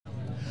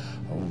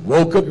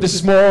Woke up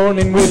this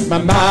morning with my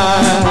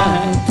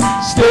mind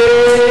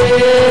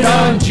stayed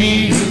on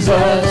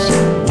Jesus.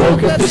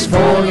 Woke up this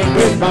morning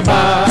with my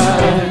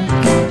mind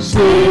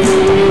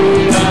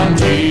stayed on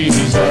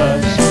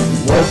Jesus.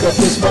 Woke up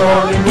this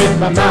morning with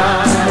my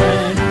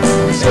mind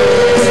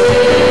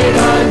stayed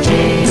on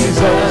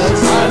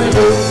Jesus.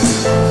 Hallelujah,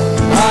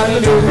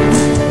 hallelujah,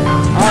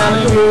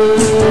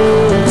 hallelujah.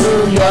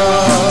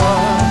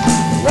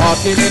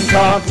 Walking and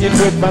talking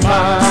with my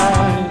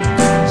mind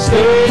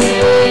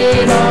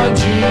stayed on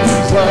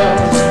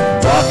Jesus.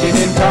 Walking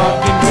and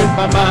talking with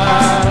my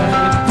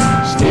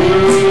mind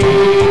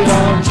stayed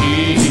on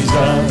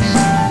Jesus.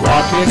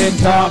 Walking and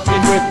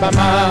talking with my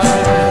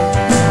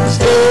mind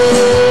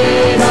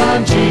stayed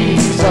on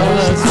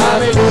Jesus.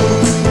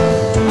 Hallelujah,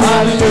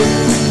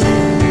 hallelujah,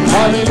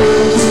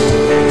 hallelujah.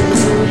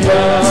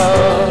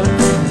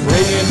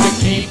 Praying to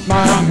keep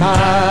my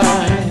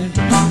mind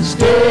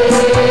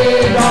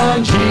stayed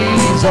on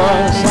Jesus.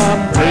 I'm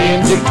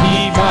praying to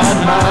keep my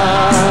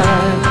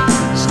mind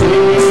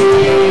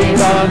stayed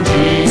on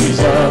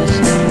Jesus.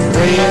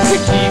 Praying to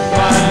keep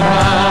my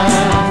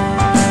mind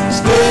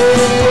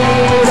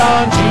stayed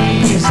on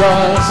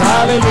Jesus.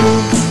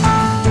 Hallelujah,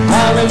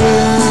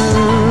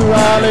 hallelujah,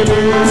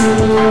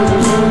 hallelujah.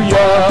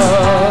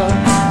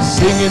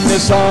 Singing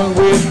this song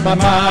with my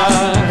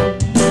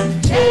mind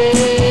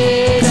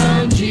stayed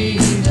on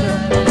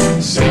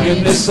Jesus.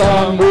 Singing this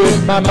song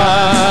with my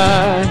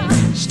mind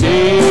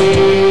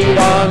stayed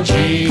on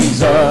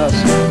Jesus.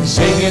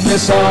 Singing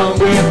this song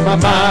with my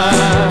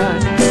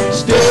mind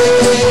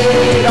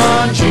stayed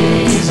on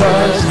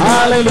Jesus.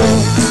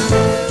 Hallelujah,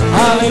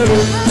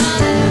 hallelujah,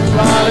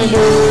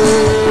 hallelujah.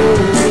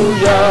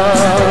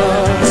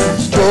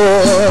 It's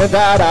joy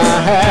that I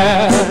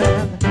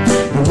have,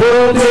 the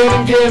world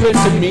didn't give it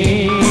to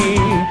me.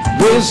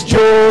 This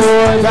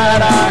joy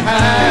that I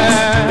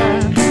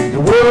have, the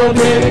world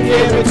didn't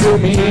give it to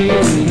me.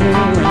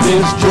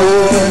 This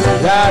joy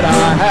that I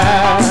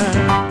have,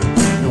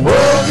 the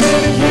world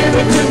didn't give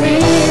it to me.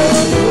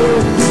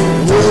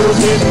 The world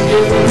didn't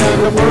give it, and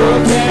the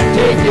world can't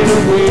take it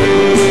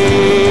away.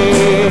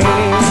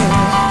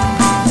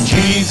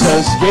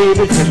 Jesus gave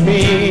it to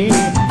me.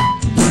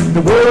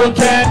 The world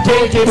can't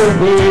take it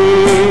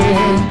away.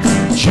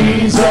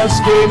 Jesus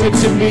gave it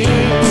to me.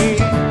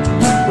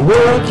 The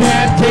world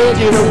can't take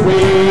it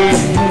away.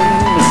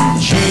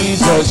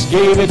 Jesus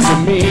gave it to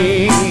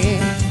me.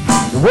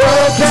 The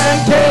world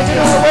can't take it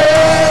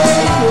away.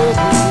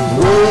 The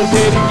world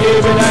didn't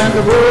give it, and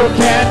the world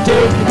can't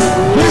take it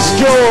away. This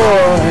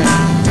joy,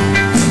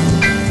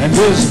 and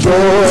this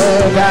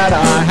joy that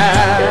I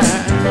have,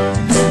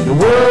 the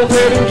world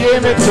didn't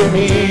give it to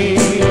me.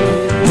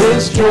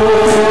 This joy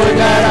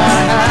that I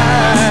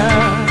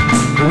have,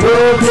 the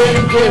world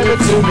didn't give it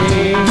to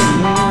me.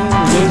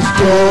 This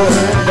joy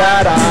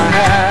that I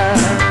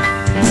have,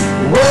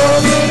 the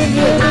world didn't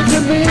give it to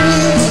me.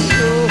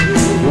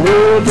 The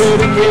world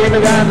didn't give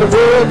it, and the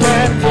world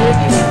can't take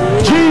it.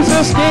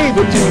 Jesus gave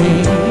it to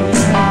me.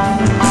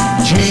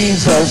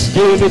 Jesus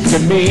gave it to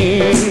me.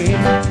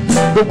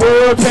 The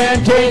world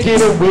can't take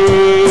it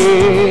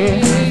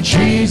away.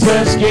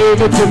 Jesus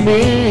gave it to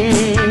me.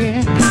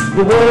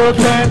 The world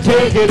can't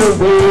take it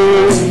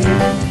away.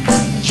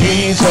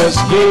 Jesus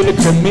gave it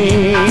to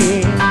me.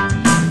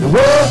 The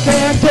world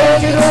can't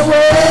take it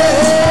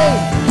away.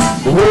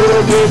 The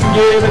world didn't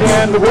give it,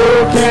 and the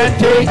world can't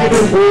take it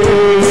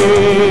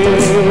away.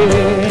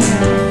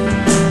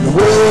 The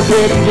world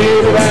didn't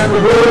give it, and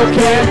the world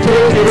can't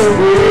take it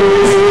away.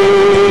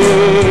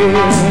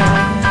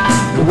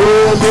 The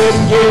world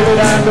didn't give it,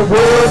 and the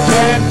world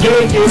can't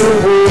take it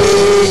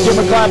away. Give a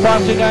clap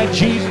on tonight,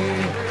 Jesus.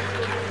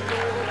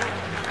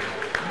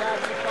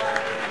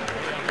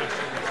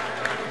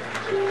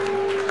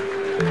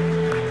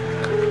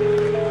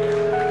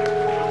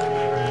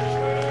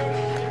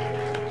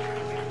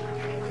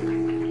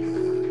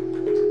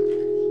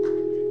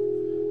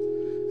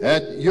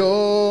 At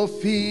your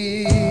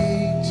feet,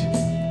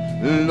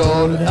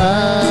 Lord,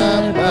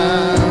 I'm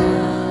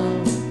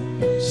bound.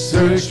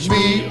 Search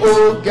me,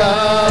 O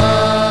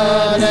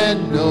God,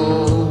 and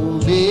know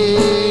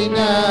me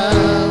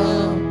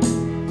now.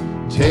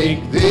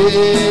 Take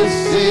this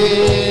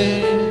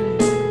sin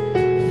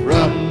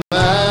from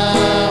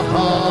my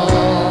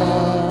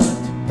heart.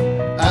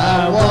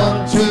 I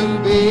want to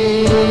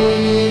be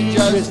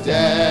just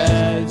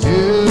as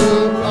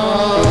you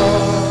are.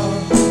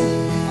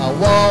 I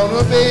want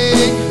to be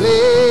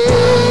clean.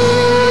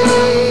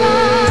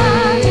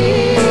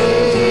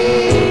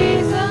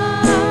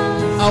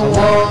 I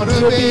want to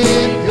be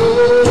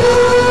pure.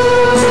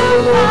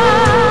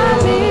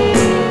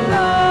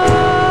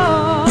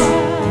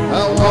 I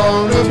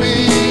want to be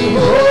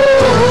holy.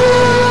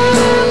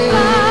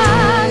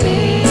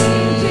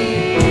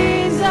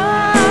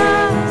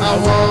 I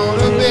want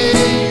to be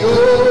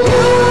yours.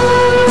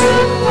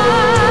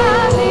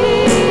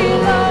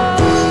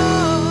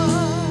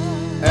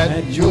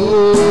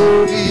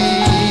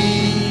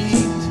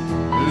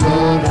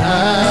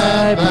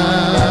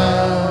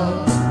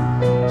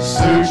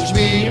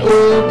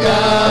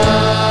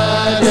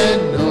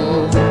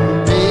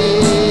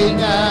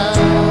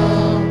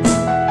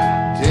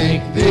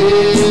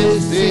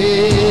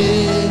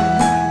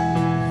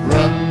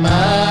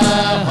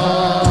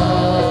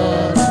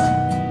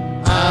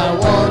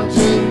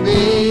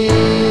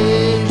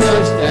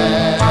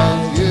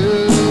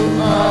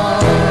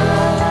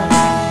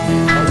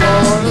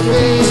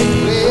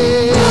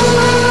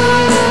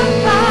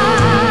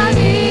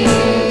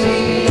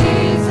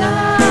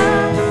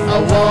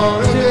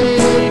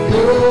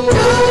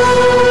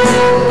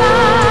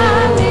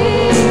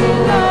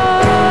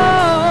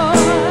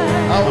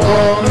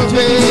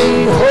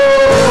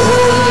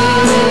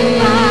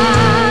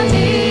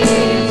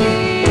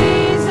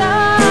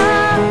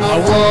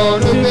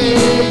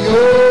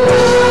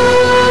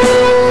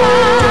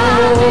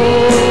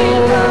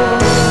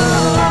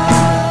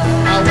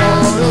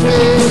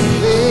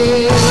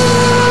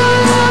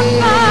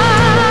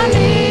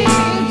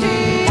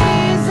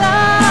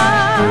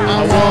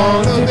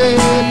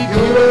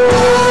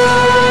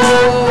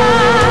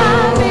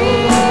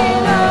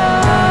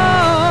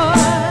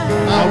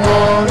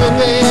 want to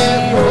be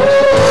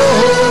yours.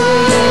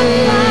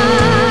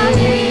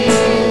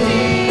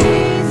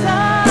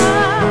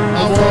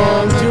 I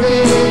want to be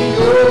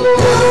yours.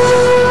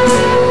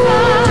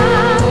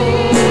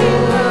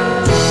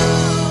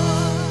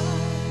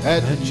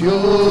 At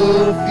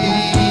your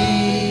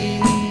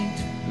feet,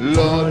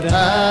 Lord,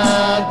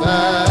 I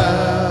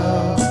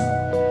bow.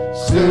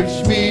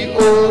 Search me,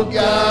 oh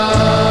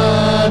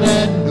God,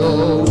 and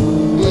know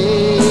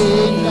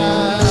me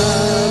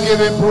now. Give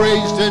him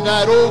praise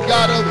tonight, oh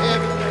God of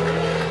heaven.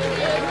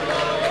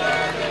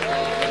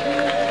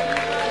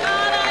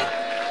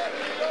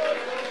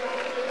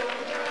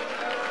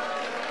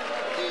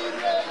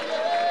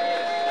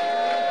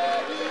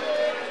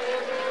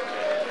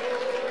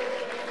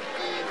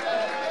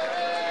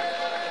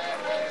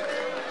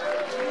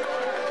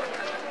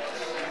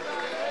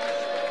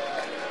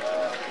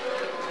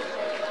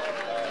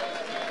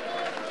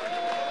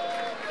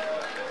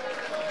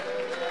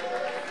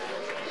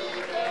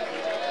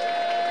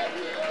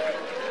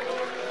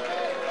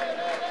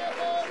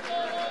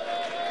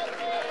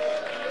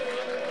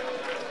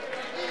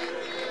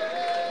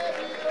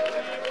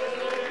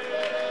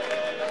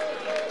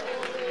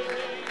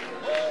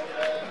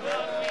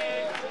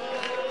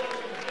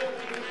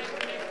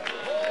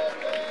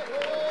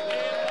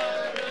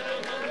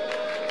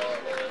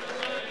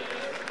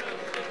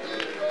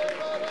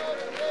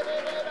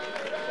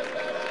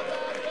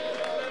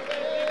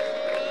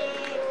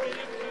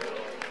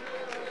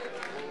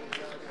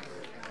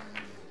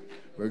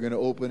 We're going to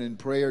open in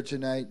prayer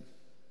tonight.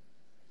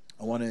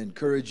 I want to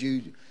encourage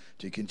you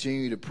to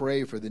continue to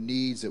pray for the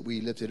needs that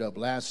we lifted up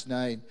last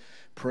night,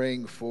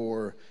 praying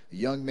for a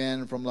young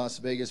man from Las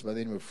Vegas by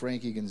the name of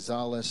Frankie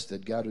Gonzalez,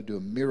 that God would do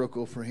a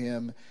miracle for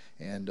him,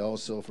 and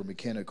also for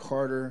McKenna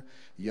Carter,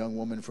 a young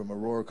woman from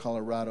Aurora,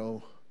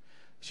 Colorado.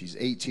 She's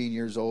 18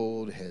 years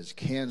old, has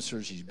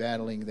cancer. She's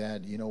battling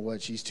that. You know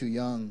what? She's too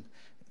young.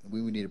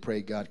 We would need to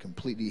pray God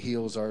completely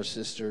heals our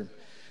sister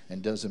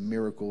and does a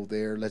miracle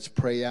there. Let's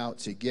pray out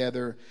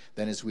together.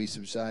 Then as we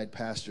subside,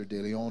 Pastor De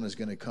Leon is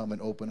going to come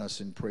and open us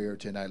in prayer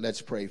tonight.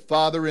 Let's pray.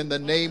 Father, in the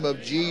name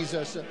of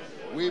Jesus,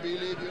 we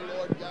believe you,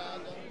 Lord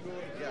God.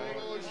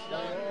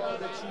 All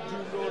that you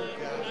do, Lord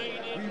God.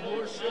 We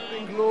worship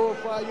and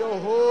glorify your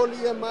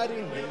holy and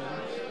mighty name.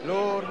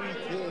 Lord, we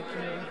thank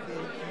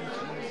you,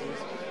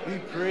 Jesus. We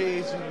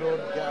praise you,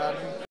 Lord God.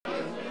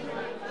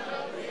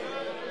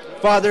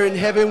 Father in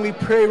heaven, we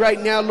pray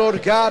right now,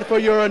 Lord God, for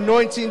your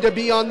anointing to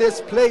be on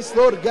this place,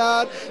 Lord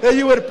God, that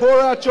you would pour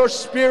out your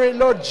spirit,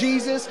 Lord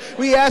Jesus.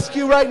 We ask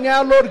you right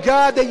now, Lord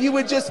God, that you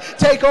would just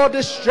take all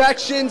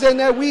distractions and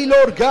that we,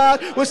 Lord God,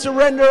 would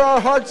surrender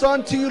our hearts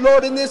unto you,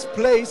 Lord, in this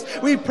place.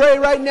 We pray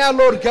right now,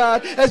 Lord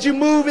God, as you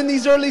move in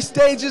these early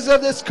stages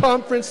of this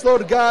conference,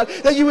 Lord God,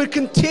 that you would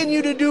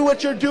continue to do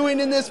what you're doing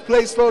in this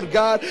place, Lord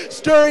God,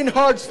 stirring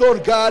hearts,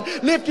 Lord God,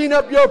 lifting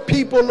up your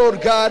people,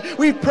 Lord God.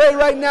 We pray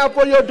right now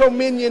for your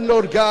dominion,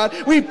 Lord God.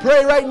 We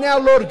pray right now,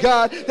 Lord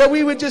God, that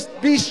we would just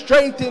be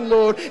strengthened,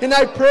 Lord. And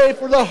I pray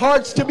for the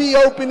hearts to be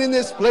open in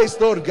this place,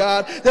 Lord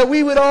God, that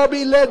we would all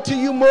be led to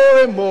you more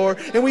and more.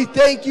 And we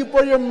thank you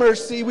for your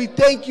mercy. We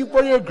thank you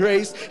for your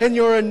grace and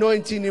your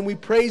anointing. And we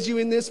praise you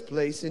in this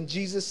place. In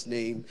Jesus'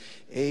 name,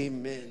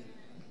 amen.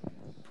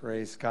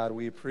 Praise God.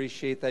 We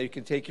appreciate that you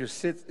can take your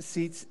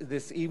seats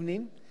this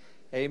evening.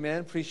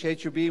 Amen.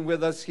 Appreciate you being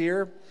with us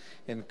here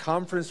in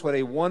conference. What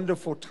a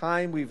wonderful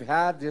time we've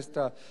had. Just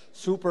a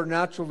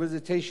supernatural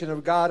visitation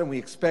of God, and we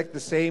expect the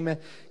same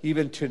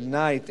even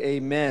tonight.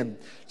 Amen.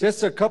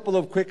 Just a couple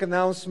of quick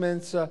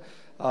announcements.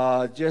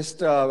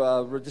 Just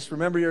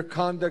remember your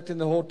conduct in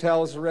the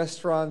hotels,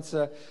 restaurants.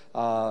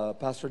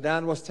 Pastor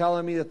Dan was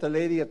telling me that the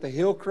lady at the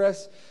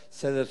Hillcrest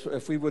said that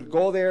if we would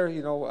go there,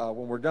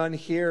 when we're done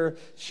here,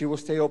 she will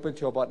stay open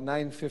till about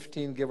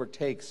 9:15, give or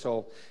take.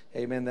 So,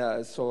 amen.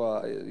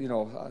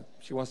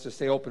 She wants to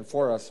stay open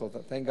for us. So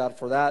thank God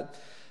for that.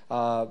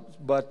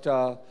 But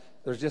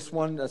there's just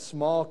one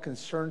small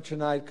concern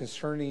tonight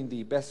concerning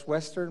the Best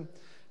Western.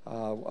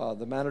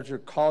 The manager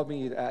called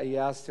me. He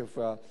asked if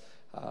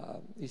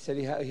he said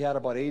he had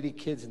about 80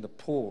 kids in the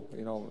pool,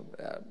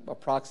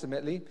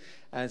 approximately.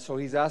 And so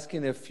he's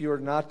asking if you're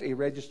not a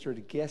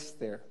registered guest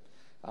there,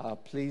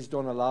 please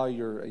don't allow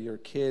your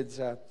kids,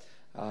 to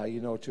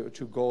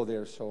go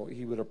there. So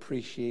he would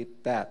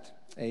appreciate that.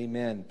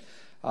 Amen.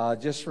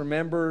 Just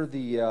remember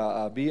be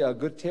a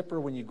good tipper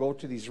when you go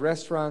to these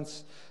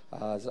restaurants.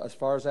 As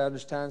far as I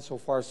understand, so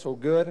far so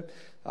good.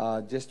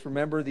 Just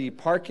remember the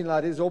parking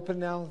lot is open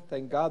now.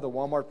 Thank God, the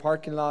Walmart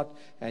parking lot,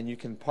 and you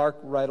can park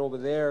right over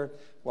there.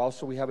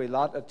 Also, we have a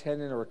lot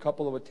attendant or a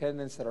couple of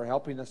attendants that are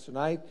helping us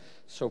tonight.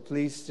 So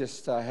please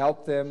just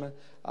help them,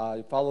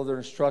 follow their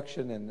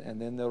instruction, and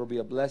then there will be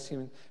a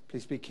blessing.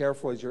 Please be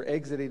careful as you're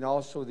exiting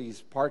also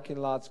these parking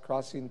lots,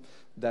 crossing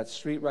that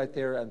street right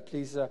there, and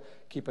please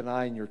keep an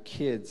eye on your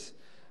kids.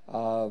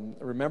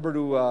 Remember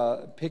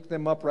to pick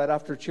them up right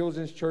after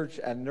Children's Church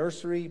and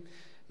Nursery.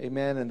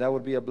 Amen. And that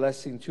would be a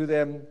blessing to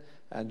them.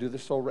 And do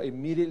this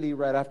immediately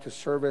right after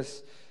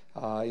service.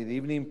 The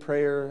evening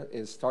prayer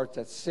starts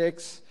at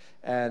 6.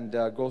 and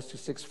goes to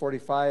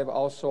 6:45.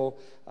 Also,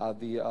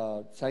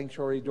 the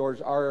sanctuary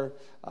doors are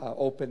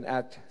open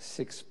at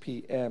 6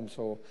 p.m.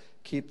 So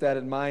keep that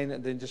in mind.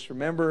 And then just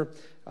remember,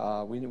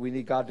 we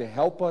need God to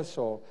help us.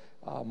 So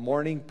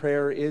morning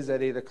prayer is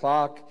at 8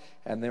 o'clock.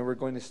 And then we're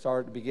going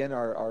to begin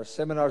our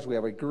seminars. We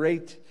have a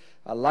great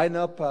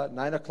lineup.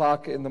 9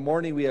 o'clock in the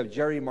morning, we have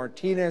Jerry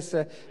Martinez.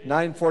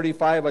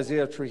 9:45,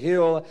 Isaiah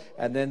Trujillo.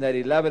 And then at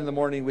 11 in the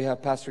morning, we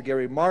have Pastor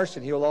Gary Marsh.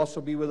 And he'll also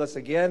be with us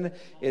again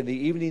in the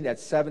evening at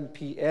 7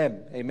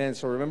 p.m. Amen.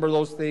 So remember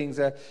those things.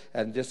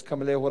 And just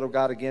come and lay hold of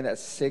God again at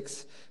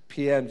 6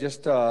 p.m.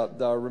 Just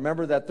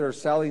remember that they're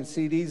selling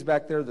CDs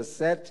back there. The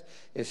set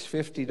is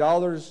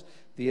 $50.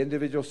 The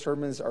individual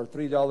sermons are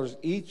 $3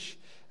 each.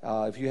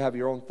 If you have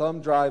your own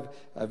thumb drive,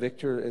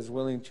 Victor is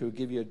willing to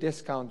give you a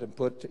discount and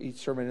put each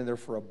sermon in there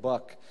for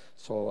 $1.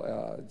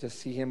 So just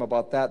see him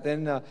about that.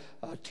 Then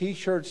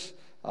T-shirts,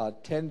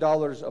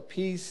 $10 a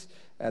piece.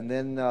 And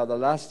then the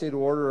last day to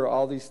order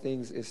all these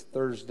things is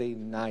Thursday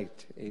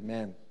night.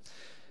 Amen.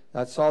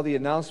 That's all the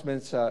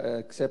announcements,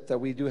 except that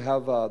we do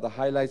have the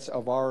highlights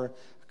of our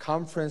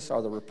conference,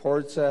 or the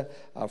reports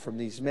from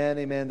these men.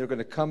 Amen. They're going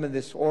to come in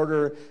this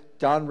order: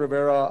 Don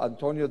Rivera,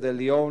 Antonio de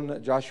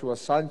Leon, Joshua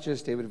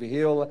Sanchez, David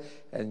Vigil,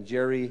 and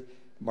Jerry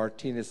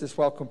Martinez. Let's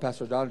welcome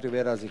Pastor Don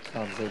Rivera as he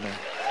comes. Amen.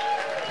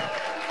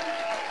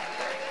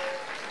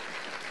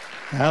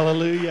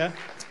 Hallelujah.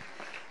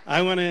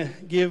 I want to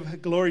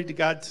give glory to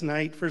God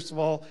tonight, first of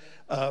all,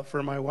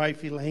 for my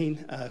wife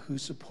Elaine, who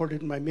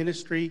supported my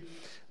ministry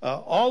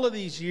all of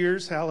these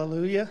years,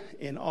 hallelujah,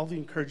 and all the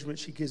encouragement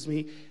she gives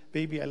me.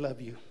 Baby, I love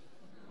you.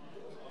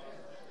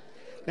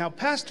 Now,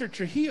 Pastor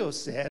Trujillo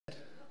said,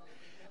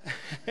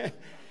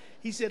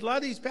 he said, a lot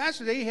of these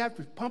pastors, they have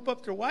to pump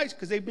up their wives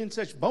because they've been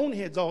such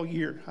boneheads all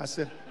year. I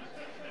said,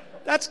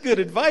 that's good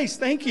advice,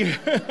 thank you.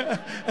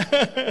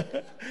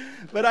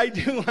 But I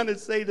do want to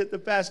say that the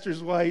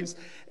pastors' wives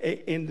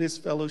in this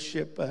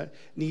fellowship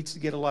needs to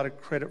get a lot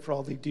of credit for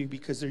all they do,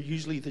 because they're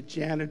usually the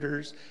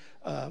janitors.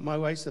 My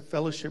wife's the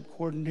fellowship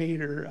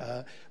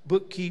coordinator,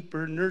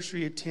 bookkeeper,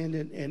 nursery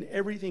attendant, and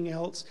everything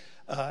else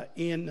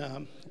in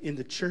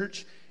the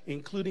church,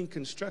 including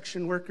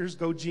construction workers.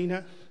 Go,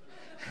 Gina.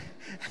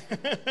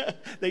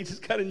 They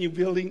just got a new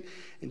building,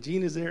 and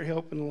Gina's there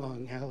helping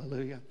along.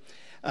 Hallelujah.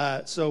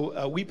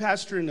 So we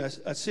pastor in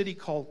a city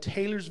called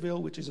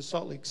Taylorsville, which is in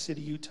Salt Lake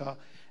City, Utah.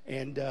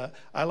 And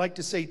I like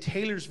to say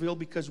Taylorsville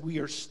because we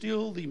are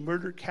still the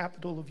murder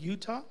capital of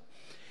Utah.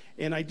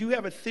 And I do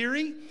have a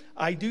theory.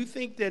 I do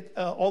think that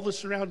all the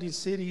surrounding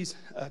cities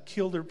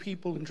kill their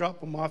people and drop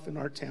them off in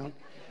our town.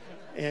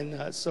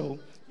 And so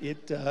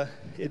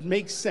it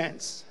makes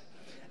sense.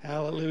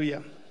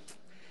 Hallelujah.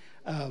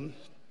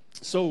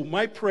 So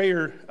my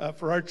prayer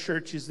for our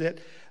church is that,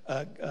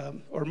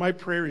 my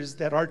prayer is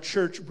that our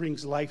church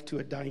brings life to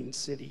a dying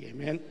city.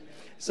 Amen.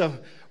 So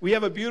we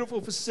have a beautiful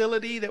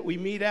facility that we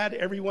meet at.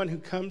 Everyone who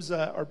comes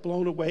are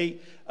blown away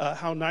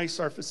how nice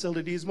our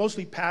facility is.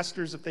 Mostly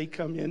pastors, if they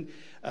come in.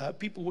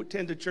 People who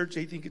attend the church,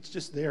 they think it's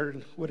just there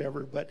and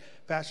whatever. But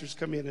pastors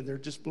come in and they're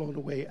just blown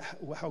away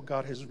how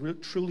God has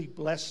truly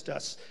blessed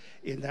us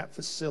in that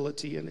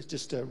facility. And it's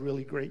just a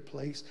really great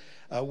place.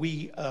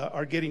 We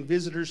are getting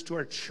visitors to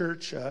our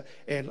church,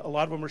 and a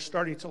lot of them are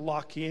starting to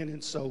lock in,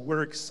 and so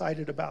we're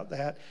excited about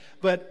that.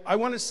 But I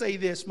want to say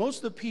this: most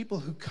of the people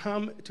who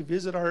come to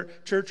visit our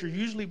church are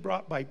usually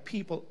brought by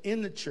people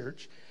in the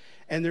church,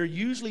 and they're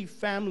usually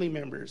family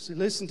members.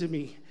 Listen to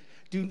me.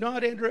 Do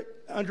not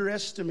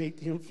underestimate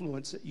the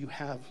influence that you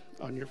have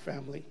on your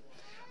family.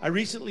 I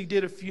recently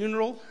did a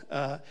funeral.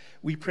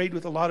 We prayed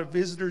with a lot of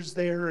visitors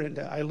there, and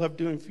I love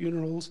doing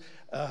funerals.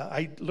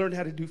 I learned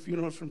how to do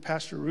funerals from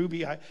Pastor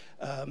Ruby.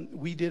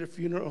 We did a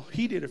funeral.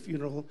 He did a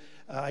funeral.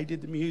 I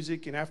did the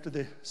music, and after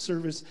the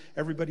service,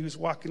 everybody was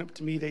walking up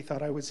to me. They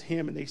thought I was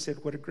him, and they said,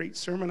 "What a great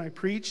sermon I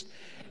preached."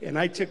 And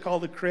I took all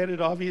the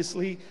credit,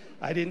 obviously.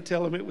 I didn't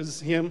tell them it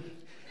was him.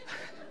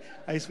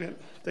 I just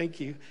went, "Thank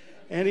you."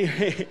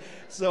 Anyway,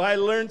 so I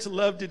learned to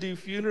love to do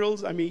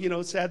funerals. I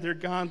mean, sad they're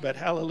gone, but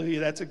hallelujah,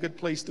 that's a good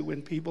place to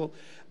win people.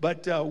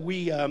 But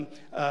I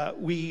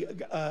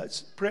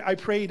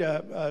prayed,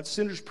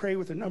 sinners pray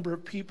with a number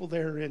of people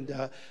there, and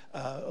a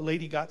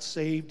lady got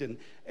saved, and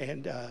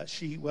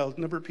a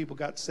number of people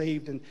got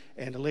saved, and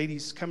a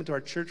lady's coming to our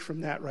church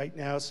from that right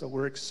now, so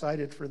we're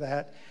excited for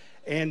that.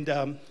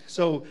 And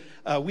so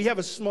we have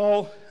a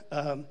small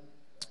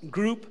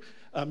group,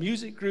 a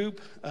music group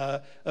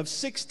of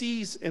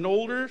 60s and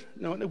older.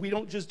 No, we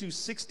don't just do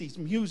 60s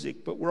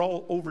music, but we're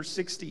all over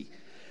 60.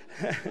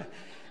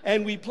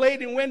 And we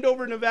played in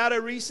Wendover,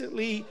 Nevada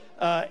recently,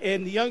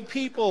 and the young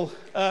people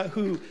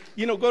who,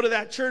 go to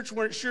that church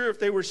weren't sure if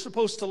they were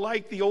supposed to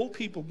like the old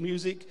people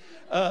music,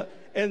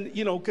 and,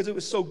 because it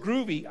was so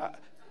groovy.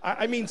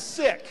 I mean,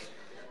 sick.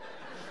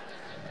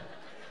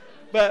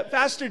 But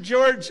Pastor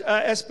George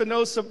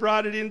Espinosa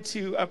brought it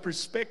into a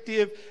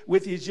perspective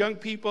with his young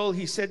people.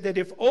 He said that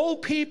if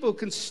old people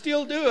can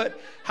still do it,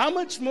 how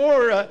much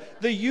more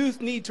the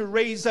youth need to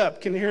raise up?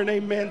 Can you hear an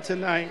amen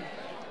tonight?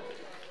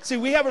 See,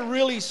 we have a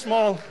really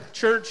small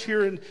church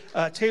here in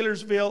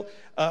Taylorsville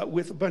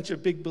with a bunch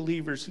of big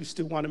believers who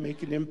still want to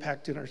make an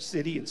impact in our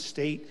city and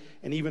state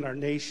and even our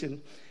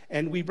nation.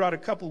 And we brought a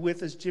couple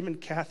with us, Jim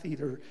and Kathy.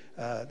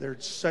 They're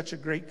such a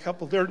great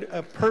couple. They're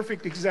a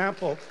perfect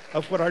example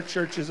of what our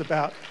church is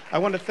about. I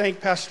want to thank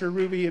Pastor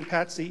Ruby and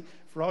Patsy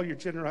for all your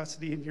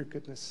generosity and your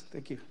goodness.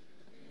 Thank you.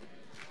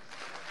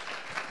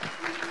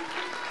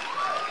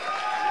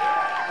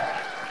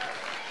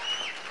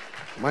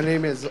 My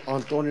name is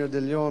Antonio De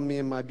Leon. Me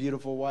and my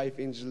beautiful wife,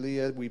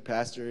 Angelia, we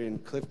pastor in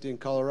Clifton,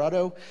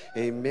 Colorado.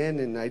 Amen.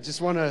 And I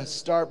just want to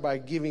start by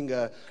giving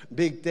a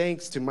big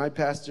thanks to my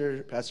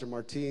pastor, Pastor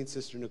Martin,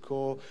 Sister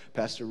Nicole,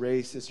 Pastor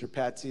Ray, Sister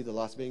Patsy, the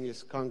Las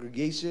Vegas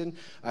congregation.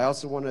 I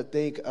also want to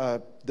thank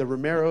the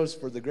Romeros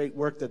for the great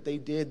work that they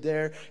did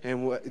there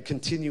and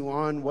continue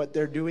on what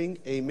they're doing.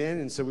 Amen.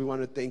 And so we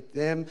want to thank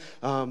them.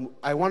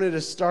 I wanted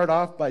to start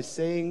off by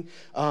saying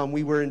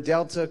we were in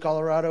Delta,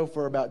 Colorado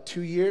for about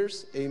 2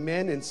 years.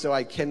 Amen. And so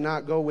I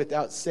cannot go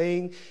without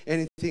saying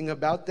anything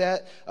about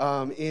that.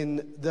 In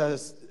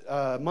the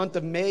month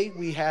of May,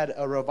 we had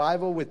a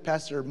revival with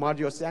Pastor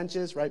Mario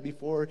Sanchez right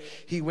before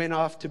he went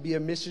off to be a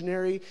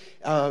missionary.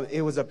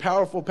 It was a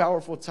powerful,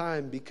 powerful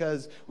time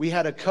because we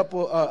had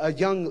a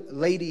young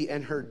lady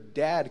and her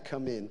dad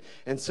come in.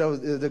 And so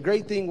the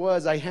great thing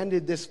was I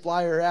handed this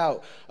flyer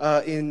out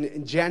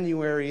in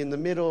January in the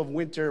middle of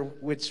winter,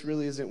 which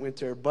really isn't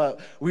winter,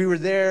 but we were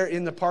there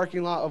in the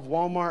parking lot of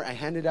Walmart. I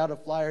handed out a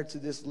flyer to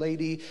this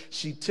lady.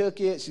 She took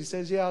it. She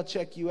says, "Yeah, I'll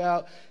check you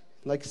out."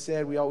 Like I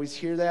said, we always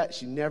hear that.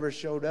 She never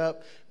showed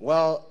up.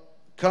 Well,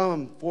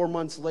 4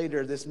 months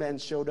later, this man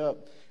showed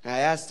up. I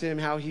asked him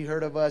how he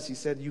heard of us. He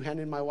said, "You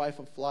handed my wife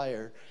a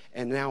flyer,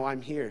 and now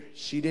I'm here."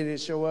 She didn't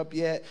show up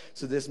yet.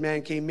 So this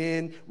man came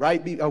in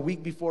a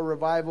week before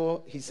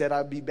revival. He said,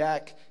 "I'll be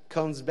back."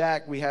 Comes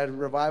back. We had a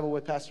revival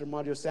with Pastor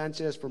Mario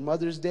Sanchez for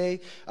Mother's Day.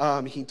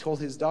 He told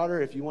his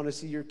daughter, "If you want to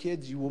see your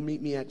kids, you will meet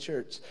me at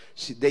church."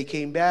 They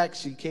came back.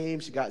 She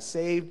came. She got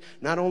saved.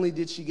 Not only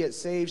did she get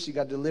saved, she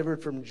got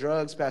delivered from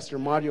drugs. Pastor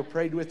Mario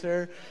prayed with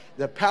her.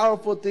 The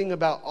powerful thing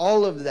about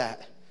all of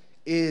that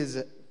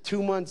is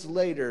 2 months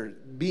later,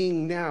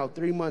 being now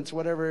 3 months,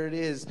 whatever it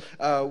is,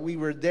 we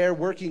were there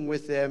working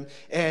with them,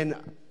 and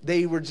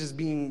they were just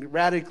being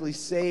radically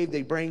saved.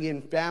 They bring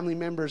in family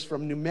members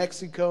from New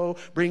Mexico,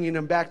 bringing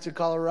them back to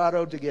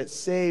Colorado to get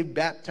saved,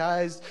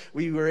 baptized.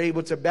 We were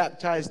able to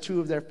baptize 2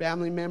 of their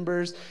family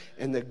members.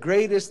 And the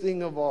greatest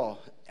thing of all,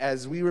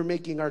 as we were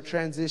making our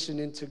transition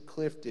into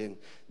Clifton,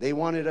 they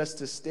wanted us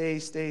to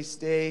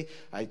stay.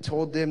 I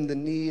told them the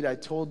need. I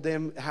told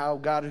them how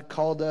God had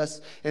called us.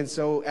 And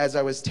so as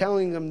I was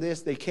telling them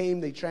this, they came,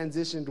 they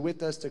transitioned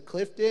with us to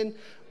Clifton.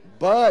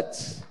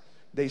 But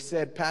they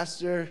said,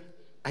 "Pastor,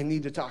 I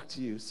need to talk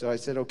to you." So I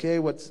said, "Okay,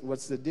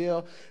 what's the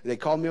deal?" They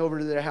called me over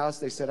to their house.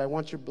 They said, "I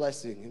want your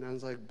blessing." And I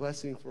was like,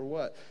 "Blessing for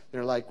what?"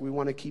 They're like, "We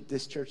want to keep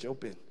this church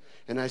open."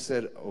 And I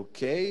said,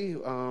 "Okay,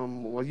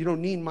 well, you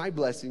don't need my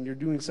blessing. You're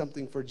doing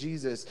something for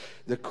Jesus."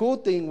 The cool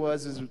thing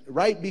is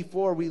right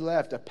before we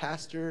left, a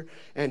pastor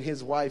and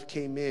his wife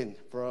came in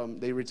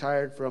they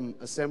retired from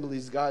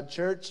Assemblies God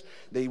Church.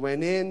 They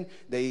went in,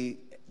 they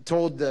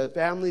told the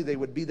family they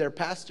would be their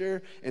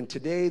pastor, and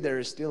today there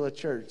is still a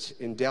church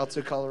in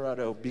Delta,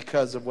 Colorado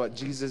because of what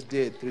Jesus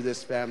did through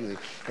this family.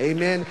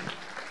 Amen.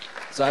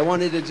 So I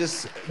wanted to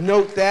just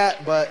note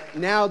that, but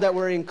now that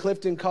we're in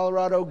Clifton,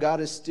 Colorado,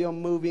 God is still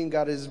moving.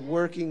 God is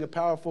working a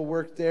powerful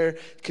work there,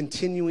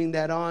 continuing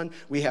that on.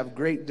 We have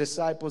great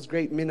disciples,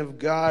 great men of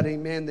God,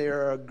 amen. They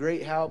are a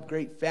great help,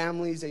 great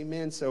families,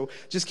 amen. So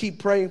just keep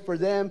praying for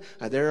them.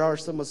 There are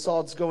some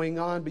assaults going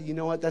on, but you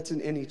know what? That's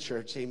in any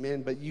church,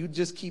 amen. But you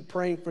just keep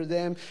praying for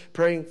them,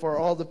 praying for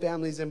all the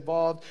families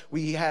involved.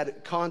 We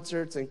had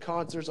concerts and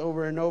concerts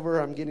over and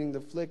over. I'm getting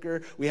the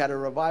flicker. We had a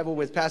revival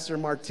with Pastor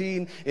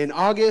Martin in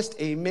August.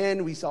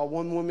 Amen. We saw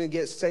one woman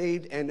get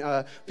saved and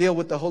filled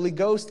with the Holy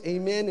Ghost.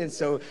 Amen. And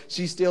so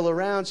she's still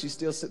around. She's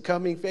still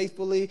coming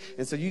faithfully.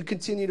 And so you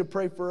continue to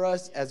pray for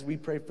us as we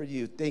pray for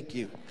you. Thank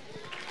you.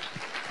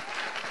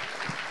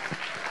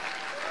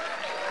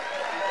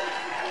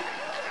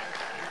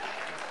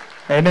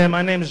 Amen.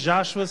 My name is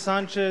Joshua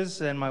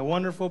Sanchez, and my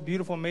wonderful,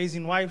 beautiful,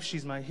 amazing wife,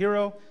 she's my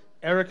hero,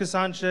 Erica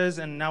Sanchez,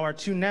 and now our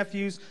 2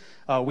 nephews.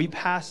 We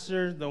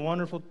pastor the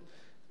wonderful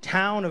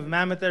town of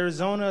Mammoth,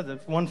 Arizona. The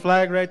one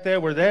flag right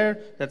there, we're there.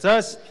 That's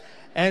us.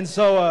 And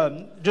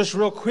so, just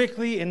real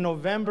quickly, in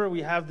November,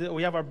 we have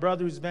our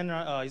brother who's been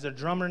he's a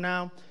drummer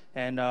now,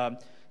 and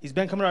he's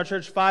been coming to our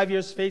church 5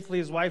 years faithfully.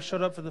 His wife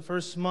showed up for the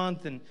first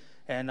month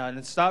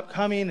and stopped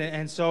coming,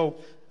 and so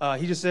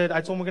he just said, I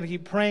told him we're gonna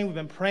keep praying. We've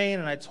been praying,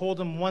 and I told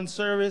him one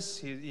service.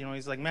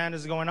 He's like, "Man, this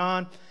is going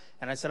on,"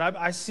 and I said,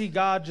 I see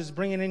God just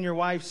bringing in your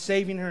wife,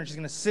 saving her, and she's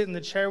gonna sit in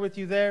the chair with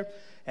you there.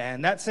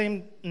 And that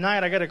same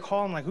night, I got a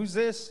call. I'm like, "Who's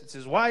this?" It's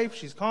his wife.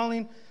 She's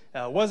calling.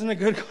 It wasn't a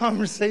good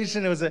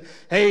conversation. It was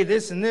 "Hey,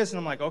 this and this." And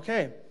I'm like,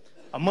 okay.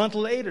 A month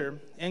later,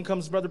 in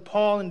comes Brother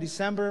Paul in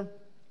December.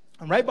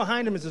 And right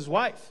behind him is his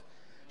wife.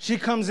 She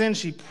comes in.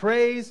 She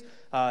prays.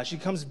 She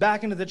comes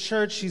back into the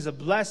church. She's a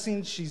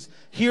blessing. She's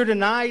here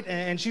tonight,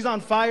 and she's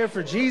on fire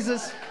for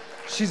Jesus.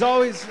 She's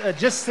always,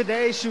 just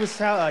today,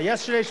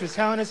 yesterday, she was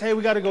telling us, hey,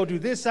 we got to go do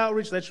this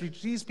outreach. Let's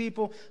reach these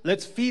people.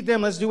 Let's feed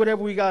them. Let's do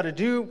whatever we got to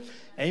do.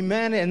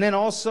 Amen. And then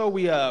also,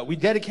 we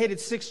dedicated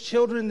 6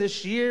 children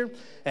this year.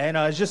 And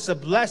it's just a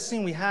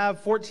blessing. We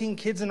have 14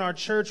 kids in our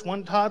church,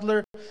 1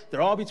 toddler.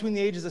 They're all between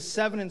the ages of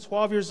 7 and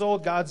 12 years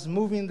old. God's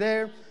moving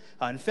there.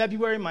 In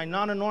February, my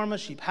Nana Norma,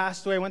 she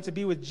passed away, went to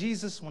be with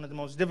Jesus, one of the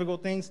most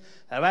difficult things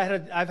that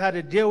I've had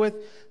to deal with.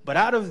 But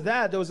out of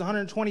that, there was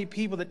 120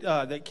 people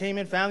that came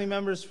in, family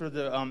members for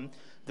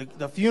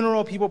the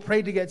funeral. People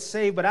prayed to get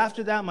saved. But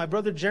after that, my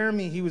brother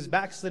Jeremy, he was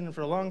backslidden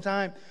for a long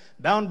time,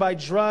 bound by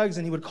drugs,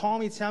 and he would call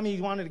me, tell me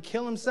he wanted to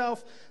kill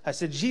himself. I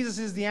said, Jesus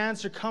is the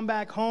answer. Come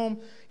back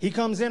home. He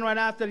comes in right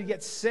after he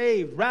gets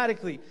saved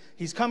radically.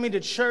 He's coming to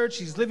church.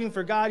 He's living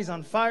for God. He's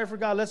on fire for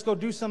God. Let's go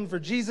do something for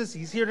Jesus.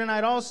 He's here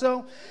tonight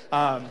also.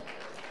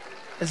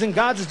 As in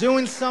God's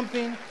doing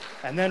something.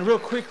 And then real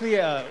quickly,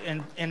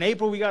 in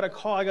April, we got a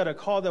call. I got a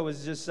call that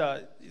was just,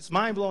 it's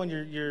mind-blowing.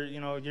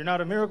 You're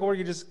not a miracle worker.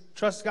 You just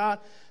trust God.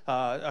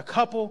 A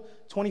couple,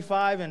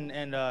 25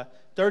 and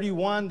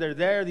 31, they're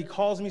there. He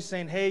calls me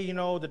saying, hey,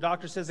 the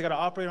doctor says they got to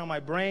operate on my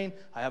brain.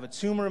 I have a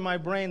tumor in my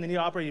brain. They need to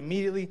operate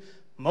immediately.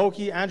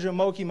 Andrew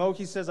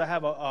Moki says I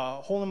have a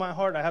hole in my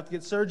heart. I have to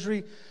get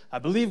surgery. I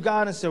believe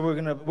God and said we're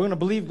gonna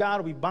believe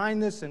God. We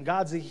bind this, and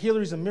God's a healer.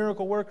 He's a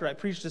miracle worker. I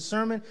preached a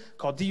sermon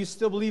called "Do You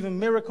Still Believe in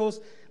Miracles?"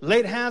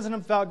 Laid hands on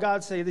him, felt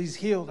God say that he's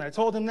healed. And I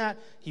told him that.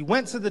 He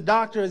went to the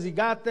doctor as he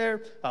got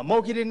there.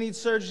 Moki didn't need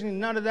surgery,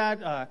 none of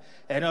that,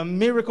 and a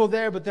miracle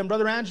there. But then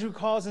Brother Andrew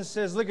calls and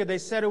says, look, they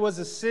said it was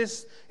a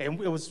cyst,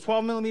 and it was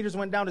 12 millimeters,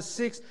 went down to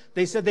 6.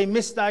 They said they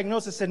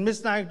misdiagnosed. I said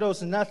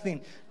misdiagnosed,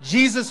 nothing.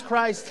 Jesus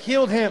Christ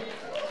healed him.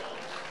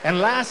 And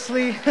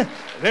lastly,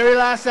 very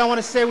lastly, I want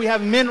to say we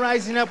have men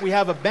rising up. We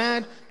have a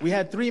band. We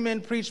had 3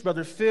 men preach.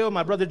 Brother Phil,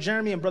 my brother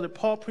Jeremy, and Brother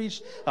Paul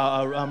preached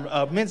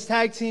a men's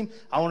tag team.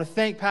 I want to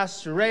thank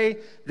Pastor Ray,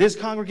 this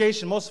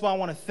congregation. Most of all, I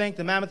want to thank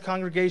the Mammoth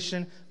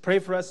congregation. Pray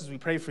for us as we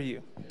pray for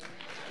you.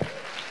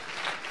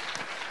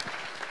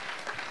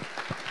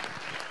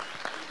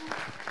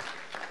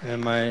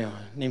 And my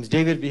name's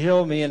David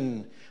Behill. Me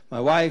and my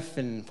wife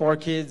and 4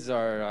 kids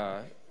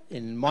are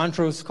in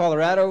Montrose,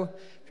 Colorado.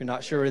 If you're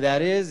not sure where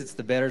that is, it's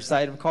the better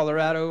side of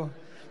Colorado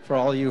for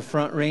all you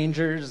front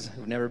rangers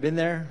who've never been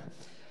there.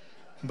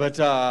 But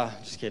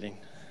just kidding.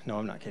 No,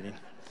 I'm not kidding.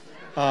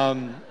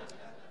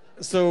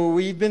 So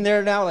we've been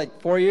there now like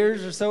 4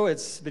 years or so.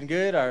 It's been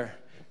good. Our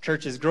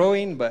church is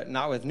growing, but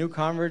not with new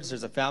converts.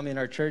 There's a family in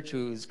our church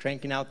who's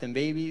cranking out them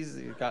babies.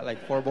 We've got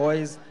like 4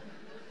 boys.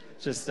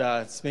 Just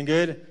it's been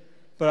good.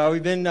 But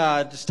we've been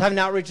just having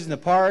outreaches in the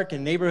park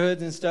and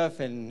neighborhoods and stuff.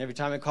 And every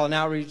time I call an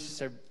outreach,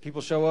 people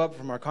show up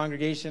from our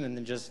congregation, and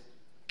then just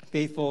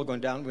faithful,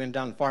 going down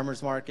to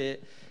farmers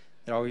market.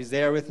 They're always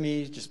there with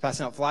me, just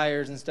passing out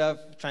flyers and stuff,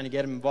 trying to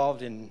get them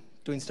involved in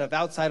doing stuff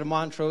outside of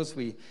Montrose.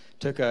 We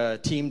took a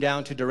team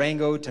down to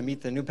Durango to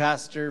meet the new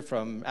pastor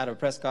from out of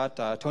Prescott,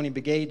 Tony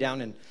Begay, down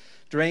in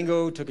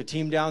Durango. Took a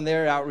team down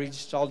there,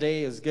 outreached all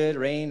day. It was good,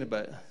 rained,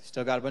 but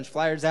still got a bunch of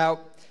flyers out.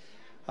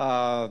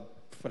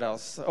 What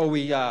else? Oh,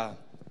 we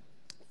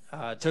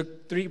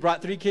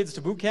brought 3 kids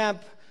to boot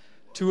camp,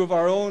 2 of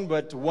our own,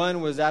 but 1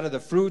 was out of the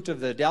fruit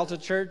of the Delta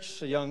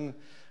Church, a young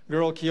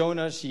girl,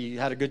 Kiona. She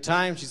had a good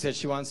time. She said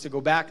she wants to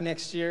go back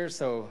next year,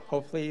 so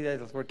hopefully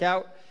that'll work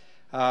out.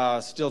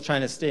 Still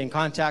trying to stay in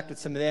contact with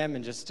some of them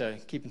and just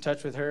keep in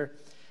touch with her.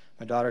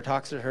 My daughter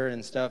talks to her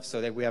and stuff,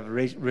 so that we have a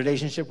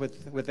relationship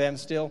with them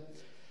still.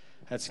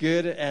 That's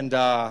good. And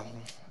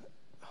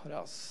what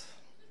else?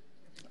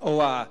 Oh,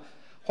 a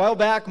while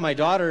back, my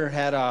daughter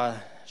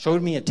had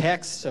showed me a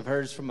text of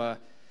hers from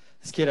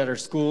this kid at her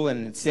school,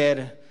 and it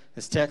said,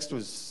 this text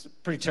was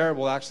pretty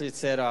terrible, actually. It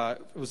said,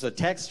 it was a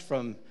text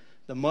from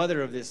the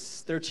mother of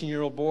this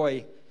 13-year-old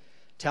boy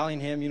telling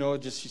him,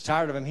 just she's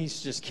tired of him,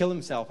 he's just killed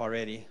himself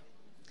already.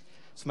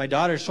 So my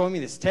daughter showed me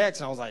this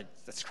text, and I was like,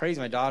 that's crazy.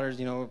 My daughter's,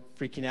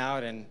 freaking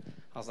out, and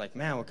I was like,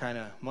 man, what kind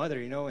of mother,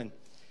 And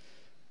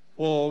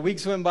well,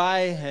 weeks went by,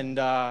 and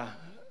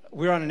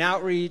we were on an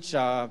outreach.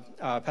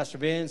 Pastor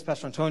Vince,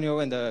 Pastor Antonio,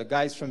 and the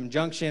guys from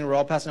Junction were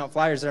all passing out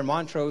flyers there in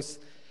Montrose.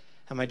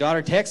 And my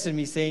daughter texted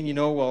me saying,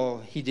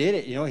 well, he did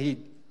it. He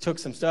took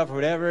some stuff or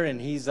whatever,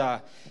 and he's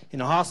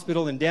in a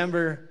hospital in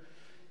Denver.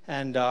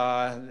 And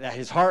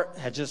his heart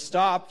had just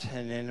stopped.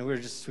 And then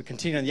we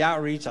continued on the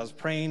outreach. I was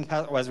praying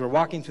as we were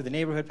walking through the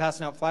neighborhood,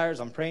 passing out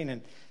flyers. I'm praying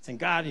and saying,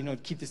 God,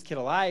 keep this kid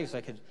alive so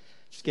I could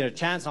just get a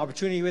chance, an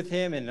opportunity with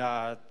him.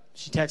 And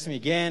she texted me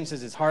again,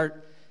 says his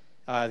heart,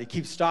 they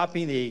keep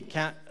stopping. They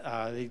can't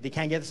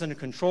get this under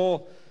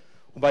control.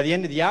 Well, by the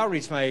end of the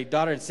outreach, my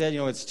daughter had said,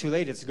 it's too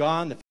late. It's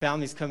gone. The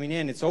family's coming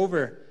in. It's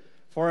over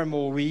for him.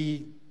 Well,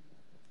 we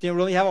didn't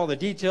really have all the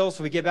details,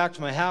 so we get back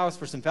to my house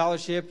for some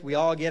fellowship. We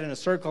all get in a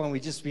circle, and we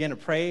just begin to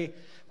pray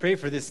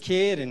for this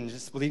kid and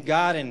just believe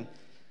God. And,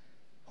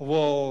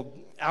 well,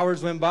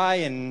 hours went by,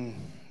 and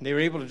they were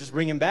able to just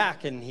bring him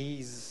back, and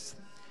he's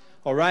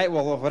all right.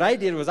 Well, what I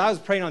did was I was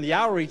praying on the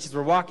outreach as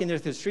we're walking there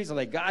through the streets. I'm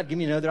like, God, give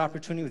me another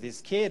opportunity with this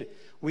kid.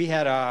 We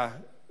had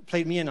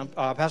played, me and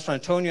Pastor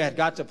Antonio had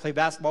got to play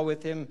basketball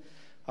with him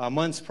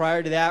months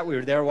prior to that. We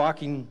were there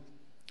walking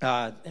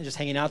and just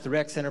hanging out at the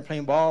rec center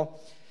playing ball.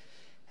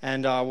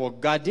 And, well,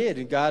 God did.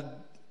 And God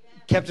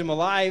kept him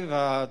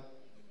alive.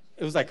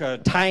 It was like a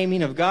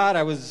timing of God.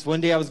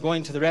 One day I was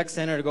going to the rec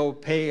center to go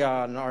pay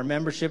our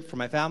membership for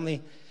my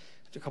family,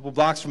 a couple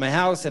blocks from my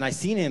house, and I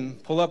seen him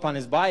pull up on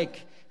his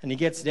bike, and he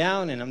gets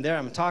down, and I'm there,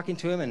 I'm talking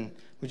to him, and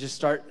we just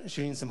start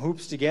shooting some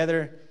hoops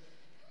together.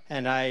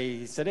 And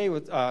I said, hey,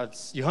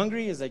 you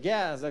hungry? He's like,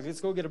 yeah. I was like, let's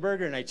go get a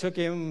burger. And I took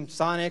him,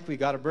 Sonic, we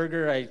got a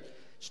burger. I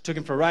just took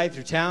him for a ride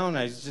through town.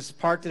 I just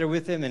parked there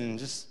with him and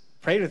just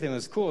prayed with him. It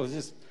was cool. It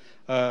was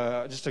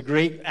just a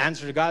great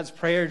answer to God's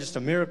prayer, just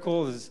a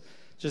miracle. It was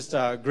just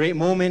a great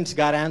moment.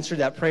 God answered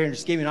that prayer and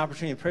just gave me an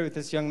opportunity to pray with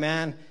this young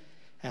man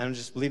and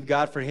just believe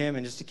God for him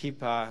and just to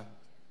keep,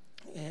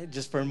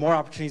 just for more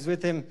opportunities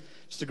with him.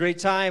 Just a great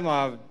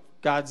time.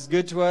 God's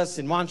good to us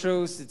in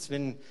Montrose. It's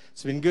been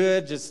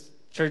good. Just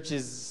church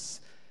is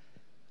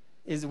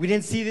we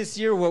didn't see this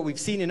year what we've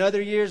seen in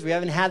other years. We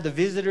haven't had the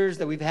visitors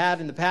that we've had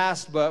in the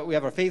past, but we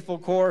have our faithful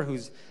core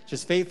who's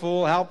just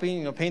faithful,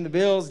 helping, paying the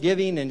bills,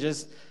 giving, and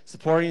just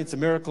supporting. It's a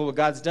miracle what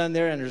God's done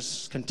there, and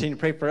just continue to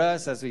pray for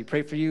us as we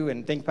pray for you,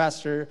 and thank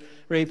Pastor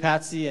Ray,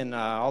 Patsy, and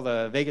all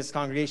the Vegas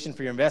congregation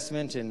for your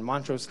investment in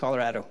Montrose,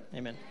 Colorado.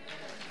 Amen.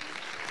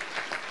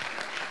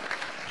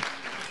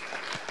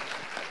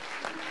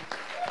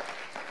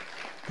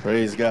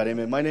 Praise God,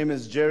 amen. My name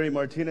is Jerry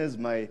Martinez,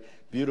 my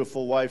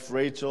beautiful wife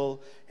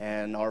Rachel,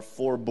 and our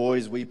 4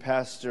 boys. We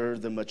pastor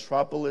the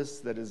metropolis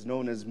that is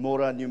known as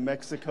Mora, New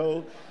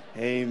Mexico.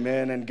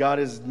 Amen. And God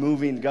is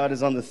moving. God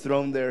is on the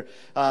throne there.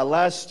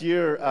 Last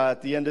year,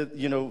 at the end of,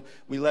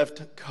 we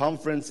left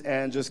conference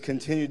and just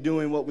continued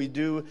doing what we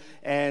do.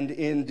 And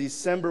in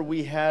December,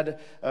 we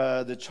had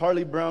the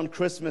Charlie Brown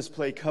Christmas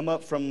play come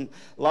up from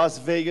Las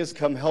Vegas,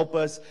 come help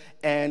us.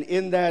 And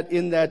in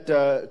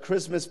that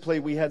Christmas play,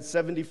 we had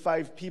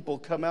 75 people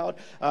come out,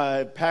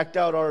 packed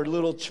out our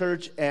little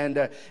church.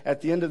 And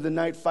at the end of the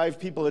night, 5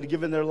 people had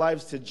given their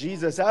lives to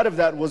Jesus. Out of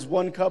that was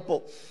 1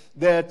 couple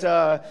that,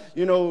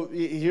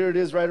 here it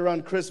is right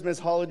around Christmas,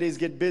 holidays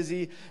get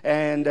busy,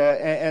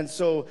 and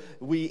so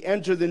we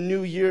enter the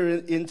new year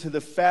into the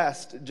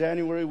fast.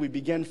 January, we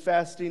began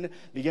fasting,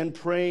 began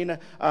praying.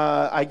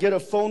 I get a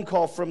phone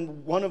call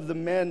from one of the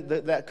men,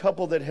 that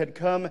couple that had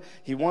come.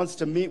 He wants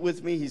to meet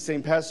with me. He's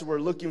saying, Pastor, we're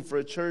looking for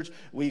a church.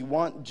 We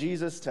want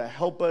Jesus to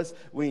help us.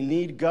 We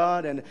need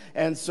God.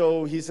 And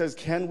so he says,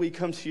 can we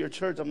come to your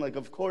church? I'm like,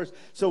 of course.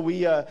 So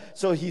him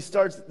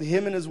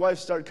and his wife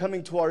start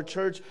coming to our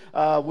church.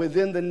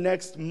 Within the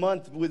next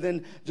month,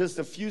 within just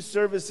a few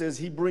services,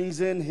 he brings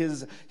in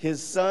his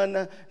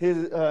son,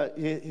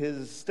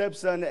 his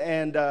stepson,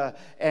 and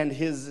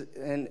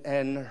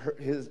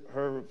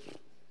her.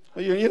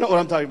 You know what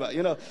I'm talking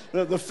about.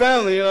 The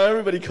family.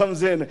 Everybody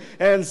comes in,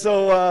 and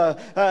so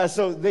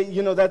they,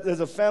 that there's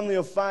a family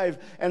of 5,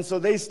 and so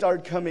they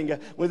start coming.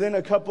 Within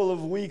a couple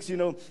of weeks, we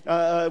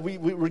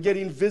were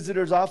getting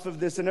visitors off of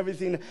this and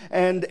everything,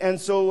 and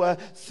so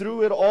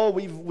through it all,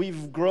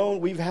 we've grown.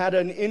 We've had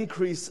an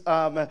increase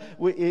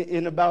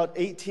in about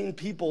 18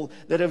 people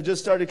that have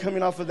just started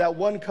coming off of that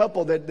 1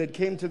 couple that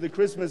came to the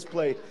Christmas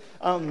play.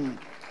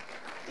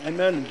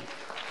 Amen.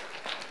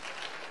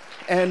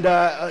 And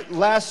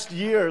last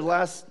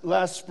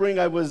spring,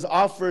 I was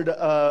offered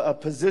a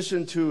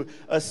position to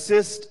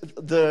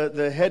assist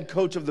the head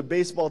coach of the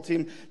baseball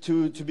team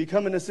to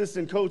become an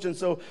assistant coach. And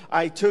so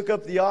I took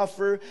up the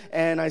offer,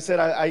 and I said,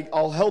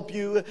 I'll help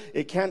you.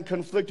 It can't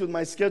conflict with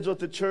my schedule at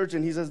the church.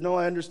 And he says, no,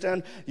 I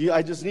understand.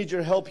 I just need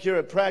your help here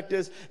at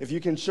practice. If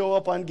you can show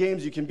up on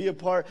games, you can be a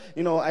part.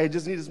 I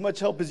just need as much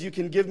help as you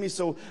can give me.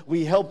 So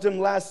we helped him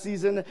last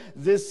season.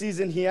 This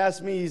season, he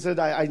asked me, he said,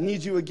 I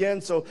need you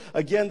again. So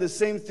again, the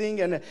same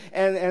thing.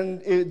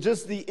 And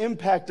just the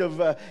impact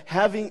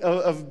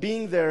of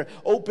being there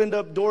opened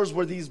up doors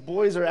where these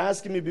boys are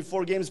asking me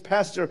before games,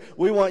 Pastor,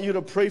 we want you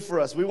to pray for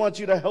us. We want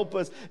you to help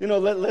us.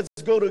 Let's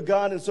go to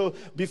God. And so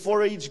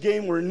before each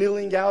game, we're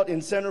kneeling out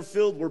in center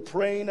field. We're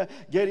praying,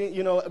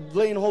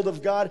 laying hold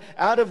of God.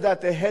 Out of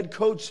that, the head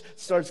coach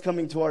starts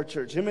coming to our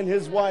church. Him and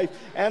his wife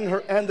and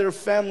their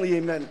family.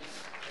 Amen.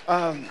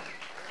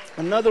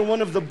 Another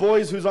one of the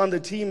boys who's on the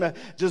team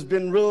just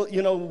been real,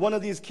 one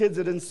of these kids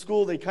that in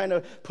school, they kind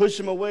of push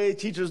him away.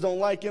 Teachers don't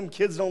like him.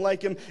 Kids don't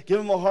like him. Give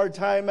him a hard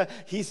time. I'm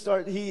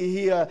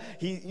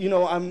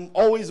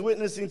always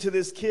witnessing to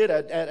this kid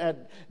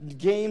at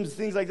games,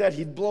 things like that.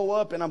 He'd blow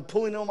up, and I'm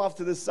pulling him off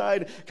to the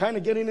side, kind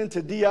of getting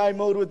into DI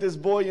mode with this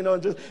boy, he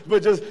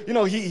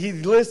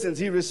listens,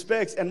 he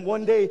respects. And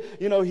one day,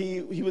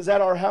 he was at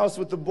our house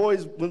with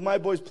my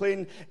boys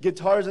playing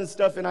guitars and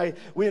stuff, and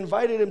we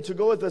invited him to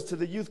go with us to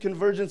the youth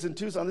convergence in in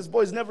Tucson. This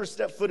boy's never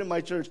stepped foot in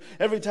my church.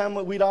 Every time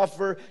we'd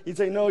offer, he'd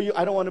say, no,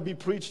 I don't want to be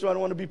preached to. I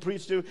don't want to be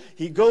preached to.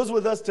 He goes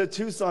with us to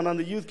Tucson on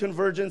the youth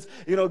convergence.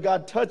 You know,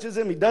 God touches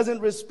him. He doesn't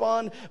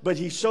respond, but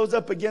he shows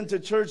up again to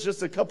church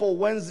just a couple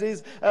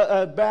Wednesdays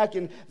back,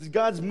 and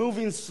God's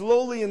moving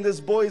slowly in this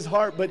boy's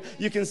heart, but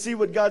you can see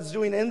what God's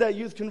doing. In that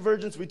youth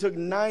convergence, we took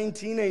 9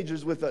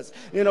 teenagers with us,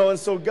 you know, and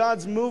so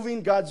God's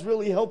moving. God's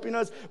really helping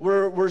us.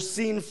 We're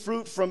seeing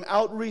fruit from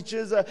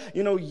outreaches,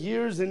 you know,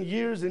 years and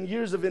years and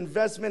years of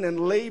investment and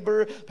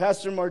labor.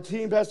 Pastor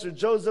Martin, Pastor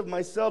Joseph,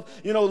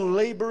 myself, you know,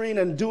 laboring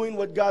and doing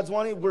what God's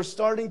wanting. We're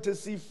starting to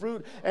see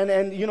fruit,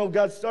 and you know,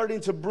 God's starting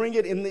to bring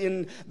it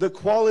in the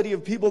quality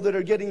of people that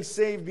are getting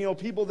saved, you know,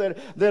 people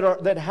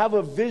that have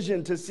a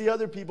vision to see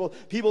other people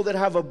that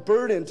have a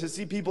burden to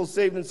see people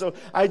saved. And so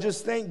I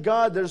just thank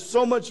God. There's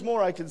so much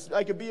more. I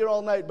could be here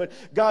all night, but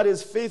God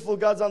is faithful.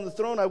 God's on the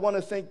throne. I want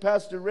to thank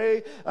Pastor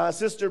Ray,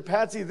 Sister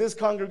Patsy, this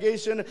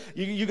congregation.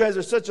 You guys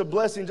are such a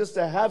blessing just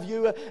to have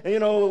you. You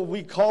know,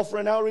 we call for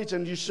an outreach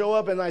and you show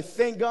up, and I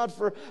thank God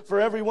for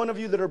every one of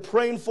you that are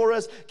praying for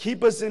us.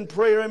 Keep us in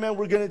prayer. Amen.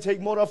 We're going to take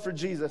Mora for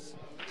Jesus.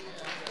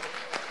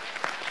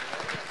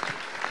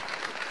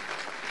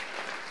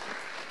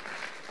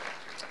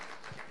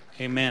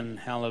 Amen.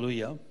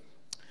 Hallelujah.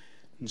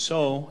 And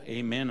so,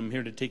 amen, I'm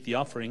here to take the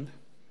offering,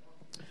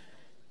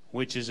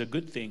 which is a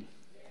good thing.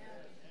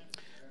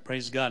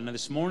 Praise God. Now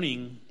this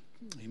morning,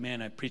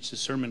 amen, I preached a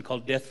sermon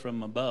called Death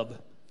from Above.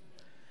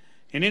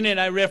 And in it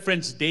I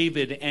referenced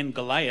David and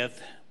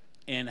Goliath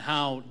and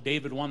how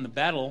David won the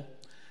battle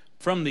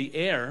from the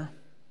air.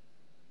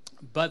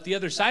 But the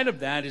other side of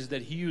that is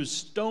that he used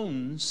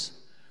stones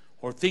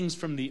or things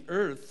from the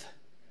earth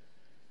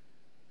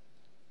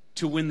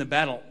to win the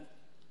battle.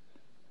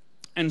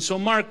 And so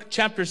Mark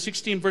chapter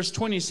 16 verse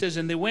 20 says,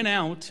 and they went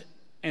out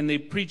and they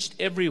preached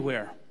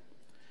everywhere,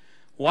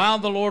 while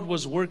the Lord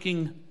was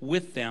working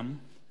with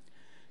them,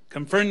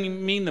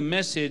 confirming the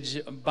message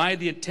by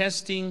the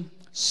attesting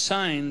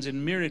signs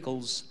and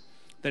miracles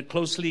that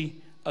closely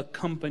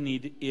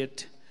accompanied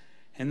it.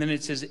 And then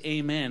it says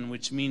amen,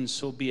 which means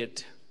so be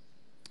it.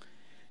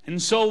 And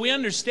so we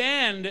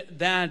understand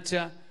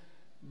that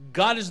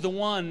God is the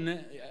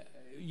one.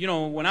 You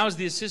know, when I was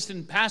the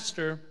assistant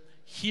pastor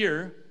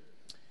here,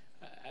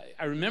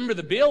 I remember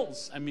the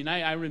bills. I mean,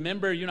 I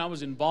remember, you know, I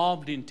was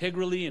involved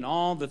integrally in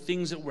all the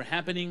things that were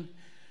happening.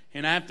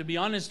 And I have to be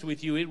honest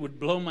with you, it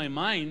would blow my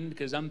mind,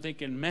 because I'm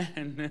thinking,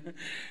 man,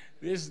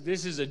 this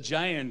is a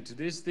giant.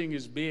 This thing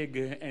is big,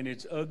 and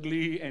it's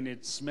ugly, and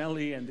it's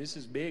smelly, and this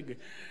is big.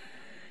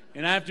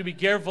 And I have to be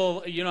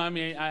careful, you know, I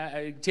mean,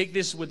 I take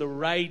this with the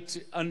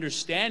right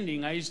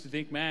understanding. I used to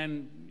think,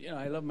 man, you know,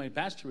 I love my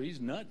pastor. He's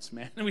nuts,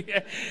 man.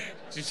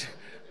 Just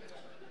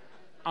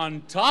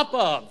on top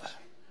of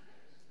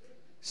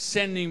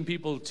sending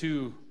people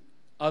to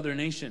other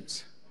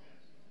nations.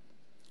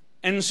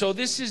 And so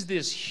this is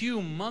this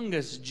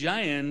humongous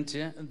giant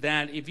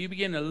that if you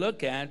begin to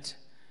look at,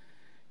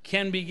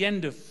 can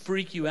begin to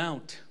freak you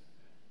out.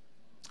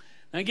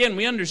 Now again,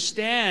 we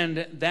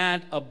understand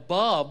that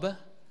above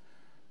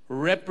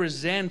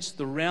represents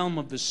the realm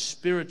of the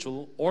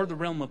spiritual, or the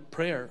realm of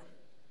prayer.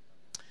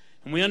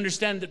 And we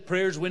understand that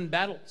prayers win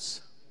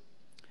battles.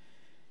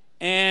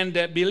 And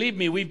believe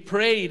me, we've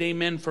prayed,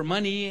 amen, for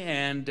money,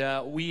 and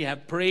we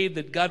have prayed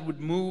that God would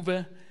move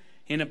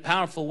in a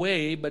powerful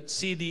way. But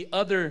see, the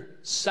other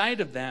side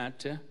of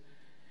that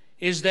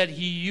is that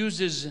he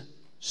uses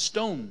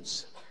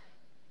stones,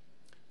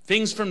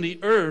 things from the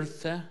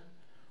earth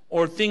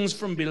or things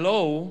from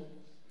below.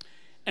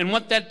 And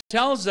what that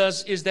tells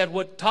us is that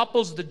what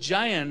topples the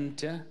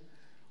giant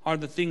are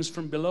the things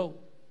from below.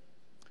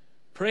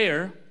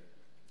 Prayer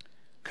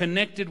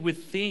connected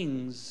with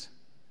things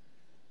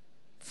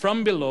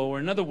from below, or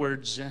in other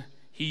words,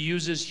 he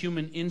uses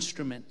human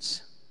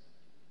instruments.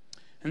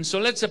 And so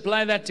let's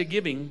apply that to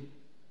giving,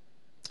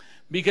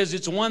 because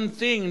it's one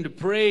thing to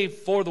pray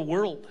for the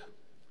world.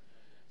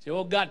 Say,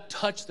 oh, God,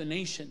 touch the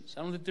nations.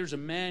 I don't think there's a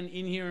man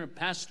in here, a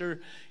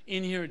pastor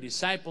in here, a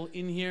disciple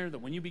in here, that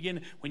when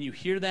you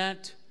hear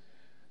that,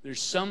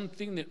 there's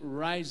something that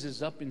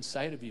rises up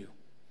inside of you.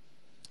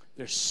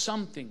 There's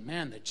something,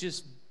 man, that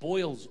just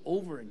boils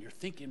over, and you're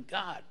thinking,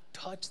 God,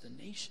 touch the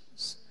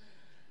nations.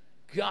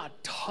 God,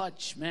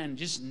 touch, man,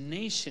 just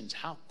nations.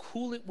 How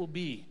cool it will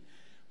be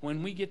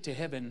when we get to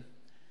heaven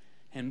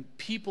and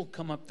people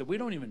come up that we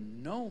don't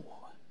even know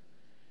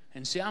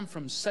and say, I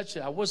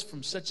was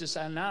from such a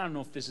side. And I don't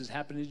know if this is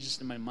happening just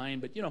in my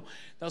mind, but you know,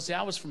 they'll say,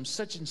 I was from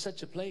such and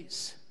such a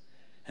place,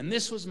 and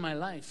this was my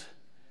life.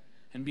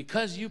 And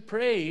because you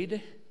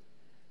prayed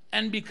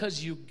and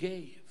because you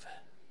gave,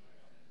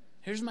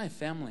 here's my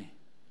family.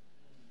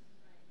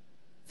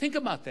 Think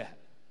about that.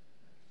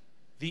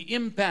 The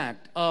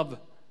impact of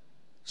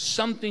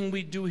something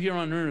we do here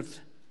on earth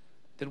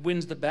that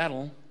wins the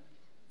battle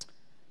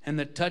and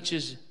that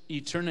touches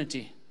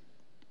eternity.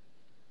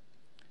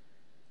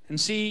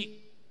 And see,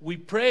 we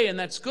pray, and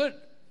that's good.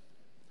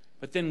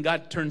 But then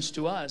God turns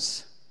to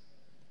us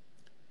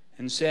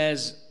and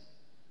says,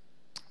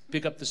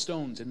 pick up the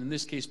stones. And in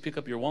this case, pick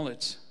up your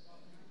wallets.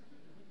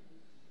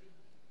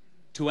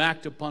 to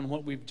act upon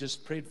what we've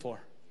just prayed for.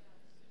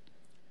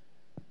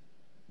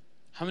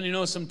 How many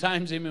know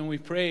sometimes, amen, we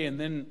pray and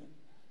then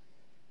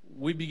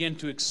we begin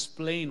to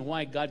explain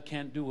why God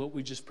can't do what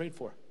we just prayed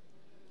for?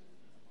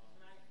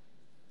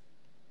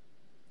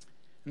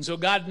 And so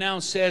God now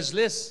says,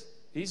 listen,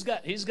 He's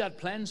got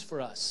plans for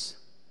us.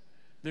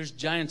 There's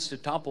giants to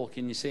topple.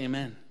 Can you say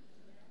amen?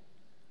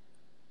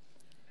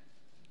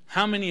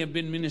 How many have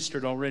been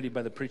ministered already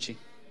by the preaching?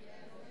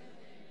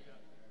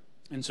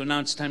 And so now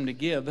it's time to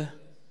give,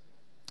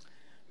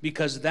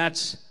 because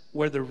that's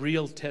where the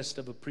real test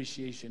of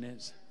appreciation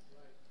is.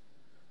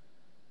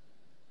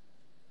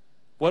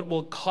 What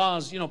will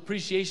cause,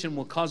 appreciation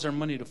will cause our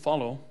money to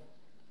follow.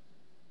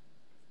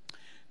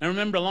 I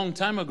remember a long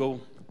time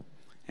ago,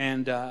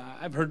 and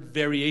I've heard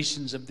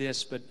variations of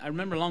this, but I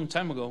remember a long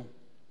time ago,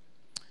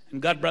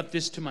 and God brought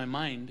this to my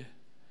mind,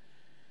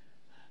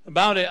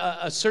 about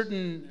a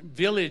certain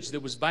village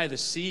that was by the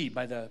sea,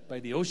 by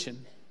the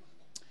ocean.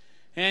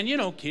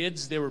 And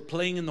kids, they were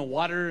playing in the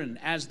water, and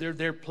as they're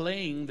there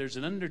playing, there's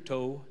an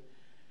undertow,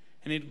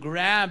 and it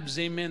grabs,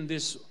 amen,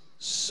 this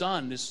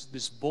son,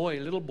 this boy,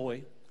 little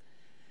boy.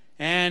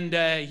 And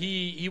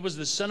he was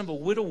the son of a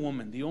widow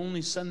woman, the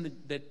only son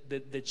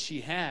that she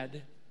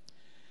had,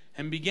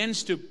 and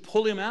begins to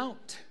pull him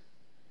out.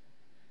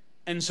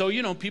 And so,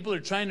 people are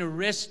trying to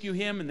rescue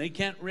him, and they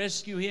can't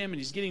rescue him, and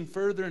he's getting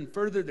further and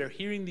further. They're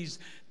hearing these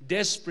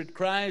desperate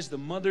cries. The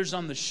mother's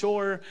on the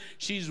shore.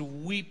 She's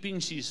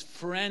weeping. She's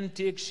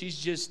frantic. She's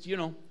just,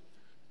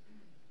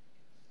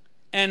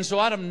 And so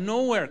out of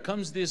nowhere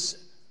comes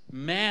this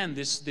man,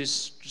 this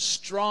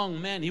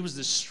strong man. He was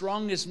the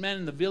strongest man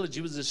in the village.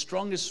 He was the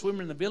strongest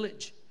swimmer in the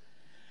village.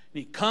 And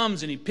he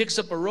comes and he picks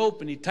up a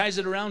rope and he ties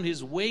it around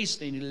his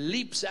waist and he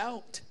leaps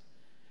out.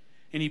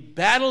 And he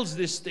battles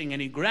this thing and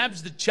he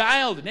grabs the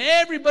child, and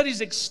everybody's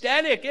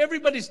ecstatic.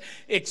 Everybody's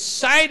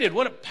excited.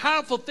 What a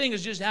powerful thing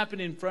has just happened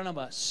in front of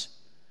us.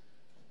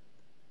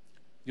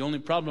 The only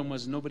problem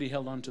was nobody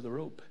held on to the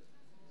rope.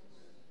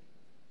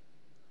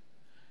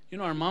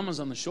 Our mama's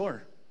on the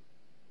shore.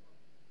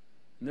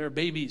 And there are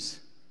babies.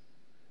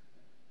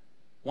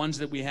 Ones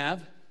that we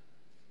have,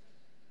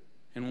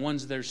 and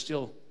ones that are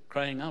still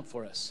crying out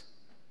for us.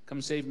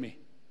 Come save me.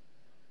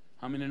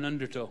 I'm in an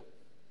undertow.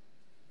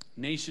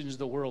 Nations of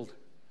the world.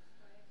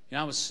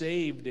 I was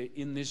saved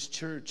in this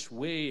church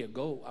way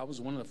ago. I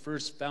was one of the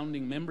first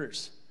founding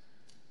members.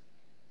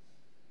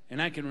 And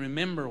I can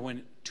remember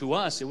when, to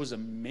us, it was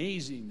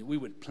amazing that we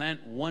would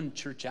plant one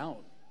church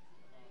out.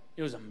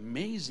 It was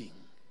amazing.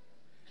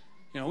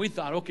 We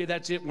thought, okay,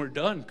 that's it, we're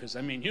done. Because,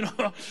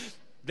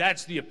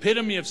 that's the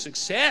epitome of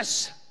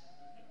success.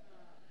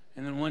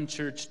 And then one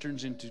church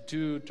turns into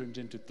 2, turns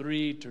into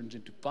 3, turns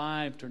into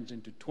 5, turns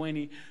into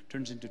 20,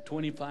 turns into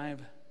 25.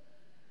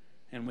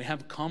 And we have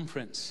a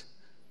conference.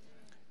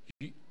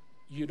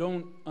 You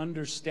don't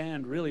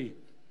understand, really.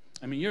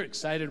 You're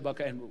excited about,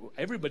 and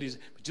everybody's,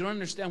 but you don't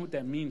understand what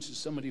that means to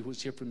somebody who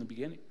was here from the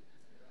beginning.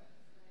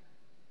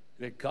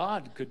 That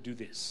God could do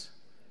this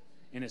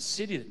in a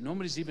city that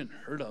nobody's even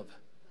heard of.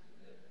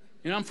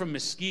 I'm from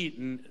Mesquite,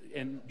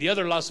 and the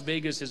other Las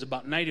Vegas is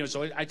about 90.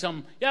 So I tell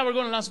them, yeah, we're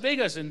going to Las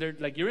Vegas. And they're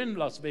like, you're in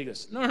Las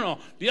Vegas. No,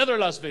 the other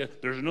Las Vegas.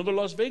 There's another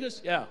Las Vegas?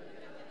 Yeah.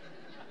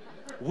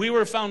 We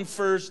were found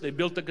first. They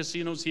built the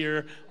casinos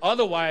here.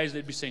 Otherwise,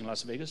 they'd be saying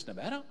Las Vegas,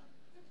 Nevada.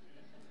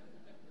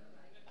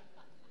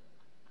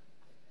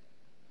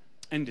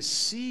 And to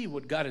see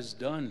what God has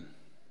done,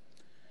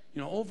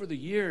 over the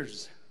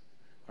years,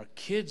 our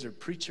kids are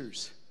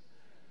preachers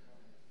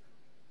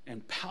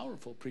and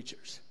powerful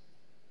preachers.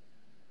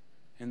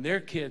 And their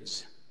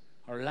kids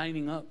are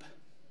lining up.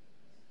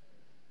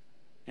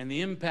 And the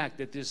impact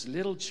that this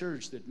little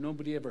church that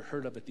nobody ever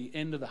heard of at the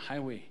end of the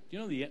highway.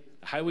 The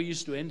highway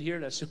used to end here.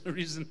 That's the only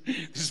reason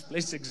this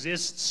place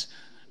exists.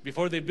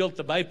 Before they built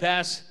the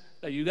bypass,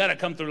 you got to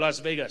come through Las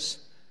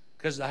Vegas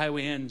because the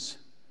highway ends.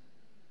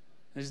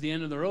 This is the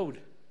end of the road.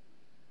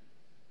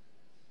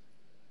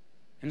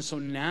 And so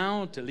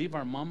now to leave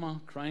our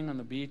mama crying on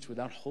the beach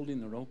without holding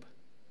the rope,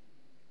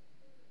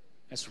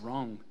 that's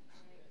wrong.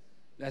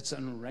 That's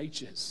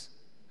unrighteous.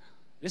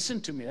 Listen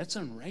to me, that's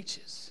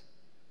unrighteous.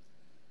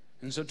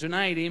 And so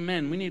tonight,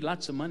 amen, we need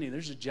lots of money.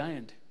 There's a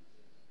giant.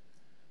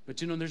 But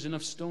there's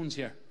enough stones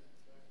here.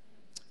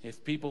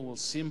 If people will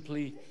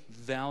simply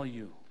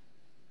value.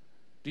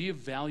 Do you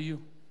value?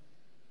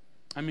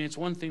 It's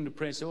one thing to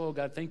pray, say, oh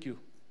God, thank you.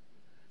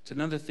 It's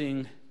another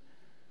thing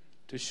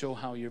to show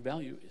how your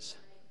value is.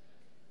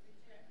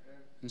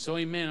 And so,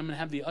 amen, I'm going to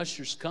have the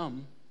ushers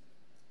come.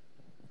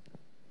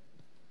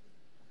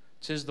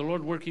 It says, the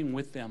Lord working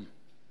with them.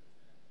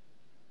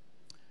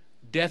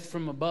 Death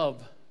from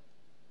above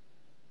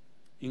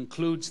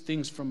includes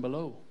things from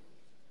below.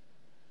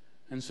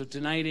 And so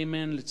tonight,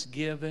 amen, let's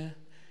give. And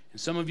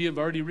some of you have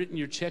already written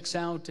your checks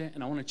out,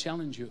 and I want to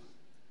challenge you.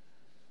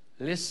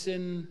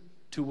 Listen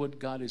to what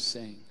God is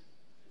saying.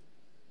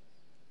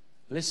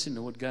 Listen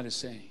to what God is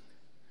saying.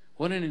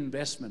 What an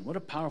investment. What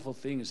a powerful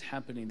thing is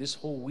happening this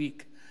whole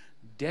week.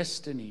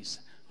 Destinies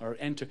are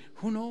entering.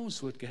 Who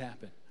knows what could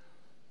happen?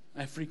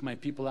 I freak my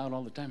people out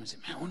all the time. I say,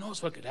 man, who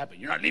knows what could happen?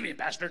 You're not leaving,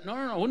 Pastor. No,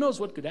 no, no. Who knows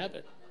what could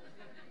happen?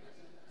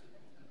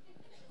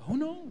 Who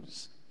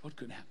knows what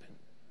could happen?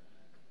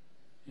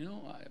 You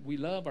know, we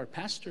love our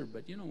pastor,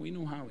 but, you know, we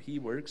know how he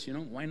works. You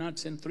know, why not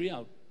send 3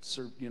 out,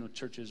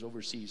 churches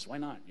overseas? Why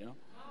not, you know?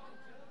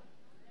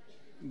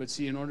 But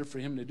see, in order for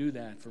him to do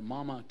that, for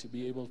mama to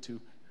be able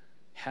to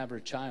have her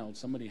child,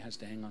 somebody has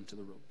to hang on to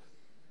the rope.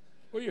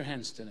 Where are your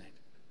hands tonight?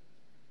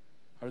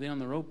 Are they on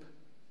the rope?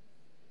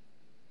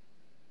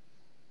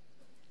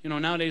 You know,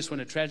 nowadays when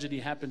a tragedy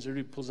happens,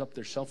 everybody pulls up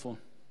their cell phone.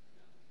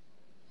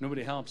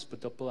 Nobody helps,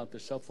 but they'll pull out their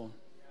cell phone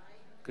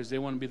because they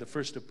want to be the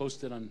first to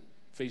post it on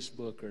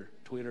Facebook or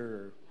Twitter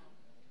or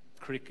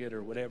Cricket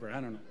or whatever. I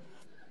don't know.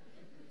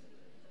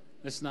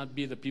 Let's not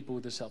be the people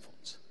with the cell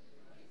phones.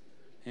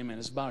 Amen.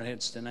 Let's bow our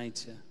heads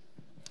tonight.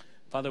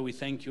 Father, we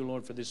thank you,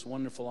 Lord, for this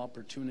wonderful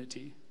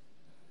opportunity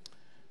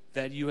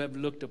that you have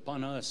looked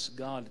upon us,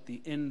 God, at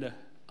the end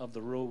of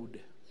the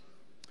road.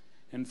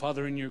 And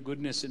Father, in your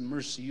goodness and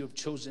mercy, you have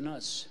chosen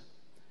us,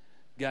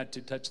 God,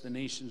 to touch the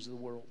nations of the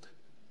world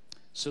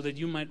so that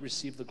you might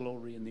receive the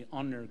glory and the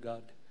honor,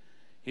 God.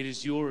 It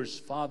is yours,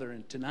 Father,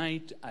 and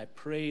tonight I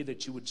pray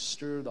that you would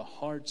stir the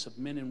hearts of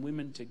men and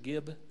women to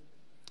give.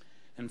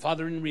 And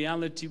Father, in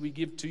reality, we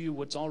give to you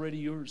what's already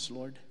yours,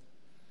 Lord.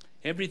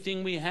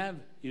 Everything we have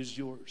is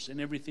yours,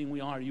 and everything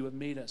we are, you have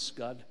made us,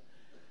 God.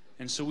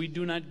 And so we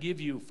do not give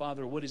you,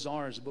 Father, what is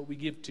ours, but we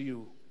give to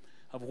you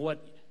of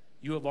what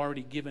you have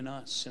already given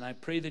us. And I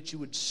pray that you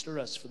would stir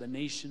us for the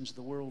nations of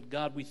the world.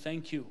 God, we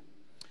thank you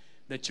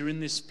that you're in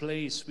this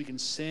place. We can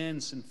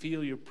sense and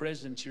feel your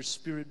presence, your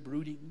spirit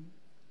brooding.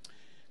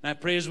 And I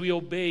pray as we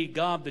obey,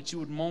 God, that you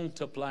would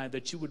multiply,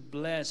 that you would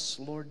bless,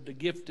 Lord, the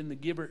gift and the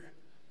giver.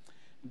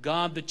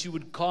 God, that you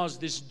would cause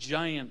this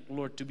giant,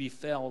 Lord, to be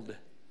felled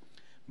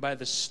by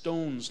the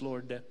stones,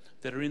 Lord,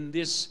 that are in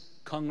this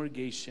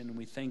congregation. And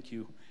we thank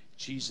you. In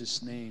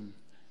Jesus' name,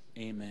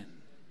 amen.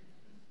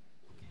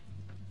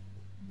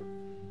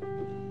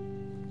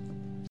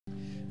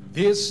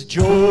 This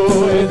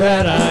joy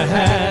that I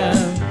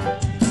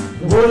have,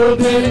 the world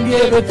didn't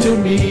give it to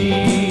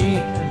me.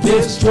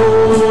 This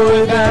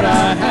joy that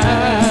I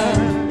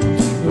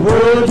have, the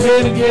world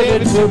didn't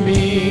give it to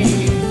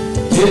me.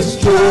 This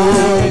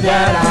joy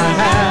that I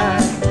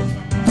have,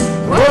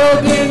 the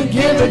world didn't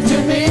give it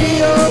to me.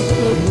 Oh,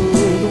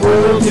 the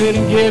world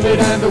didn't give it,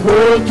 and the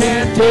world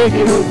can't take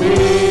it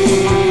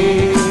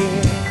away.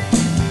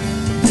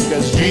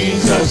 Because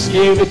Jesus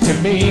gave it to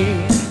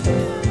me.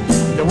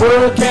 The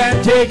world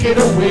can't take it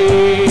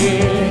away.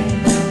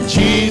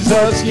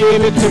 Jesus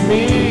gave it to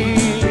me,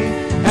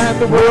 and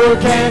the world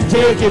can't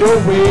take it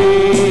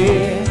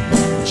away.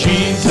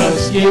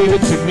 Jesus gave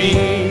it to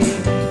me.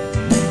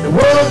 The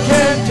world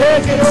can't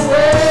take it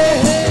away.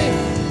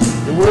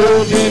 The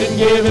world didn't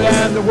give it,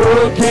 and the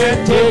world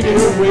can't take it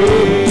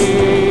away.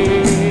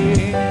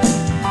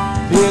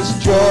 This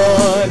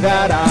joy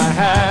that I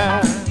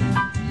have,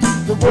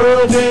 the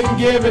world didn't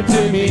give it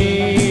to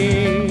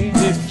me.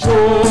 This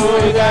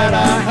joy that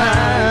I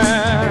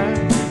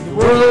have, the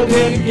world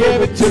didn't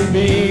give it to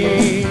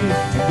me.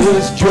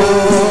 This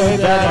joy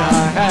that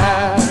I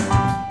have,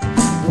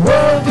 the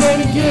world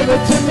didn't give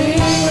it to me.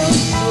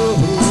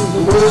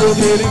 The world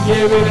didn't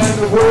give it, and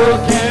the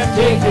world can't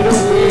take it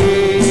away.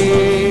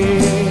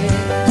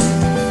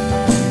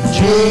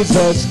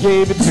 Jesus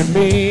gave it to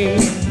me,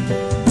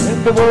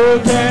 and the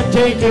world can't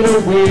take it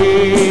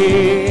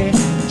away.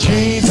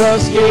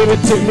 Jesus gave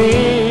it to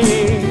me,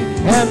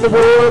 and the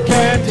world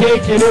can't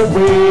take it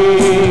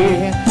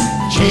away.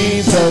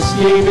 Jesus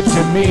gave it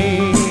to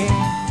me.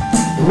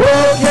 The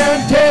world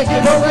can't take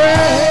it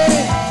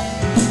away.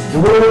 The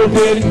world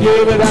didn't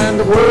give it, and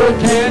the world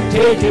can't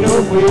take it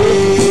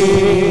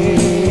away.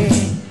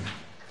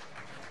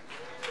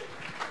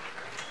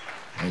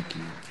 Thank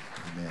you.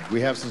 Amen.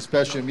 We have some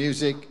special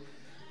music.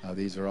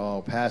 These are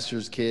all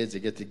pastors' kids that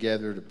get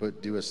together to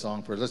do a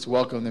song for us. Let's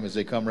welcome them as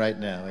they come right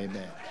now.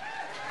 Amen.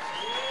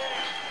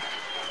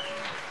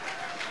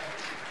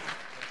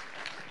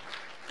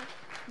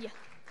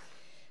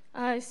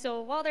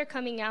 So while they're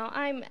coming out,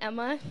 I'm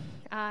Emma,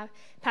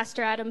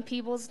 Pastor Adam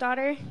Peebles'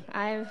 daughter.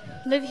 I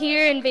live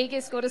here in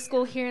Vegas, go to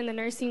school here in the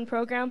nursing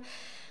program.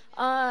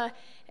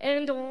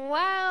 And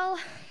while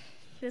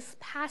this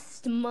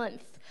past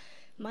month,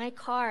 my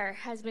car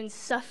has been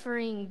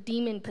suffering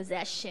demon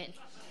possession.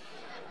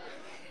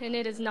 And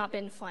it has not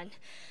been fun.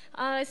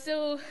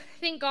 So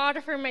thank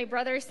God for my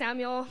brother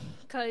Samuel,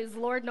 because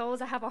Lord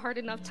knows I have a hard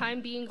enough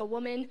time being a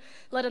woman,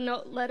 let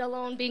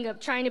alone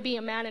trying to be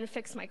a man and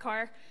fix my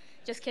car.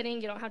 Just kidding,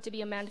 you don't have to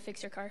be a man to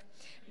fix your car.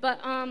 But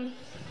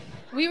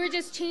we were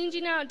just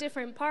changing out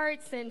different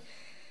parts, and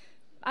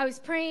I was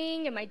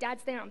praying, and my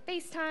dad's there on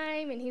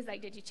FaceTime, and he's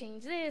like, did you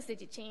change this? Did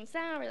you change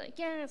that? We're like,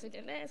 yes, we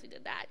did this, we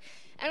did that.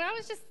 And I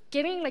was just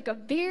getting like a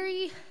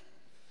very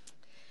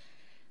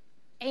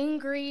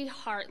angry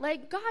heart.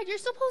 Like, God, you're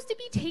supposed to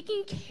be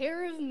taking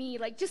care of me.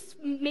 Like,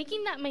 just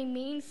making that my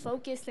main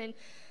focus and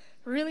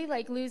really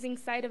like losing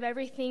sight of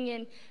everything.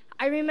 And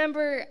I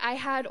remember I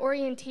had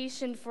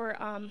orientation for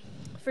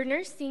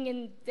nursing,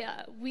 and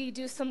we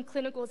do some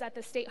clinicals at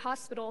the state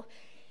hospital.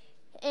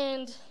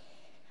 And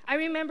I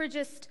remember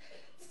just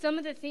some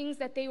of the things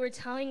that they were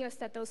telling us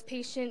that those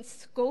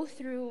patients go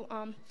through.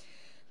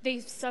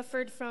 They've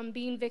suffered from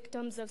being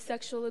victims of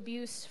sexual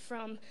abuse,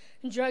 from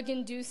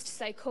drug-induced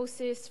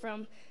psychosis,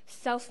 from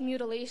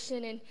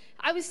self-mutilation. And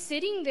I was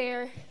sitting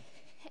there,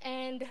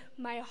 and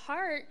my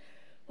heart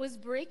was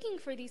breaking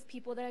for these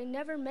people that I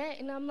never met.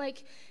 And I'm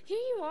like, here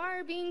you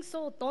are being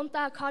so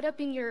tonta, caught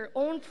up in your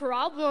own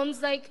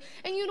problems, like,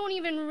 and you don't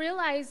even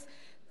realize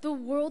the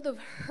world of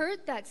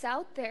hurt that's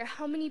out there,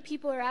 how many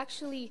people are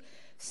actually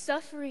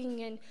suffering,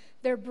 and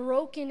they're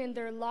broken and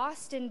they're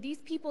lost, and these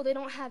people, they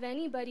don't have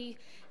anybody.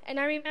 And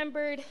I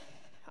remembered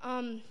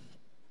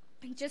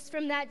just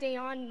from that day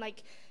on,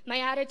 like, my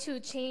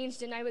attitude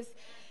changed, and I was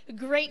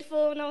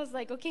grateful, and I was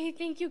like, okay,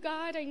 thank you,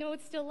 God. I know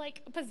it's still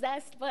like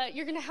possessed, but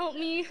you're gonna help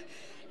me.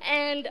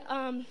 And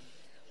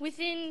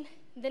within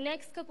the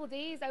next couple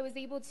days, I was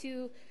able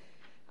to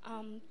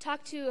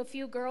talk to a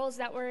few girls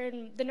that were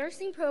in the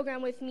nursing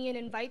program with me and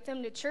invite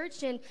them to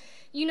church. And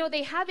you know,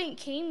 they haven't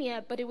came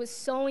yet, but it was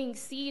sowing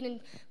seed, and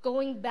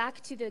going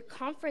back to the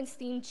conference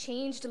theme,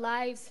 changed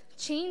lives.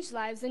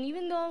 And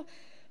even though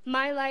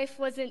my life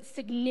wasn't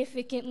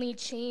significantly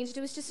changed,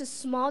 it was just a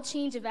small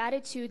change of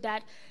attitude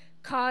that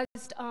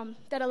caused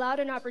that allowed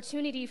an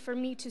opportunity for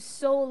me to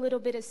sow a little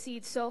bit of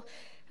seed. So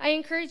I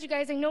encourage you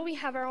guys, I know we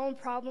have our own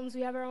problems,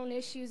 we have our own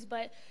issues,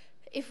 but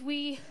if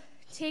we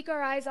take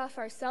our eyes off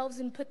ourselves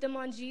and put them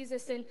on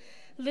Jesus and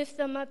lift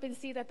them up and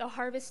see that the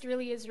harvest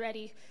really is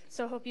ready.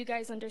 So I hope you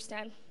guys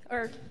understand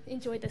or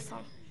enjoy this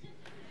song.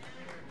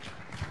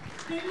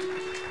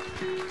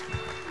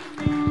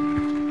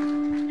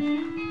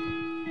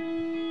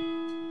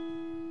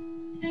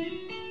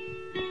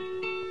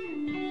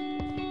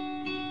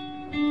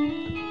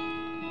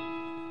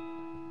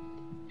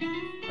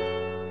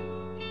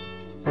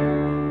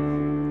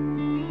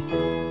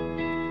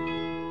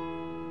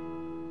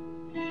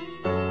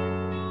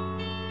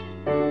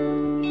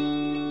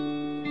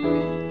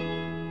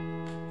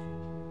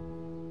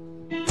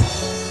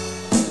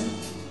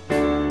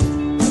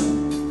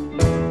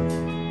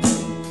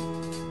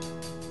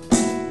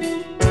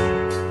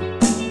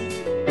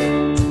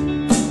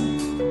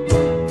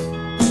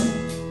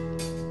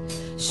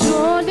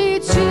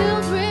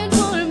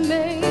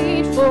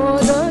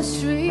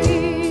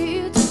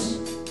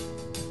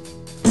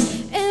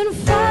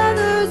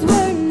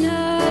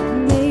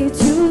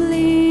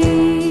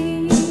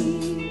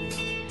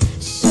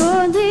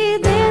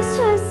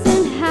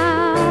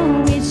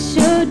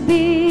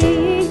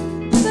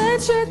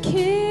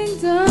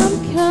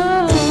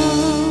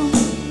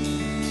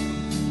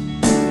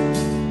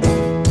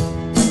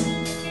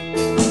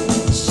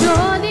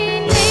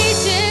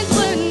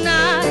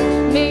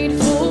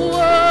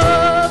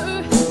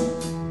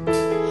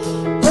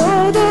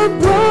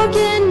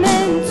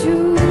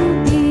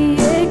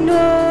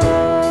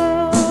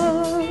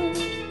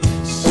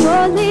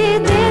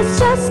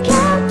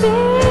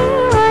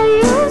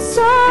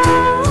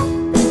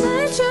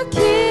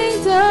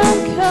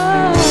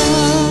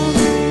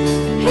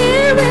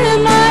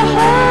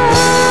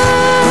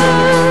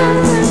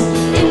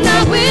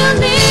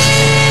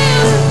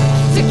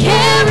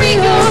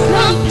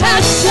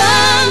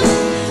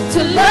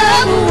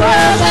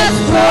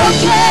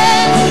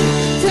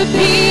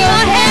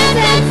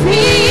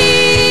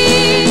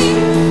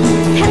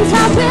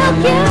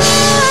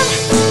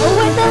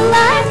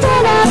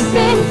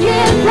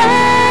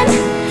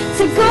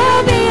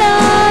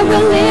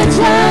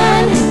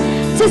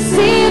 To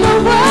see the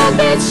world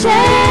be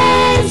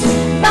changed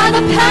by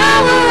the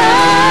power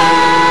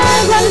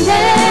of the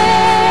name.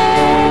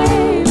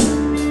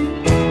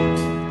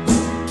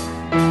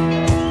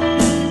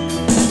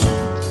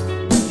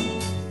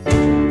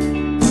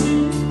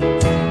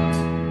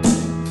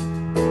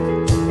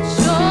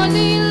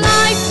 Surely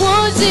life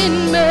wasn't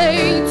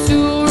made to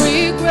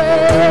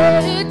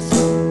regret,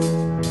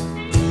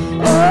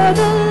 or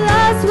the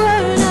lies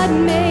were not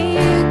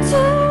made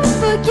to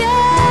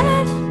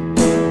forget.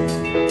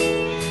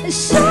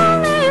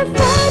 Surely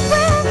faith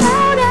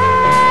without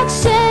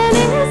action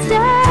is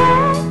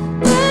dead.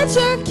 Let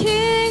your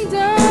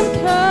kingdom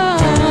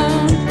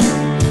come.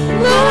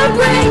 Lord,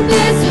 break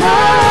this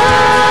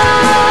heart,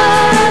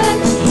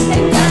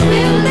 and God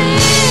will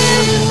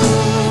live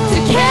to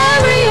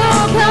carry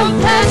your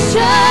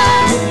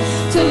compassion,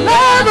 to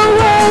love a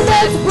world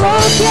that's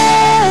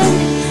broken,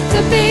 to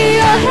be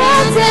your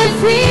hands and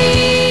feet.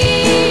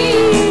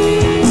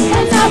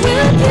 And I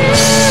will give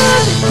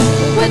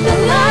with the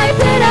life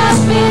that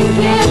I've been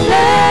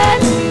given,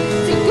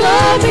 to go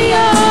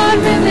beyond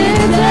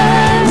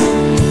religion,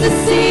 to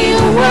see a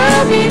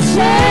world be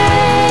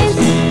changed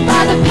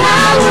by the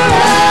power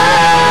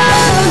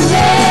of the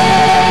name.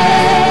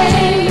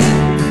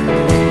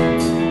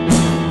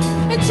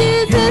 And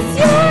Jesus,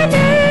 your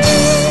name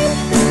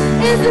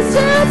is the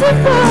shelter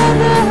for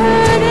the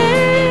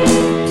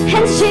hurting,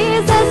 and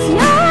Jesus,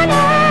 your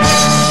name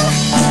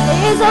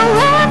is a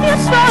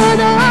refuge for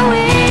the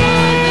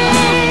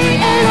weak,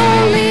 and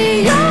only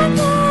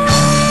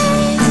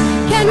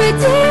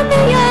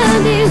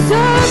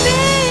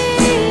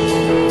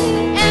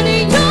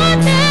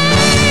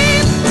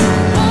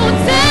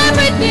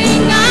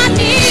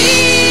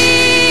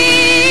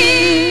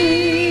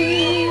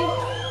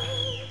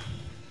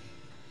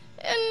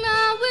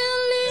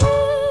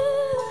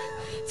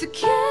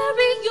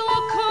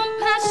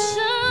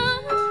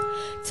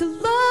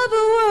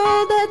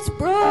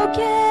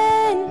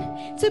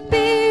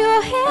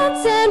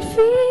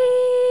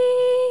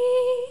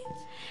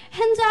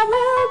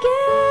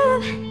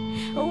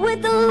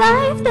with the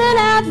life that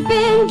I've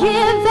been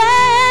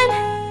given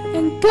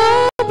and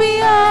go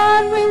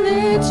beyond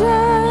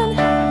religion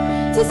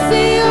to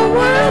see a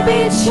world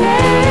be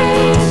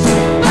changed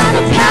by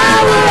the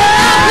power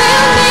of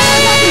your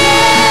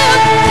name,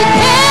 to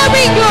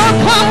carry your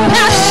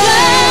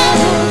compassion,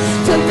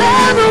 to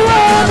love a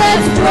world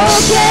that's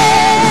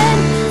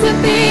broken, to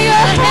be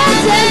your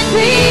hands and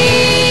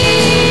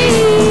feet.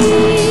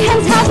 And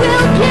I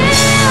will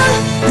give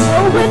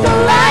with the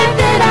life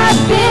that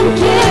I've been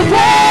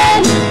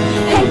given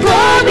and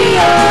go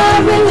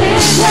beyond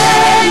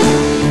religion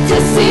to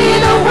see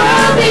the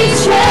world be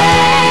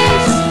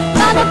changed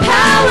by the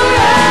power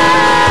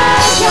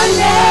of your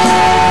name.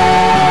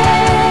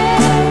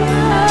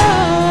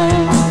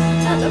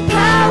 By the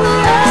power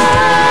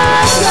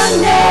of your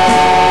name.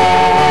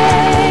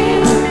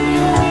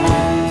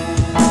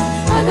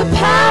 By the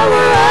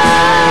power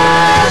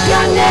of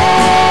your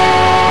name.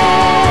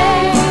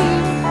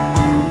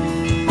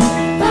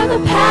 By the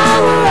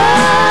power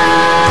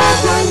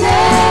of your name.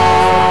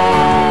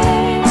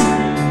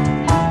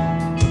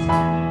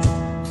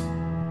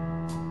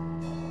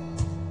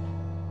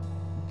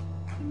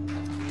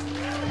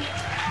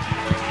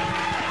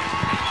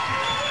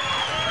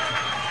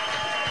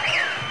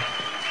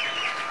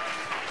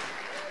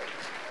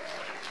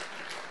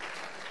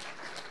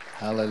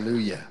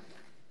 Hallelujah.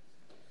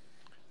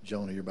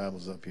 Jonah, your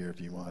Bible's up here if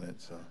you want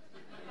it. So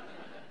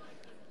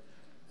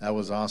that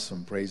was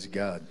awesome. Praise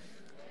God.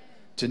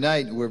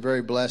 Tonight, we're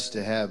very blessed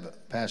to have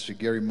Pastor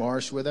Gary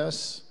Marsh with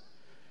us.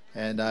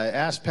 And I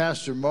asked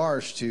Pastor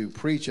Marsh to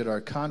preach at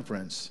our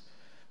conference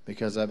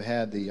because I've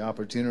had the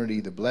opportunity,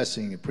 the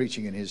blessing of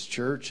preaching in his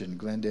church in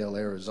Glendale,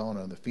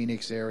 Arizona, in the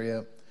Phoenix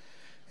area.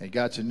 And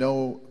got to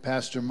know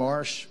Pastor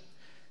Marsh.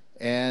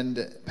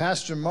 And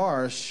Pastor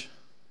Marsh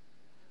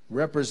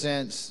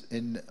represents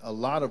in a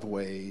lot of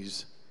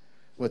ways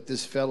what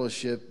this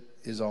fellowship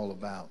is all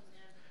about.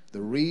 The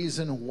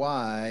reason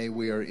why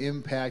we are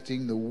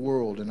impacting the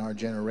world in our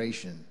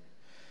generation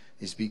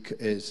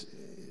is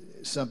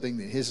something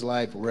that his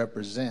life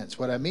represents.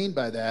 What I mean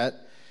by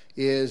that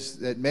is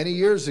that many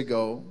years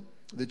ago,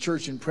 the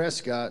church in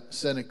Prescott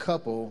sent a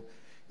couple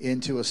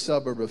into a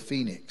suburb of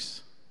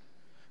Phoenix.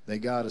 They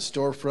got a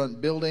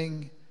storefront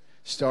building,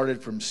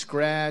 started from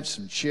scratch,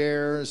 some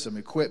chairs, some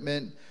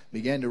equipment,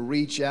 began to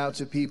reach out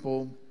to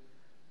people.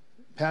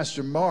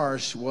 Pastor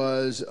Marsh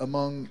was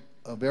among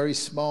a very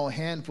small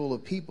handful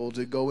of people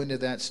to go into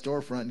that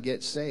storefront and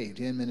get saved,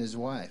 him and his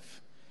wife,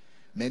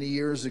 many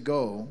years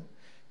ago.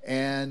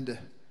 And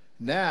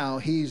now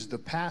he's the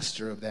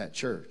pastor of that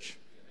church.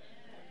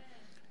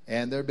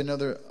 And there have been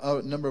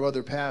a number of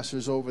other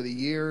pastors over the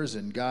years,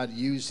 and God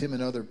used him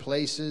in other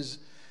places.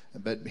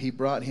 But he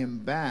brought him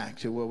back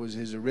to what was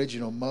his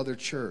original mother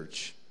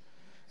church.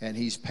 And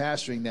he's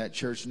pastoring that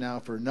church now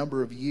for a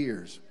number of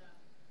years.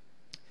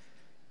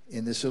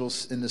 In the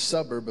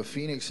suburb of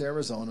Phoenix,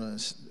 Arizona,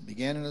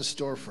 began in a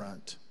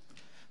storefront.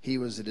 He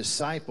was a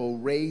disciple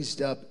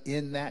raised up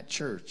in that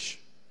church.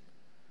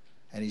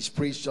 And he's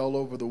preached all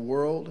over the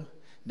world.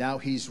 Now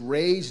he's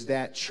raised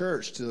that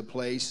church to the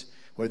place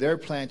where they're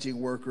planting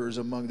workers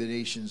among the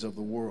nations of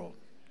the world.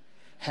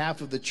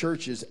 Half of the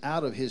churches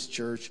out of his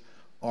church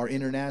are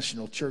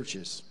international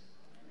churches.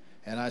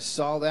 And I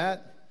saw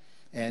that.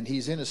 And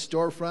he's in a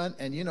storefront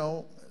and, in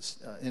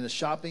a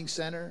shopping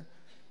center,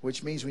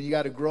 which means when you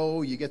got to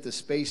grow, you get the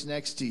space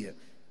next to you.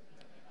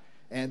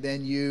 And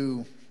then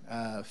you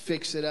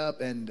fix it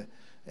up and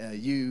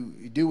you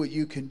do what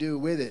you can do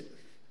with it.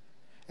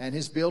 And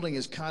his building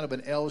is kind of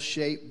an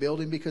L-shaped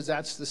building because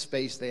that's the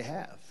space they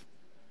have.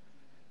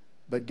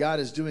 But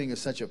God is doing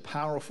such a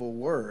powerful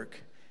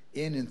work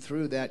in and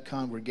through that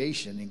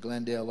congregation in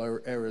Glendale,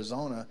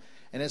 Arizona.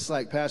 And it's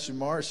like Pastor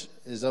Marsh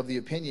is of the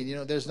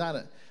opinion,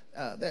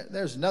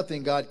 there's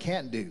nothing God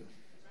can't do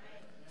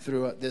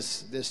through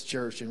this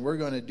church, and we're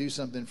going to do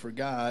something for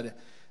God,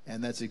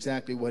 and that's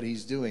exactly what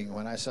he's doing.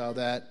 When I saw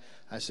that,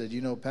 I said,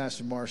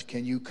 Pastor Marsh,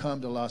 can you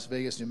come to Las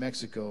Vegas, New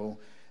Mexico,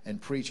 and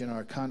preach in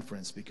our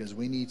conference, because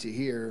we need to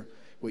hear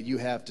what you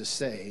have to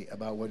say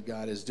about what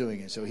God is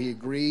doing. And so he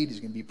agreed. He's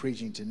going to be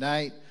preaching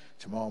tonight,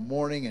 tomorrow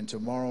morning, and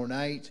tomorrow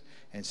night,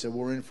 and so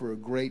we're in for a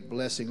great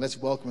blessing. Let's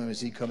welcome him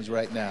as he comes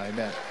right now.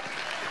 Amen.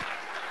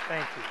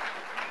 Thank you.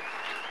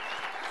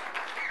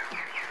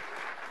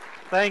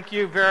 Thank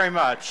you very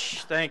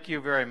much. Thank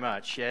you very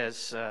much.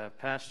 As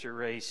Pastor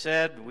Ray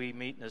said, we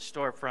meet in a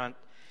storefront,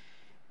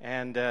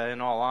 and in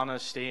all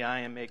honesty, I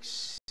am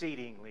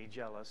exceedingly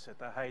jealous at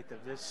the height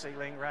of this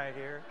ceiling right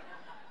here.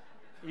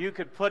 You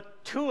could put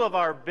two of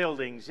our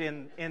buildings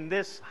in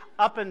this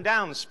up and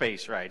down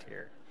space right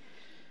here.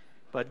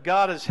 But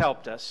God has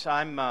helped us.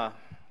 I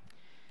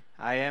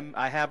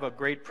have a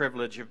great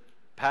privilege of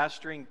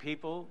pastoring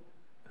people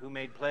who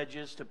made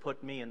pledges to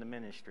put me in the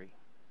ministry.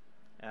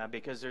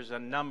 Because there's a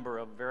number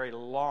of very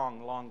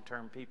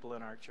long-term people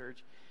in our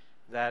church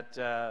that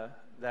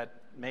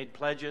made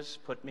pledges,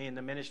 put me in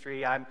the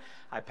ministry. I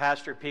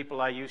pastor people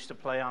I used to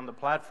play on the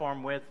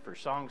platform with for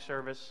song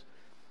service.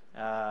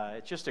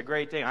 It's just a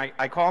great thing.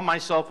 I call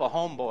myself a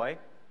homeboy,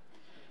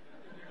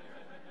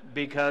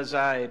 because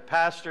I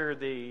pastor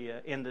the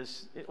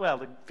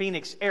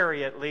Phoenix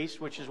area at least,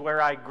 which is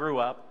where I grew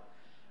up,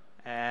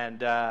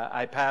 and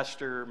I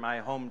pastor my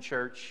home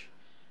church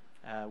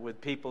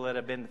with people that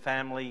have been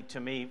family to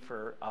me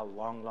for a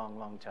long, long,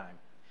 long time.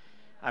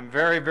 I'm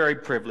very, very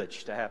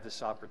privileged to have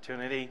this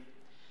opportunity.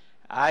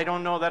 I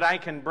don't know that I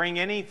can bring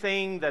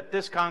anything that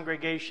this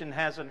congregation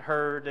hasn't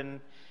heard, and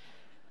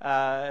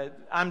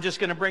I'm just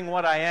going to bring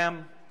what I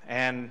am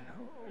and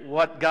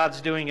what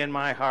God's doing in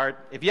my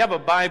heart. If you have a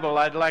Bible,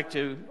 I'd like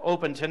to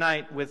open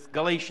tonight with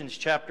Galatians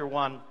chapter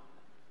 1.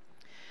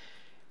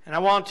 And I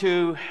want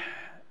to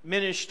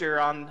minister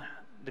on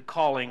the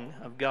calling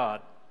of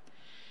God.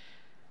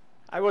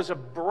 I was a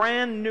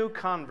brand new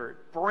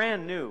convert,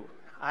 brand new.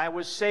 I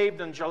was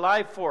saved on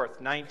July 4th,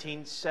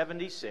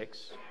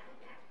 1976.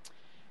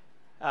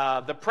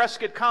 The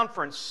Prescott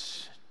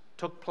Conference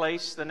took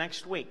place the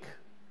next week.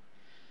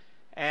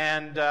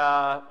 And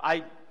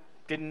I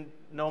didn't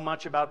know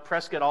much about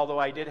Prescott, although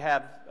I did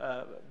have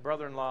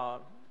brother-in-law,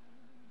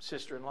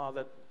 sister-in-law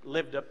that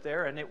lived up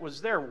there, and it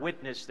was their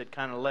witness that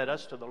kind of led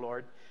us to the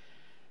Lord.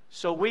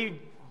 So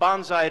we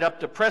bonsaied up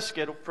to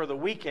Prescott for the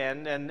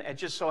weekend, and it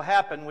just so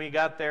happened we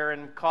got there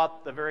and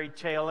caught the very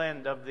tail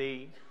end of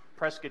the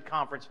Prescott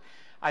Conference.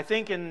 I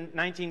think in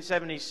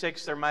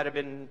 1976 there might have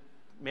been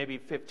maybe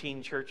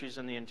 15 churches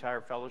in the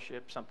entire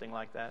fellowship, something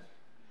like that.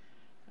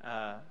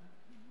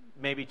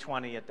 Maybe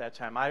 20 at that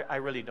time. I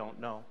really don't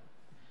know.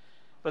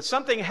 But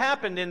something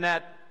happened in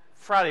that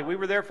Friday. We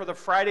were there for the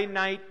Friday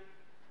night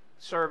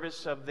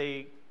service of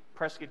the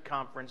Prescott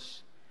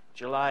Conference,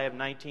 July of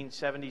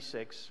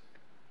 1976.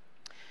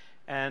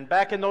 And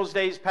back in those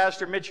days,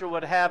 Pastor Mitchell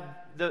would have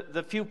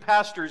the few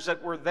pastors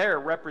that were there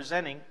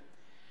representing.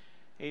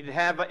 He'd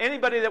have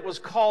anybody that was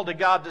called to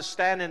God to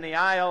stand in the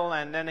aisle,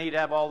 and then he'd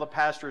have all the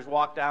pastors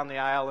walk down the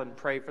aisle and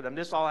pray for them.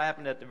 This all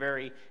happened at the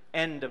very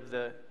end of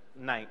the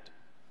night.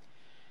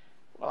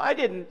 Well, I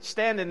didn't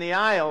stand in the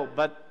aisle,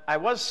 but I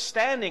was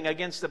standing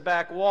against the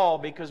back wall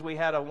because we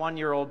had a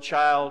 1-year-old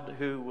child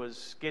who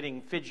was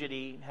getting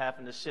fidgety,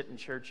 having to sit in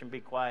church and be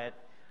quiet.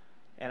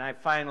 And I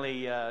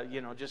finally,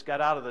 just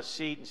got out of the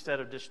seat instead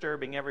of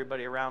disturbing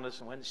everybody around us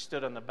and went and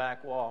stood on the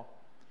back wall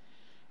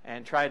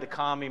and tried to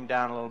calm him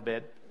down a little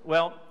bit.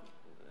 Well,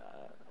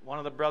 one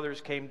of the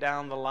brothers came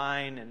down the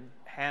line and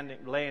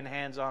laying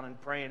hands on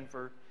and praying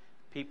for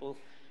people.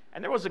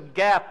 And there was a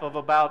gap of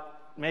about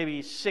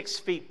maybe 6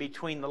 feet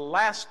between the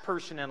last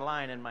person in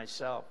line and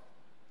myself.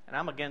 And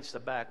I'm against the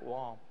back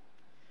wall.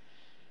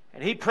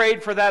 And he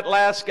prayed for that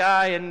last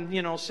guy and,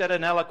 said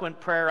an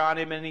eloquent prayer on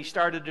him. And he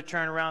started to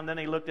turn around. Then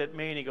he looked at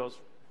me and he goes,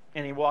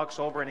 and he walks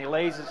over and he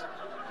lays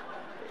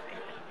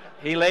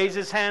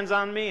his hands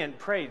on me and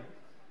prayed.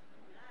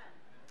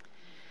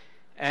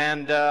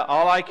 And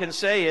all I can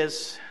say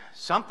is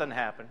something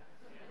happened.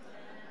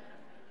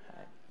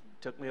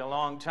 Took me a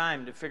long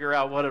time to figure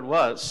out what it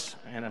was,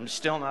 and I'm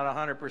still not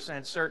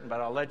 100% certain, but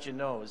I'll let you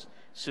know as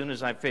soon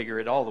as I figure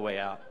it all the way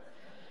out.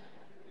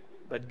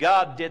 But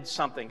God did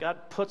something.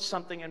 God put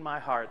something in my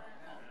heart,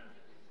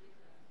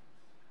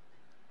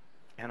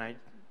 and I've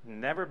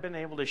never been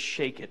able to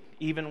shake it,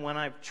 even when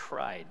I've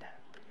tried.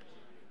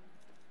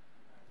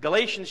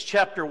 Galatians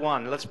chapter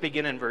 1, let's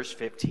begin in verse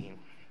 15.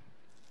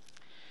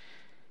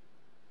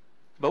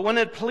 But when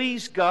it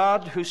pleased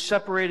God, who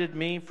separated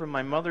me from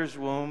my mother's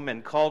womb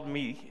and called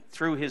me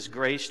through his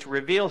grace to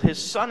reveal his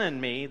Son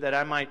in me that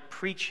I might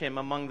preach him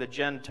among the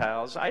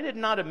Gentiles, I did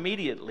not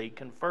immediately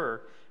confer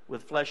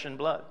with flesh and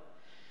blood.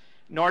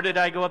 Nor did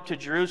I go up to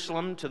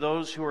Jerusalem to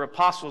those who were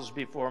apostles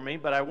before me,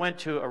 but I went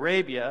to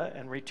Arabia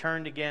and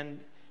returned again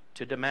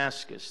to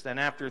Damascus. Then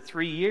after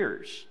 3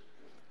 years,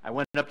 I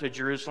went up to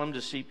Jerusalem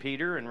to see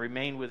Peter and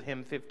remained with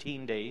him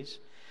 15 days.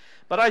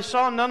 But I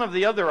saw none of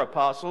the other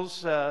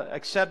apostles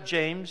except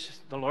James,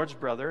 the Lord's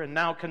brother. And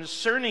now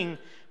concerning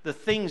the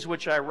things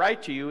which I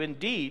write to you,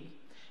 indeed,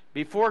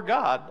 before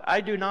God,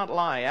 I do not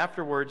lie.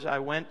 Afterwards, I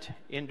went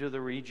into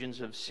the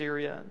regions of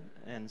Syria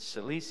and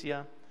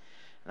Cilicia.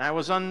 And I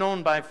was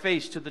unknown by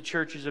face to the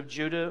churches of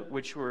Judah,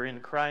 which were in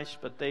Christ,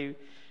 but they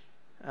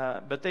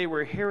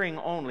were hearing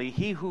only.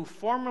 He who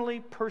formerly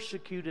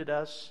persecuted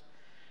us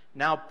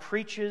now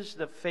preaches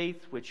the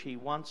faith which he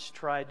once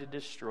tried to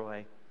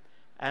destroy.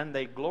 And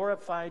they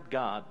glorified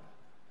God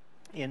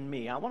in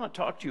me. I want to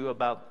talk to you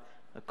about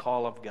the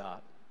call of God.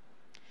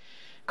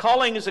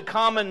 Calling is a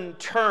common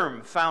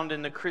term found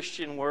in the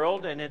Christian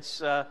world, and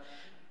it's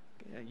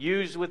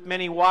used with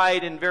many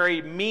wide and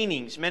varied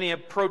meanings. Many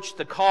approach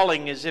the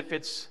calling as if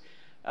it's,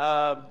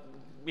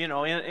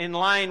 in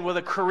line with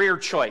a career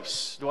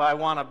choice. Do I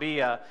want to be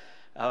a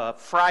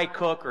fry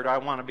cook or do I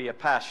want to be a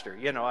pastor?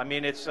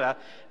 It's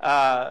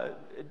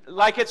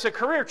like it's a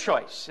career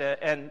choice,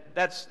 and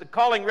the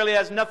calling really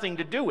has nothing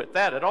to do with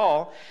that at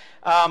all.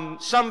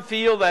 Some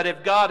feel that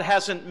if God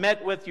hasn't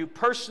met with you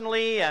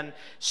personally and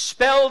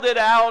spelled it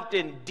out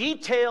in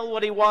detail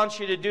what he wants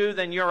you to do,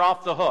 then you're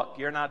off the hook.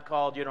 You're not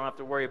called. You don't have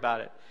to worry about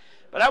it.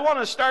 But I want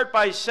to start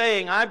by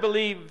saying I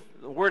believe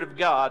the Word of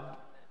God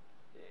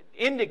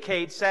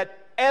indicates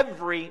that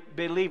every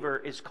believer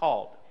is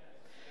called.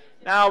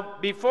 Now,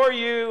 before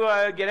you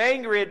get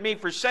angry at me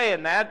for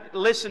saying that,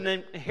 listen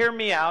and hear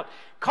me out.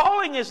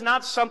 Calling is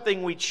not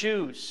something we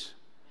choose.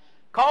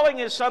 Calling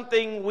is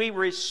something we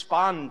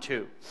respond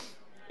to.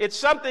 It's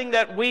something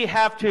that we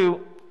have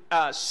to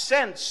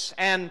sense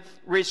and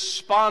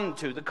respond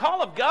to. The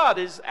call of God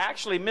is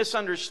actually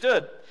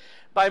misunderstood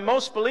by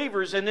most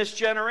believers in this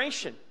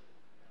generation.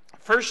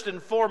 First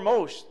and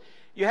foremost,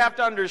 you have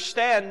to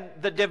understand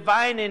the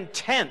divine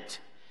intent.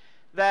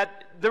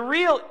 That the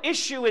real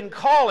issue in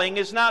calling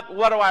is not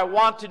what do I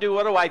want to do,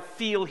 what do I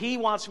feel He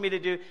wants me to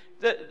do.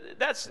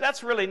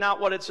 That's really not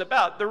what it's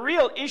about. The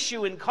real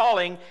issue in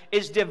calling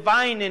is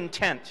divine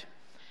intent.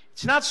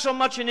 It's not so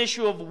much an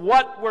issue of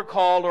what we're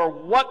called or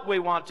what we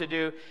want to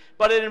do,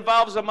 but it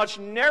involves a much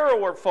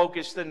narrower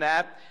focus than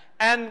that.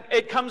 And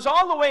it comes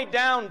all the way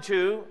down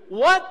to,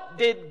 what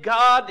did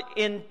God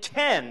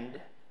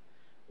intend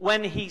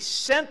when He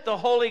sent the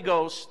Holy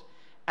Ghost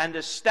and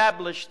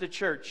established the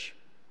church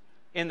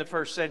in the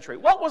first century?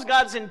 What was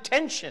God's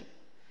intention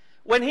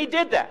when He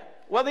did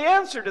that? Well, the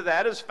answer to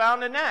that is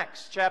found in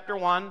Acts chapter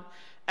 1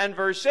 and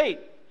verse 8.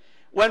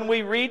 When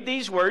we read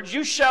these words,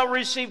 "You shall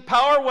receive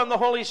power when the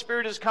Holy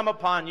Spirit has come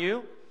upon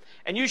you,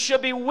 and you shall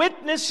be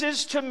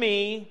witnesses to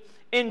me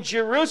in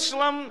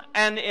Jerusalem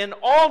and in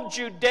all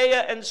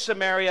Judea and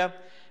Samaria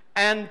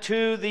and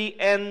to the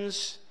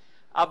ends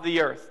of the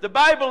earth." The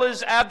Bible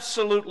is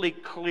absolutely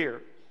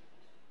clear.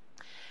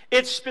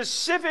 It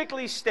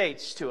specifically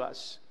states to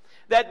us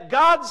that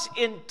God's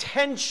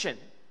intention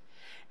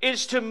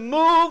is to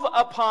move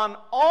upon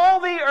all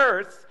the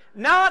earth,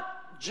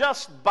 not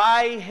just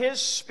by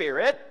His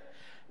Spirit,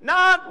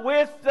 not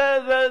with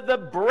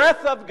the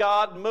breath of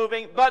God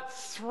moving, but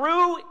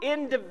through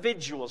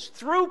individuals,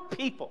 through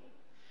people.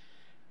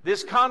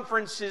 This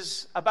conference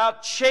is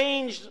about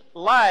changed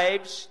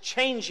lives,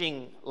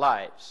 changing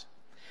lives.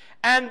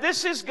 And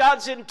this is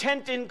God's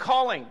intent in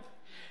calling,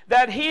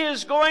 that He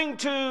is going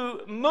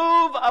to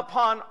move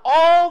upon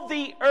all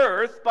the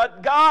earth,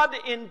 but God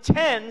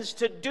intends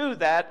to do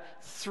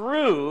that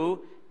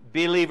through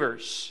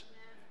believers.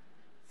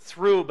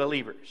 Through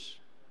believers.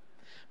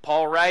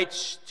 Paul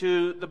writes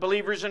to the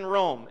believers in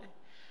Rome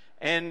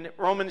in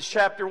Romans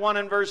chapter 1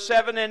 and verse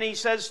 7, and he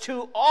says,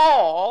 "To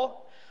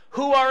all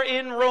who are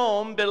in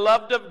Rome,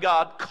 beloved of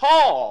God,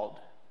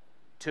 called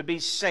to be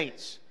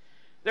saints."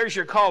 There's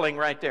your calling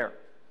right there.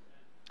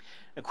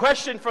 The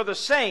question for the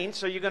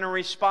saints, are you going to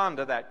respond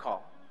to that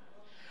call?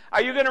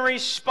 Are you going to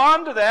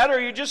respond to that, or are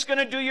you just going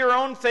to do your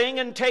own thing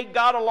and take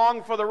God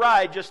along for the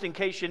ride just in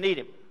case you need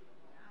Him?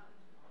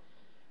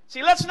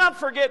 See, let's not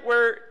forget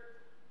we're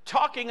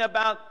talking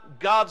about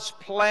God's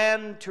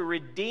plan to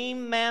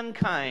redeem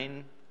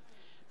mankind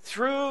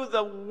through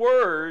the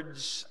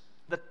words,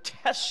 the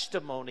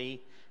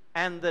testimony,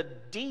 and the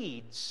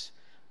deeds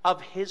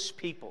of His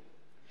people.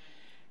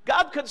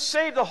 God could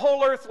save the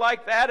whole earth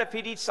like that if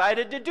He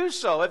decided to do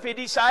so. If He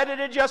decided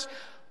to just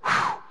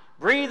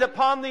breathe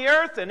upon the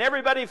earth and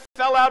everybody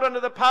fell out under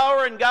the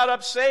power and got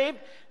up saved,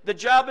 the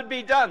job would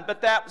be done.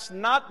 But that's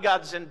not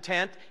God's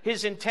intent.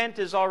 His intent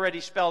is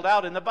already spelled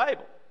out in the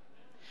Bible.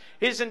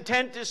 His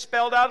intent is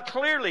spelled out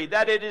clearly,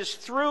 that it is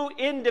through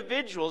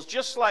individuals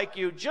just like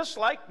you, just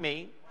like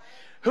me,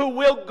 who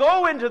will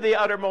go into the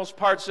uttermost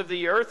parts of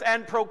the earth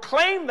and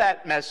proclaim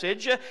that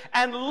message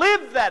and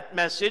live that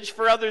message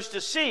for others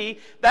to see.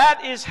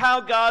 That is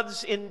how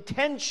God's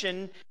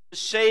intention to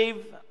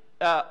save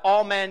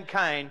all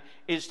mankind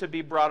is to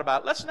be brought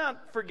about. Let's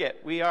not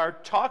forget, we are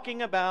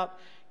talking about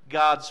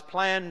God's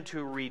plan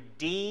to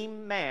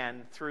redeem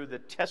man through the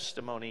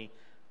testimony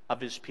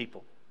of His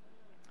people.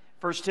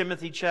 1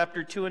 Timothy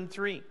chapter 2 and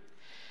 3.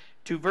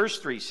 2 verse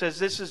 3 says,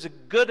 "This is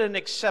good and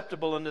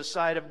acceptable in the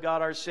sight of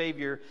God our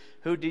Savior,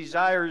 who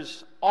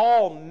desires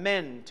all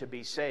men to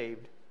be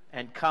saved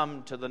and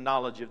come to the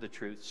knowledge of the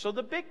truth." So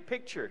the big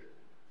picture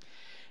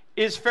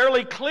is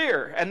fairly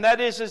clear, and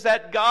that is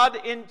that God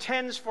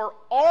intends for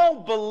all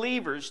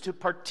believers to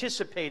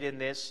participate in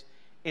this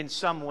in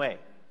some way.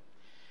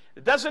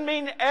 It doesn't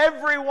mean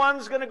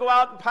everyone's going to go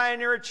out and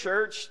pioneer a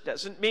church. It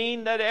doesn't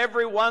mean that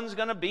everyone's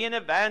going to be an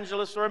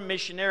evangelist or a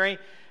missionary.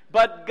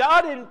 But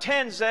God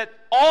intends that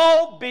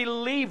all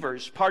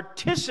believers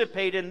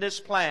participate in this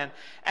plan.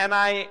 And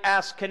I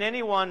ask, can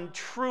anyone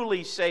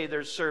truly say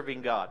they're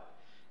serving God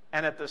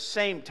and at the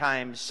same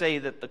time say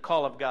that the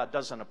call of God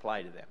doesn't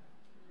apply to them?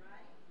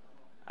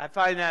 I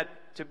find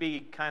that to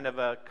be kind of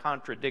a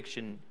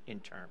contradiction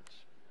in terms.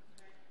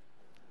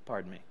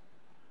 Pardon me.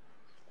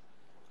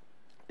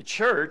 The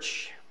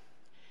church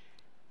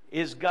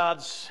is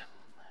God's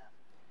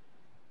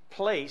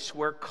place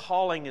where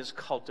calling is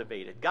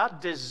cultivated. God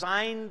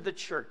designed the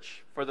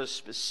church for the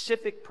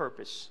specific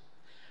purpose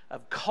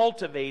of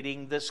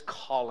cultivating this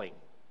calling.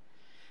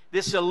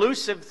 This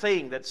elusive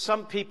thing that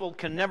some people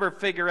can never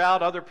figure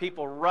out, other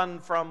people run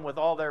from with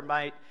all their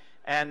might,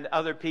 and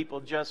other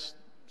people just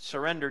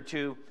surrender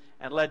to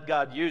and let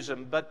God use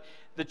them. But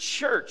the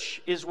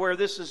church is where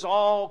this is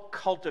all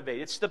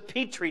cultivated. It's the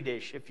petri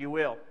dish, if you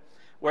will,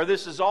 where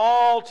this is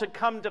all to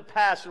come to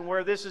pass and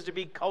where this is to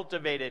be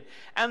cultivated.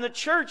 And the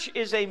church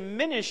is a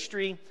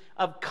ministry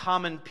of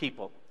common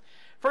people.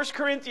 1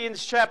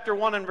 Corinthians chapter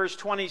 1 and verse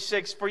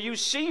 26, for you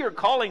see your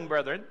calling,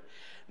 brethren.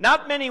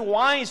 Not many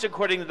wise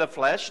according to the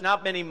flesh,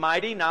 not many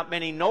mighty, not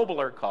many noble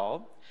are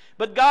called.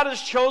 But God has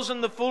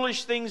chosen the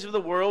foolish things of the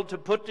world to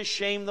put to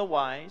shame the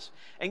wise.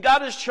 And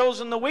God has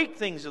chosen the weak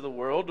things of the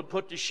world to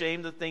put to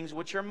shame the things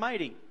which are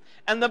mighty.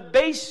 And the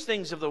base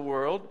things of the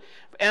world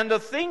and the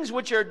things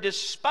which are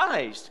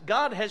despised,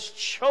 God has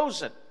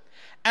chosen.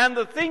 And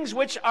the things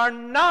which are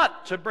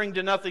not, to bring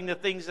to nothing the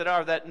things that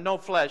are, that no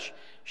flesh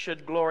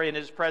should glory in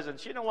his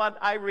presence. You know what?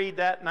 I read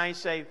that and I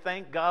say,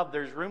 thank God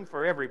there's room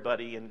for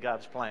everybody in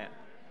God's plan.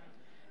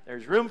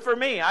 There's room for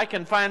me. I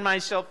can find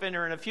myself in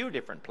a few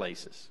different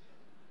places.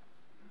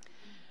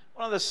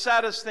 One of the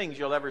saddest things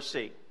you'll ever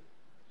see,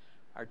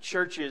 our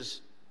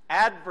churches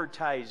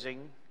advertising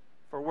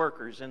for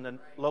workers in the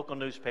local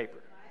newspaper.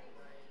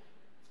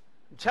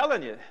 I'm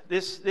telling you,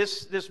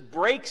 this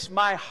breaks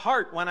my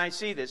heart when I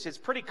see this. It's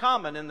pretty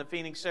common in the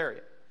Phoenix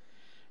area.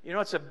 You know,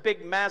 it's a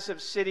big,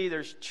 massive city.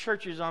 There's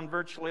churches on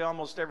virtually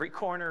almost every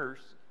corner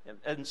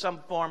in some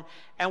form.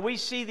 And we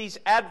see these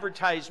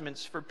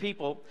advertisements for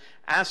people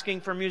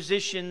asking for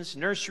musicians,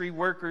 nursery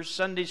workers,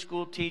 Sunday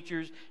school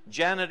teachers,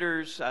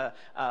 janitors,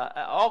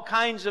 all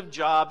kinds of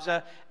jobs.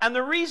 And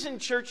the reason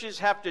churches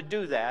have to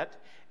do that,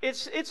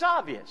 it's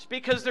obvious.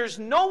 Because there's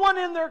no one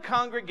in their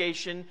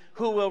congregation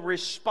who will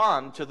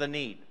respond to the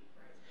need.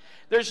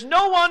 There's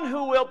no one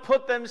who will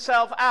put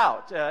themselves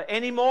out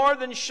any more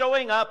than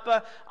showing up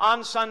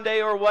on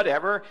Sunday or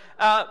whatever.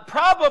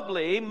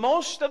 Probably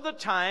most of the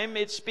time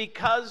it's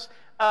because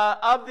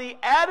of the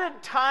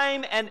added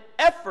time and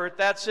effort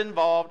that's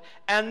involved.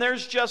 And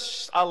there's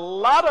just a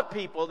lot of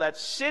people that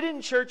sit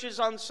in churches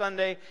on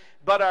Sunday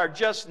but are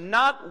just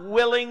not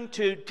willing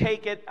to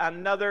take it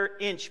another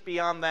inch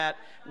beyond that,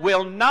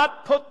 will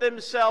not put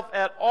themselves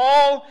at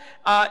all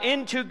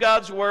into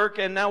God's work.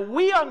 And now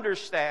we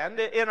understand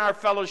in our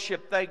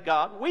fellowship, thank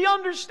God, we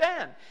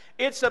understand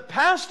it's a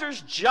pastor's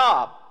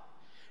job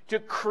to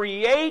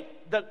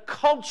create the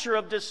culture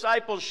of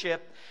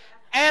discipleship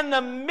and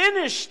the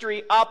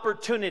ministry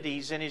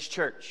opportunities in his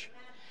church.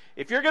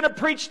 If you're going to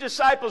preach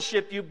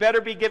discipleship, you better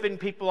be giving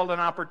people an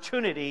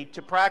opportunity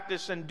to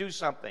practice and do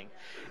something.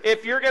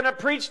 If you're going to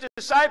preach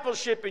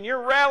discipleship and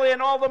you're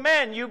rallying all the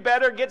men, you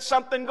better get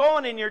something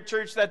going in your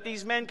church that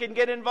these men can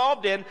get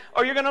involved in,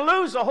 or you're going to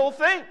lose the whole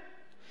thing.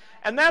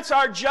 And that's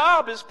our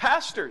job as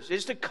pastors,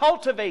 is to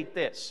cultivate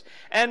this.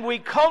 And we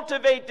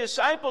cultivate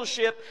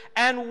discipleship,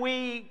 and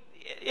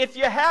if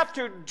you have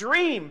to,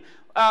 dream,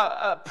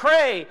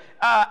 pray,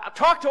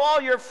 talk to all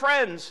your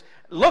friends,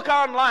 look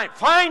online.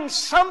 Find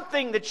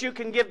something that you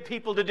can give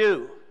people to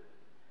do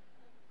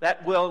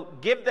that will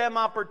give them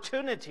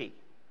opportunity.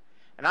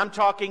 And I'm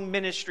talking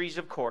ministries,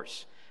 of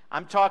course.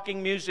 I'm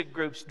talking music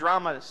groups,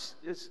 dramas,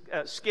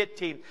 skit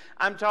teams.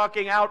 I'm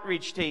talking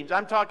outreach teams.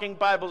 I'm talking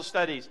Bible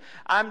studies.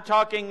 I'm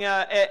talking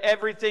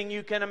everything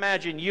you can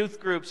imagine, youth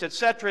groups,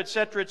 etc.,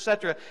 etc.,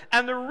 etc.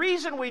 And the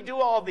reason we do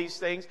all these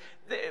things,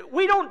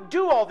 we don't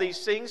do all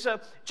these things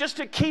just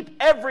to keep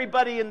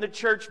everybody in the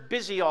church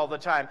busy all the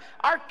time.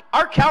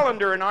 Our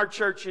calendar in our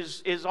church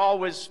is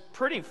always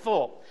pretty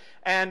full.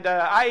 And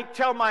I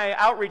tell my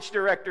outreach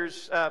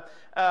directors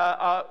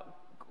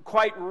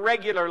quite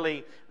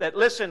regularly that,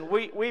 listen,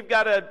 we've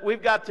got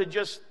to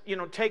just,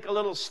 take a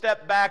little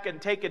step back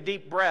and take a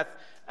deep breath,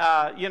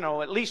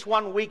 at least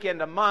one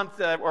weekend a month,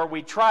 or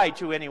we try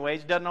to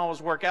anyways. It doesn't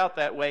always work out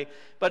that way.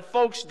 But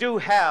folks do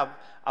have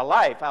a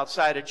life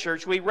outside of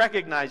church. We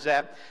recognize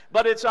that.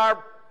 But it's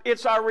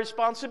our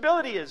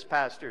responsibility as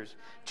pastors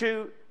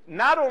to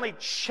not only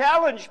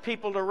challenge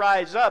people to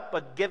rise up,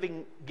 but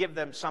give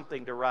them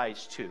something to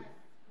rise to.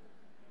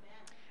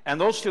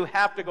 And those two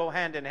have to go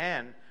hand in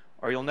hand,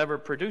 or you'll never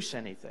produce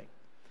anything.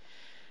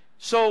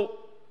 So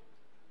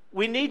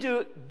we need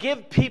to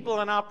give people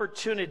an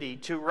opportunity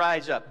to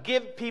rise up.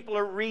 Give people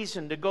a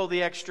reason to go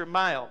the extra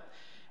mile.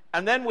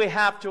 And then we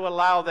have to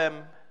allow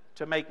them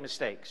to make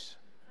mistakes.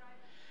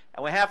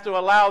 And we have to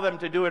allow them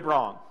to do it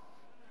wrong.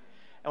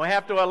 And we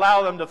have to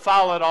allow them to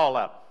foul it all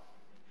up.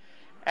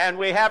 And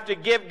we have to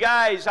give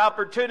guys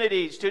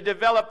opportunities to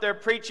develop their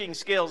preaching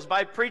skills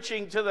by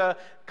preaching to the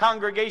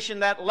congregation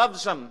that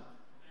loves them,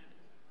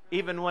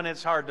 even when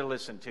it's hard to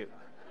listen to.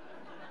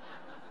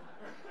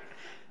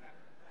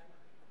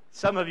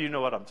 Some of you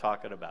know what I'm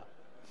talking about.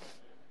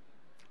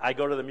 I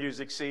go to the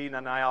music scene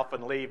and I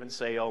often leave and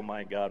say, oh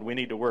my God, we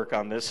need to work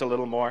on this a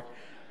little more.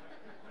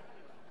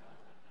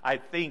 I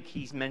think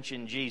he's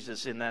mentioned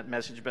Jesus in that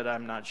message, but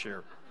I'm not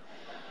sure.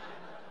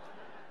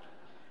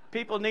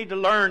 People need to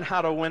learn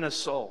how to win a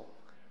soul.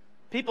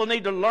 People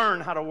need to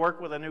learn how to work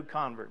with a new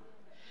convert.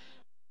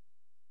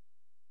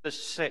 The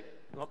sick,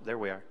 there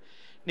we are.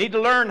 Need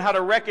to learn how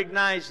to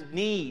recognize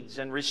needs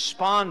and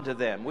respond to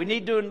them. We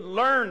need to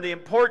learn the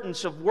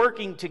importance of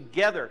working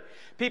together.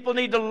 People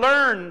need to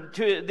learn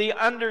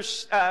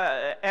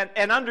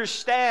and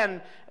understand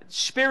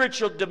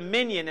spiritual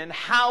dominion and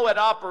how it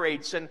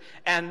operates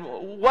and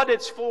what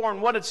it's for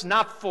and what it's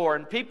not for.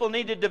 And people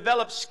need to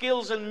develop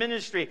skills in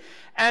ministry.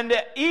 And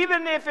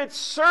even if it's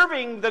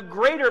serving the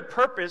greater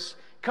purpose,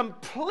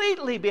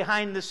 completely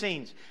behind the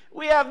scenes.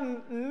 We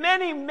have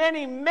many,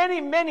 many,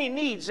 many, many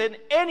needs in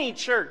any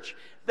church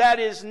that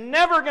is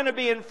never going to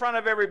be in front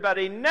of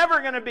everybody,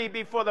 never going to be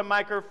before the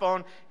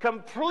microphone,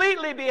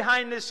 completely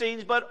behind the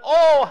scenes, but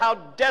oh, how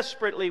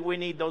desperately we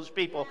need those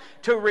people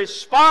to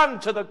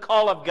respond to the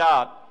call of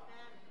God.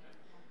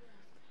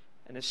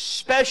 And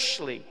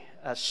especially,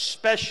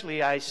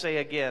 I say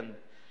again,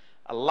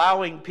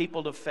 allowing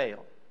people to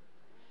fail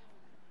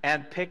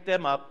and pick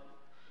them up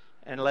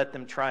and let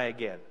them try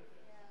again.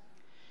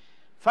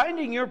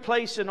 Finding your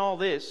place in all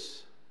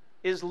this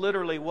is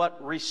literally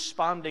what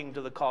responding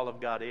to the call of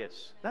God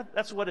is.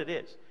 That's what it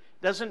is.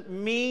 Doesn't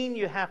mean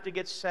you have to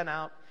get sent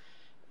out.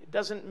 It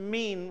doesn't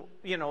mean,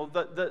 you know,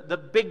 the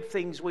big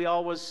things we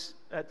always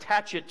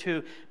attach it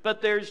to.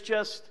 But there's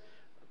just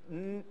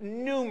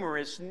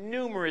numerous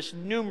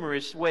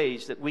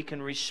ways that we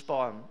can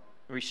respond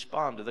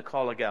to the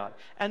call of God.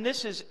 And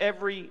this is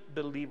every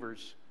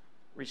believer's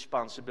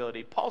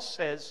responsibility. Paul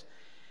says,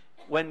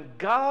 when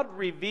God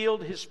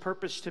revealed his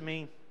purpose to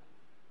me,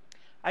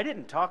 I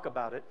didn't talk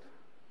about it.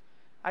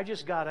 I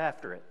just got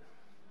after it.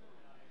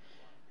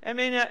 I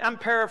mean, I'm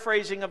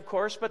paraphrasing, of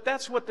course, but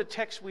that's what the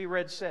text we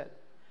read said.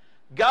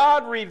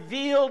 God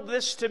revealed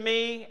this to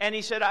me, and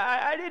he said,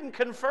 I didn't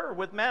confer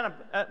with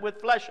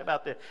flesh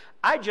about this.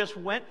 I just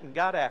went and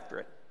got after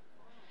it.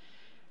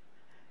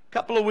 A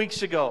couple of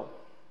weeks ago,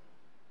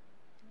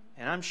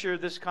 and I'm sure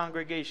this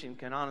congregation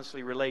can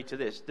honestly relate to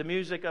this. The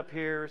music up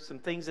here, some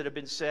things that have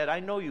been said, I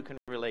know you can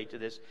relate to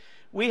this.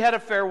 We had a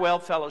farewell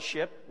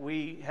fellowship.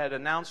 We had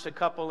announced a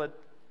couple at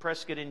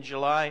Prescott in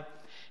July,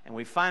 and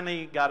we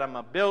finally got them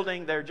a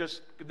building.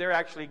 They're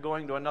actually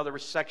going to another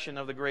section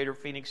of the greater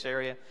Phoenix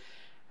area.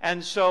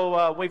 And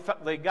so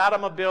they got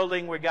them a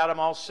building. We got them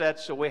all set.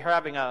 So we're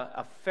having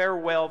a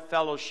farewell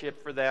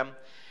fellowship for them.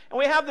 And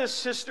we have this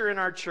sister in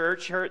our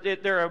church.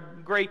 They're a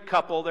great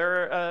couple.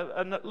 They're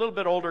a little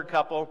bit older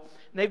couple.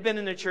 And they've been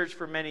in the church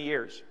for many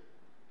years.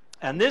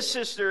 And this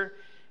sister,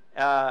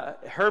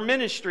 her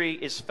ministry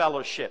is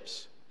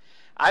fellowships.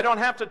 I don't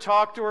have to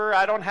talk to her.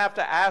 I don't have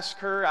to ask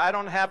her. I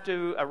don't have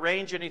to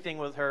arrange anything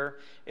with her.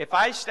 If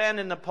I stand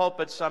in the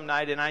pulpit some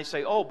night and I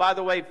say, oh, by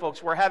the way,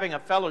 folks, we're having a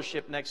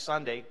fellowship next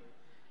Sunday,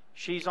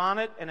 she's on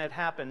it and it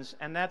happens,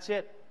 and that's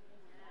it.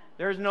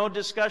 There's no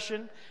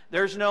discussion.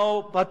 There's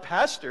no, but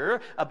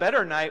Pastor, a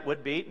better night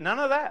would be. None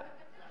of that.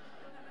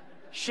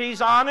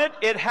 She's on it.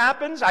 It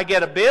happens. I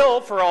get a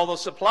bill for all the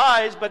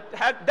supplies, but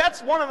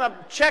that's one of the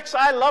checks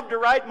I love to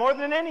write more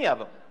than any of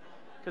them,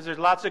 because there's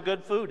lots of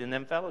good food in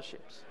them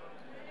fellowships.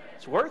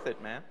 It's worth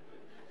it, man.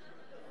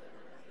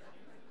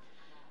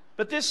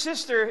 But this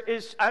sister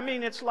is, I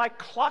mean, it's like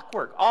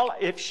clockwork.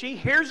 If she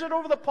hears it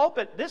over the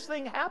pulpit, this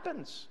thing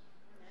happens.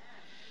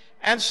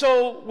 And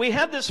so we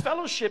had this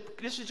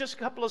fellowship. This is just a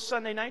couple of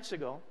Sunday nights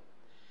ago.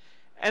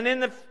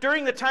 And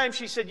during the time,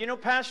 she said, you know,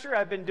 Pastor,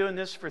 I've been doing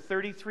this for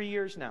 33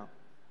 years now.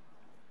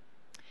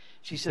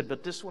 She said,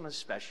 but this one is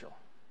special.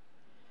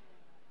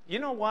 You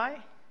know why?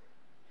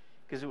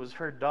 Because it was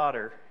her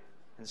daughter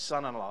and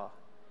son-in-law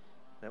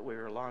that we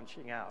were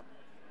launching out.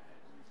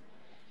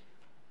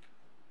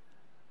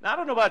 Now, I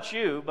don't know about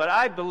you, but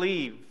I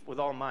believe with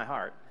all my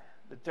heart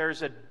that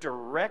there's a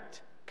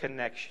direct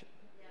connection.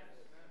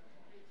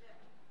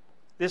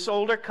 This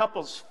older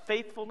couple's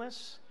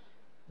faithfulness,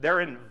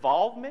 their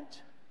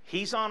involvement.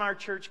 He's on our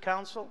church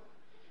council.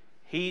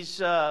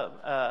 He's one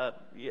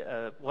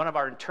of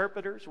our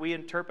interpreters. We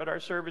interpret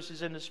our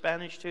services into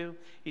Spanish too.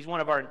 He's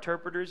one of our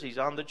interpreters. He's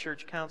on the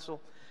church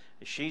council.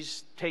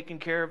 She's taken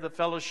care of the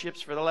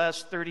fellowships for the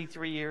last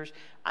 33 years.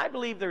 I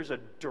believe there's a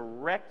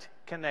direct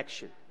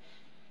connection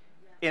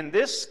in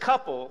this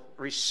couple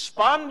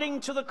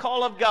responding to the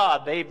call of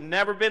God. They've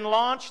never been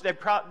launched.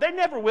 They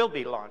never will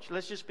be launched.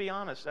 Let's just be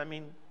honest. I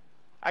mean,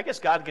 I guess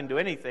God can do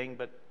anything,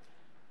 but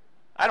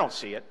I don't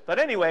see it. But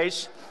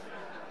anyways,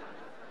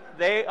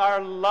 they are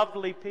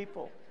lovely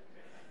people.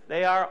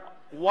 They are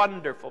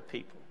wonderful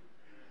people.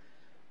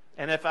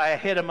 And if I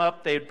hit them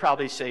up, they'd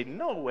probably say,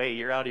 no way,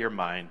 you're out of your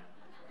mind.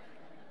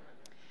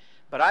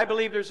 But I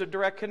believe there's a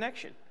direct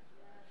connection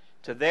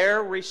to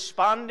their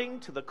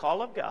responding to the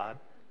call of God.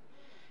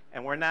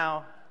 And we're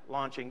now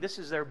launching. This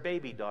is their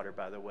baby daughter,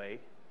 by the way.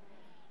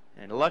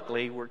 And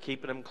luckily, we're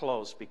keeping them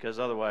close, because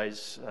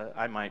otherwise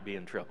I might be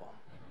in trouble.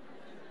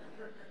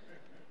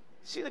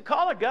 See, the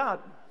call of God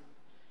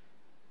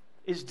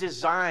is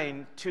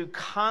designed to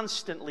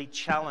constantly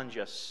challenge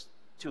us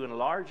to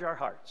enlarge our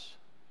hearts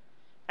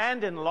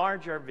and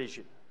enlarge our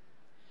vision.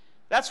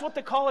 That's what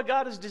the call of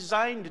God is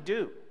designed to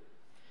do.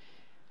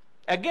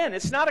 Again,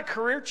 it's not a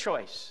career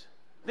choice.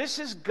 This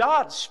is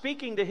God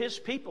speaking to his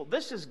people.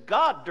 This is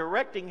God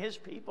directing his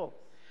people.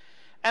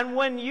 And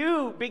when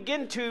you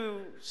begin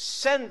to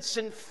sense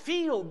and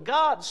feel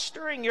God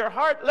stirring your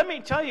heart, let me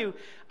tell you,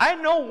 I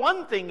know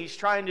one thing he's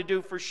trying to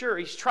do for sure.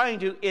 He's trying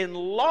to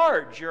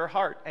enlarge your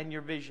heart and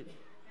your vision.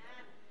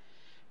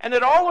 And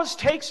it always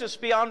takes us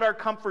beyond our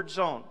comfort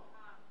zone.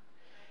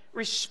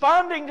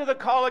 Responding to the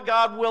call of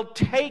God will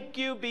take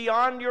you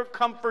beyond your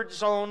comfort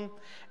zone.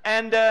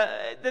 And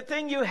the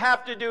thing you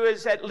have to do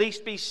is at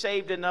least be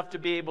saved enough to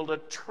be able to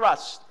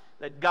trust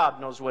that God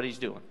knows what He's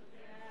doing.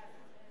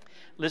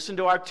 Listen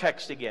to our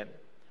text again.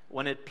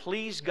 When it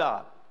pleased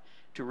God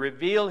to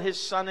reveal His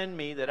Son in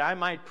me that I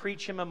might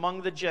preach Him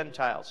among the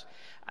Gentiles.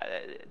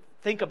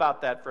 Think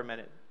about that for a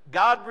minute.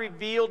 God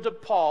revealed to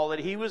Paul that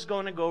he was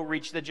going to go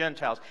reach the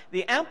Gentiles.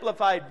 The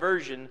Amplified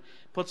Version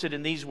puts it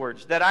in these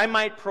words, that I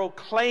might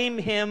proclaim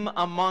Him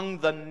among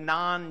the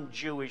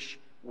non-Jewish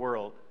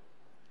world.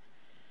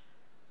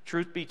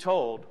 Truth be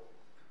told,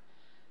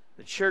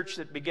 the church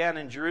that began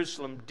in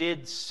Jerusalem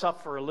did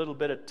suffer a little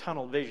bit of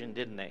tunnel vision,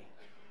 didn't they?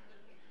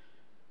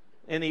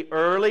 In the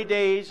early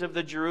days of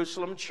the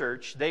Jerusalem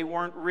church, they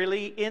weren't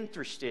really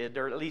interested,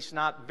 or at least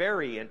not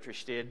very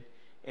interested,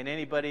 in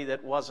anybody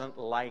that wasn't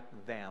like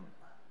them.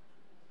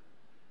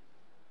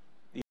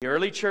 The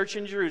early church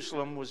in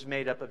Jerusalem was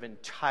made up of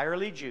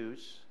entirely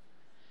Jews,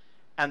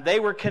 and they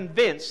were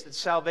convinced that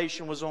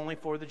salvation was only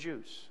for the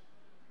Jews.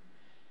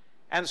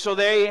 And so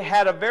they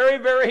had a very,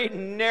 very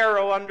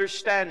narrow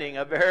understanding,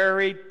 a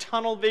very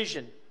tunnel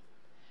vision.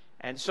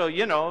 And so,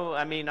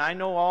 I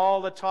know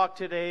all the talk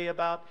today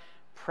about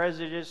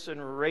prejudice and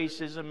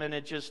racism, and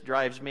it just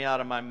drives me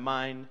out of my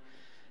mind.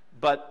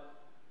 But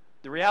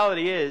the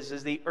reality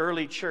is the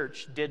early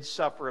church did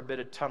suffer a bit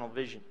of tunnel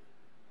vision.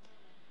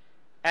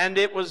 And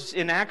it was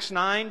in Acts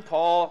 9,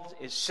 Paul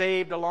is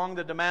saved along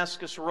the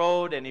Damascus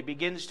road, and he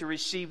begins to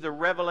receive the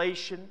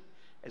revelation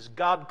as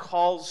God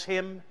calls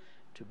him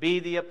to be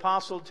the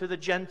apostle to the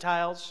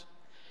Gentiles.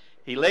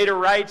 He later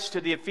writes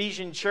to the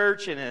Ephesian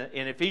church in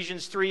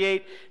Ephesians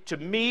 3:8, to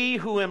me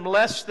who am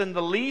less than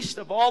the least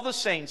of all the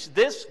saints,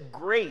 this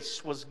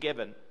grace was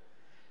given,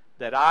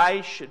 that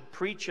I should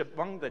preach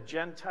among the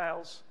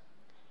Gentiles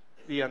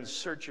the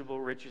unsearchable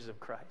riches of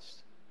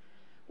Christ.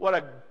 What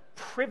a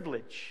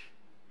privilege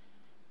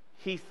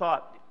he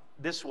thought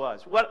this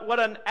was. What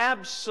an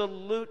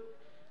absolute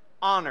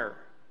honor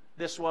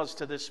this was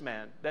to this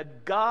man,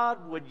 that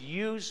God would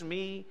use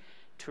me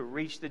to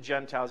reach the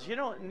Gentiles.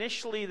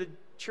 Initially the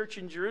church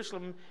in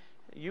Jerusalem,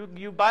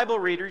 you Bible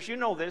readers, you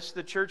know this,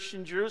 the church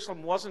in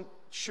Jerusalem wasn't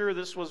sure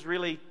this was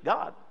really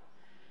God.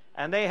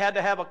 And they had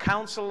to have a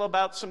council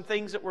about some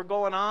things that were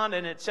going on,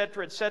 and et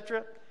cetera, et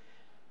cetera.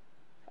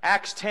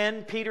 Acts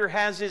 10, Peter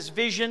has his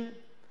vision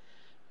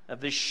of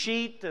the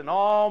sheep and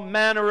all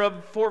manner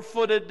of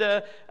four-footed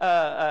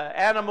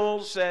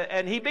animals,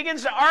 and he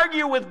begins to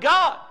argue with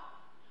God.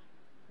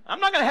 I'm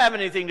not going to have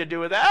anything to do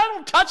with that. I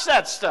don't touch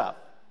that stuff.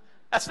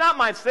 That's not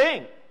my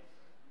thing.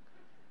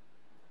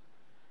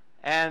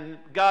 And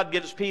God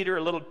gives Peter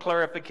a little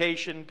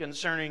clarification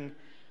concerning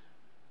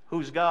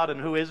who's God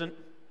and who isn't.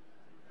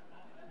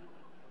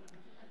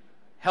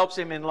 Helps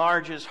him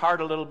enlarge his heart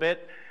a little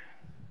bit.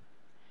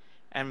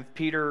 And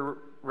Peter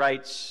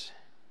writes,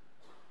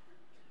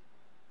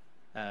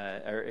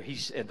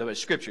 the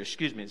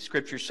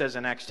scripture says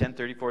in Acts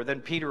 10:34,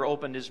 then Peter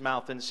opened his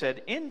mouth and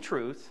said, in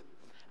truth,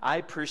 I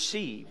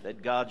perceive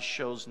that God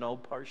shows no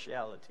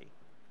partiality,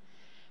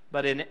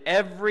 but in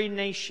every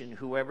nation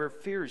whoever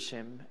fears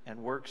him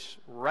and works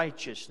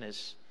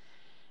righteousness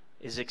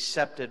is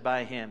accepted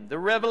by him. The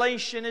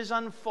revelation is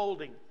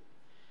unfolding.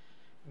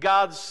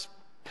 God's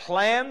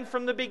plan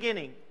from the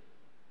beginning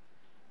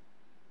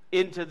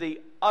into the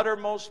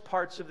uttermost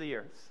parts of the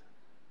earth.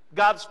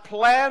 God's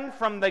plan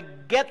from the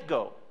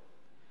get-go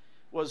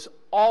was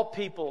all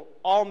people,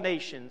 all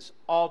nations,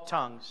 all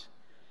tongues.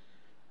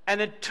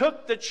 And it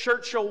took the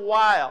church a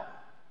while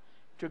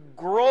to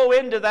grow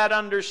into that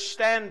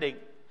understanding.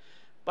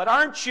 But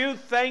aren't you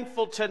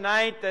thankful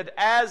tonight that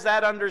as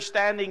that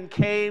understanding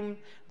came,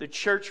 the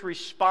church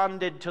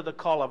responded to the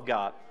call of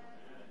God?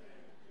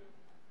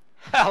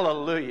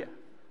 Hallelujah.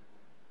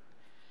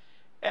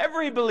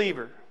 Every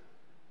believer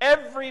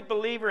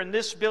in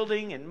this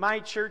building, in my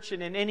church,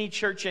 and in any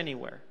church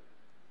anywhere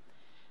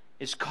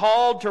is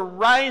called to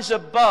rise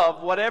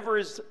above whatever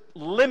is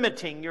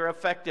limiting your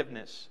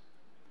effectiveness.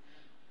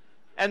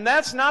 And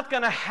that's not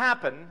going to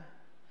happen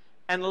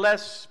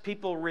unless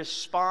people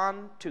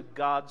respond to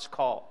God's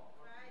call.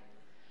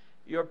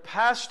 Your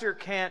pastor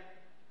can't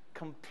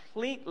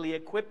completely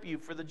equip you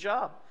for the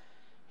job.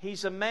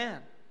 He's a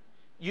man.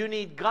 You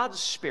need God's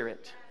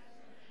Spirit.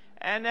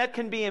 And that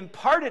can be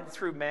imparted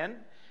through men,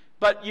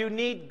 but you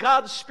need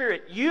God's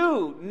Spirit.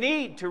 You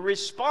need to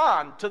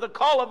respond to the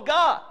call of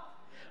God.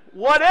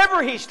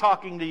 Whatever He's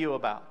talking to you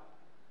about,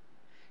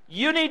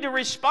 you need to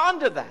respond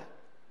to that.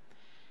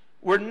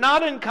 We're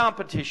not in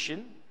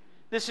competition.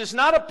 This is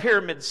not a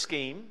pyramid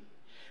scheme.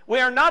 We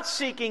are not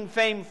seeking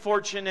fame,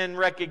 fortune, and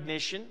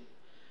recognition.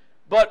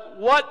 But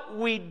what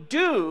we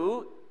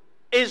do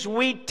is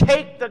we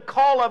take the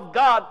call of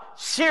God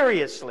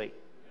seriously.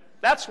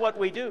 That's what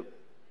we do.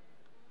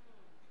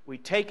 We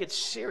take it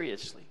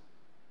seriously.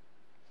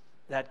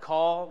 That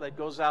call that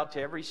goes out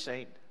to every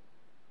saint,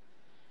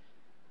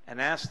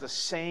 and ask the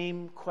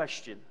same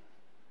question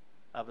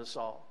of us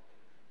all.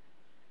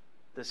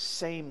 The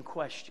same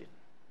question.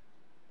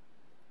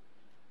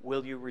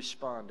 Will you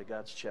respond to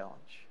God's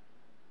challenge?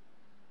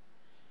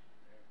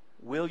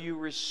 Will you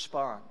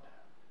respond?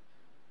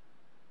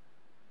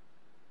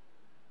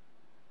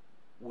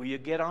 Will you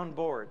get on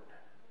board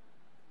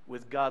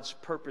with God's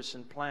purpose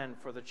and plan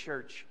for the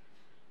church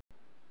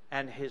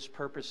and His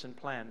purpose and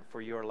plan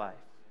for your life?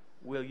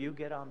 Will you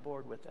get on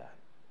board with that?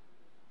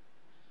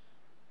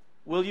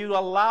 Will you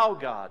allow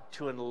God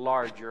to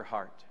enlarge your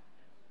heart?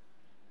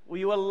 Will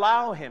you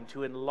allow Him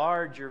to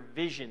enlarge your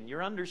vision,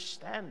 your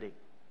understanding?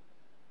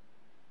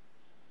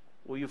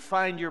 Will you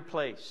find your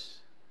place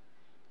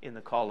in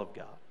the call of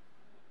God?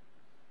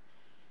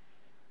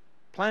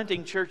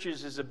 Planting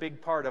churches is a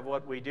big part of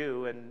what we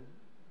do, and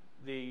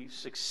the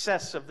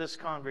success of this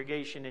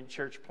congregation in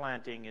church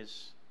planting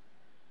is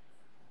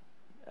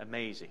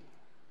amazing.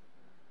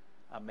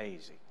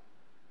 Amazing.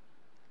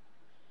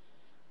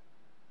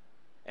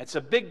 It's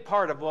a big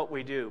part of what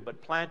we do,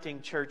 but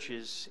planting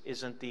churches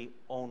isn't the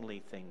only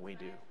thing we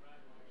do.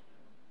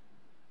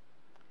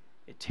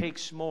 It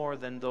takes more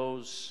than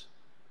those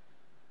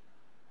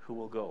who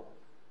will go.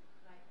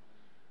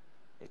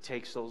 It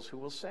takes those who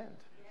will send.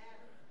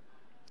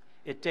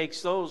 It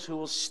takes those who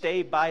will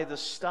stay by the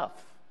stuff.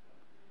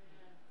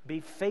 Be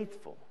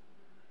faithful.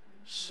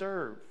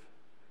 Serve.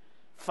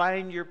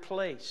 Find your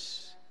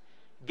place.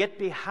 Get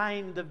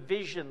behind the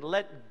vision.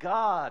 Let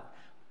God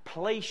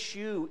place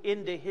you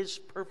into His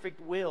perfect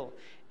will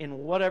in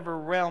whatever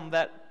realm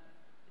that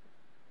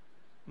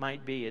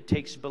might be. It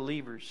takes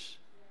believers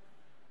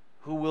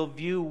who will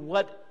view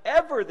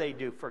whatever they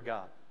do for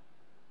God,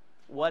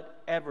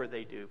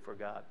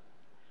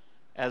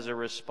 as a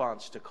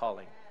response to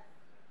calling.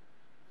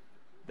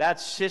 That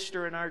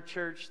sister in our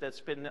church that's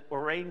been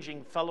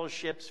arranging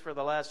fellowships for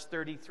the last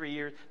 33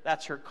 years,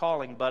 that's her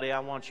calling, buddy.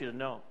 I want you to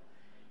know.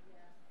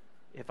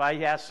 If I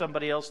asked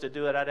somebody else to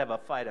do it, I'd have a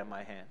fight on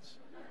my hands.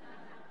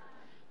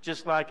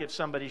 Just like if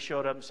somebody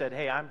showed up and said,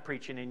 hey, I'm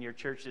preaching in your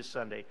church this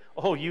Sunday.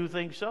 Oh, you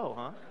think so,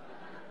 huh?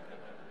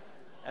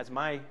 That's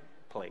my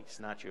place,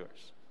 not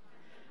yours.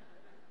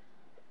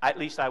 At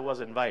least I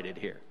was invited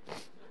here.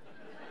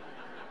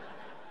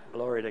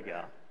 Glory to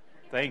God.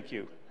 Thank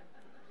you.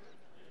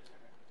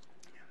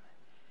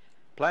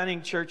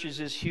 Planting churches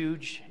is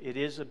huge. It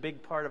is a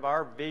big part of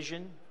our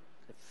vision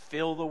to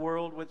fill the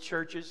world with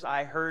churches.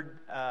 I heard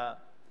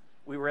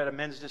we were at a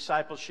men's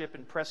discipleship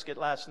in Prescott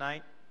last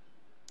night.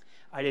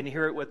 I didn't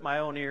hear it with my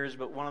own ears,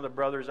 but one of the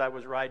brothers I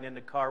was riding in the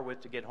car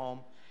with to get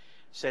home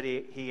said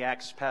he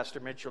asked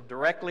Pastor Mitchell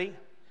directly,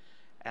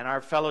 and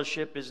our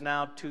fellowship is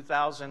now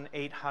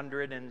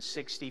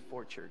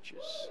 2,864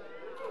 churches.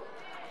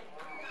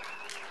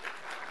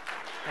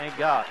 Thank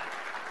God.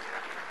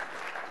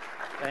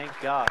 Thank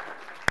God.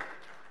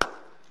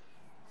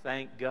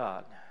 Thank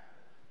God.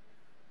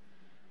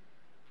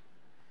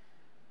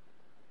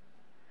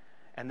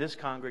 And this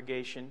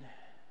congregation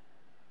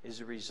is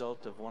a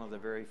result of one of the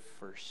very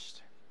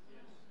first.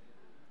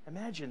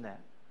 Imagine that.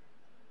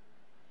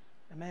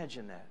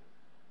 Imagine that.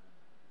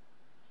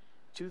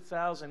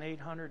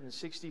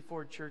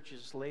 2,864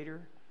 churches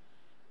later,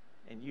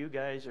 and you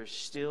guys are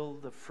still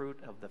the fruit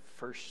of the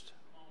first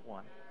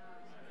one.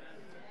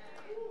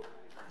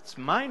 It's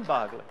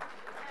mind-boggling.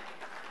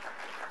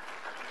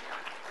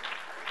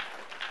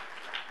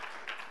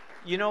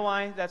 You know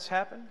why that's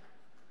happened?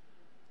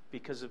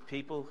 Because of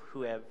people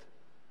who have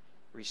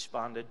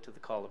responded to the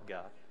call of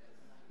God.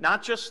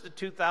 Not just the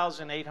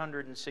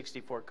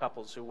 2,864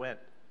 couples who went,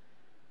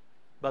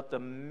 but the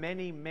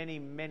many, many,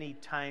 many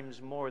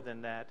times more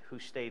than that who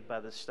stayed by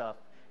the stuff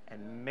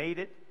and made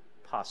it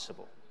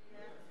possible.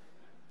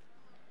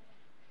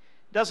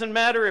 Doesn't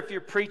matter if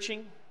you're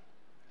preaching.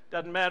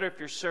 Doesn't matter if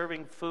you're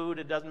serving food.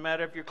 It doesn't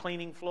matter if you're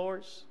cleaning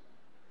floors.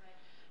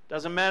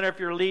 Doesn't matter if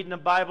you're leading a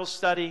Bible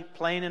study,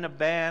 playing in a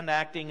band,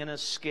 acting in a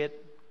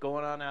skit,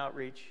 going on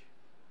outreach,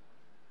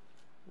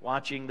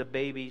 watching the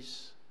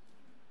babies,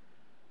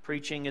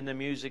 preaching in the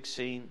music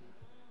scene,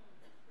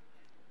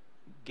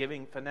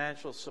 giving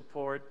financial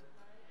support,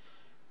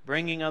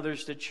 bringing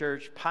others to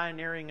church,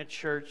 pioneering a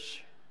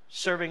church,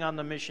 serving on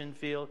the mission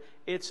field.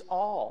 It's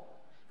all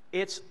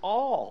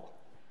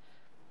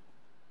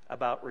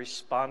about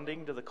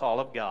responding to the call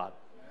of God.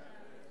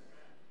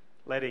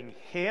 Letting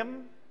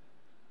Him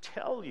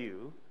tell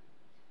you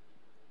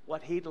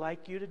what He'd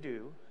like you to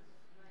do,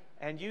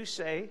 and you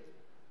say,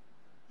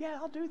 yeah,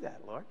 I'll do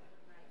that, Lord.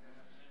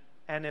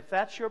 And if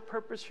that's your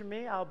purpose for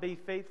me, I'll be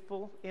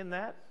faithful in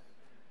that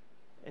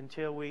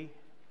until we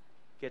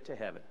get to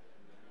heaven.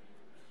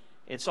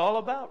 It's all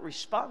about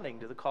responding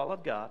to the call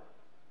of God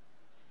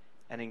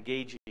and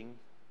engaging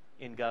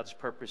in God's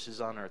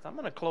purposes on earth. I'm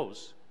going to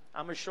close.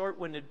 I'm a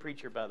short-winded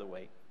preacher, by the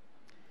way.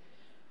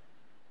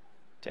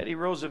 Teddy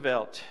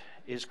Roosevelt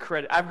is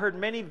credited. I've heard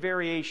many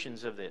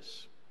variations of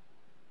this,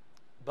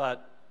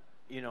 but,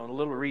 a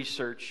little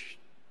research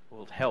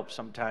will help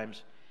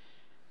sometimes.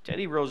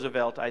 Teddy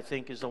Roosevelt, I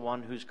think, is the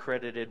one who's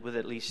credited with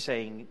at least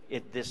saying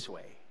it this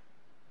way.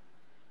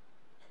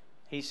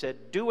 He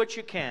said, do what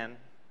you can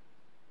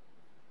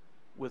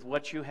with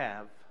what you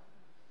have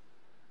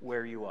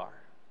where you are.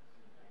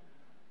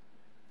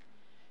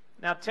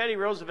 Now, Teddy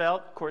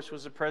Roosevelt, of course,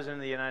 was the President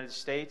of the United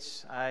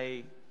States.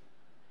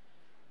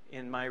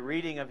 In my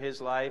reading of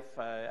his life,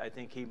 I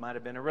think he might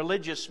have been a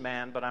religious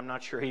man, but I'm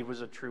not sure he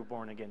was a true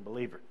born-again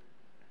believer.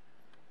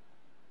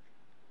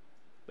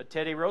 But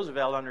Teddy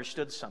Roosevelt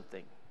understood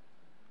something.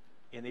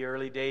 In the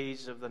early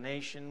days of the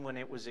nation, when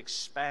it was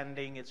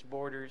expanding its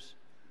borders,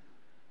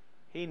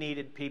 he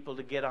needed people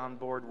to get on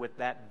board with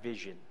that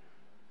vision.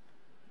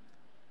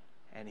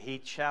 And he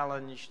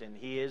challenged, and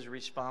he is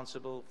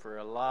responsible for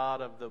a lot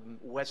of the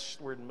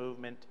westward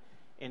movement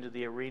into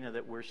the arena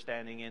that we're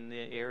standing in,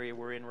 the area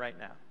we're in right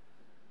now.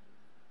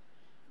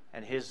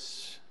 And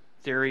his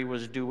theory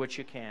was do what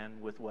you can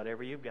with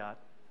whatever you've got,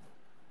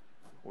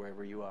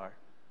 wherever you are.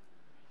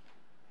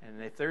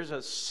 And if there's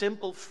a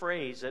simple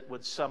phrase that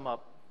would sum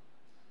up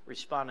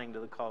responding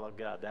to the call of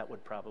God, that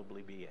would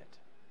probably be it.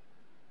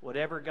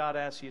 Whatever God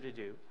asks you to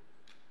do,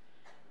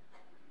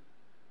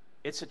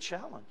 it's a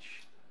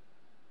challenge.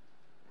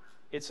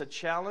 It's a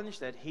challenge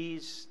that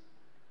he's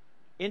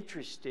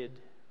interested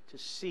to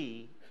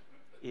see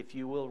if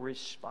you will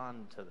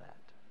respond to that.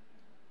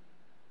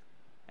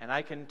 And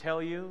I can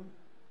tell you,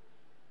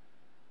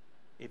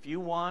 if you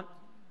want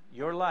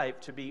your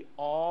life to be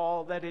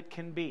all that it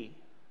can be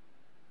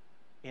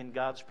in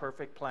God's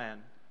perfect plan,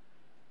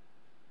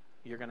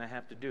 you're going to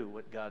have to do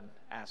what God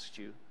asked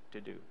you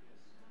to do.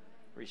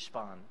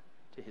 Respond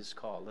to his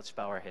call. Let's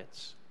bow our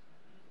heads.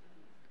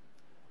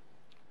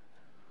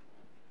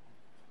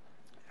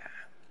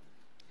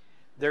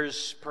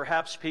 There's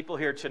perhaps people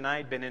here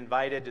tonight been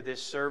invited to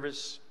this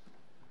service.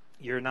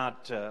 You're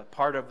not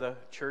part of the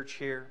church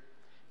here,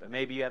 but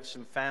maybe you have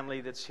some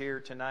family that's here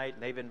tonight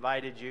and they've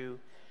invited you.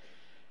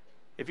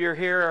 If you're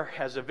here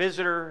as a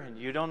visitor and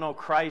you don't know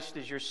Christ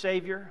as your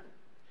Savior,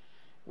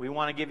 we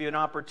want to give you an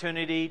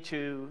opportunity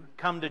to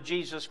come to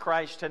Jesus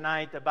Christ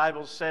tonight. The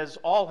Bible says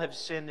all have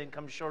sinned and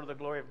come short of the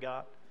glory of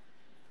God.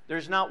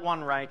 There's not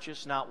one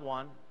righteous, not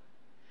one.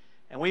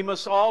 And we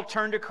must all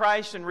turn to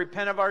Christ and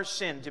repent of our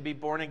sin to be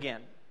born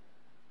again.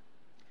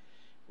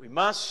 We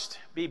must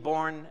be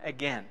born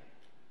again.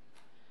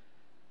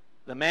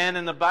 The man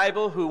in the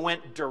Bible who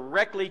went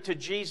directly to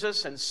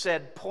Jesus and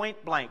said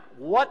point blank,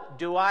 "What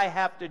do I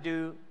have to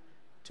do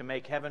to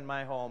make heaven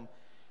my home?"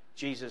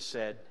 Jesus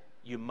said,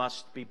 "You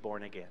must be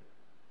born again."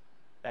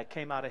 That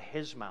came out of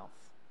his mouth.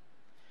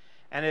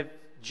 And if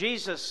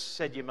Jesus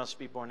said you must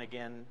be born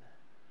again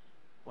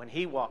when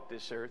he walked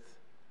this earth,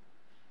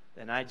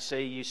 then I'd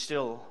say you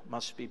still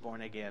must be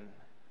born again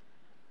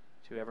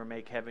to ever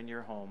make heaven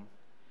your home.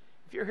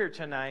 If you're here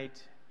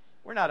tonight,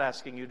 we're not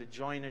asking you to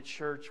join a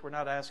church. We're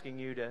not asking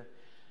you to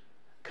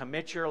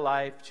commit your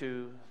life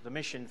to the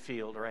mission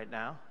field right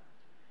now.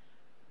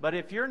 But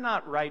if you're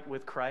not right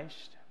with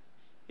Christ,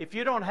 if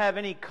you don't have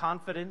any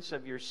confidence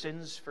of your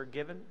sins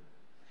forgiven,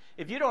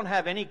 if you don't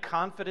have any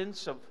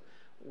confidence of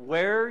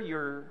where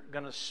you're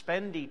going to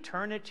spend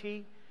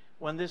eternity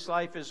when this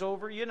life is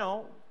over, you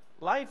know,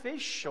 life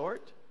is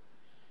short.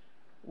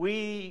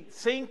 We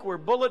think we're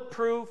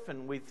bulletproof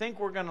and we think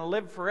we're going to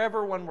live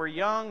forever when we're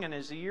young, and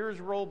as the years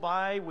roll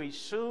by, we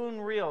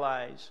soon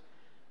realize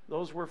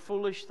those were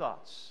foolish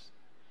thoughts.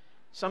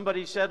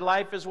 Somebody said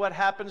life is what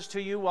happens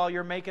to you while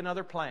you're making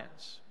other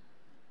plans.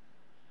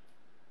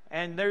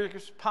 And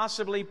there's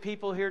possibly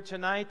people here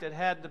tonight that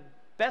had the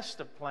best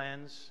of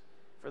plans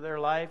for their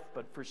life,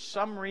 but for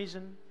some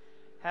reason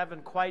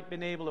haven't quite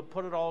been able to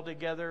put it all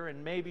together,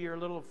 and maybe you're a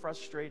little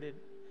frustrated.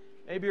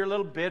 Maybe you're a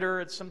little bitter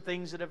at some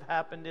things that have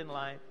happened in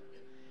life.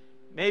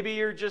 Maybe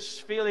you're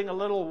just feeling a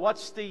little,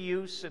 what's the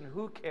use and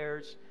who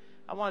cares?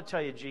 I want to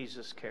tell you,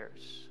 Jesus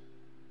cares.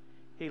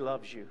 He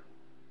loves you.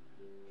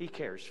 He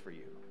cares for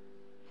you.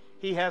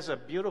 He has a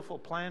beautiful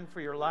plan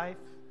for your life.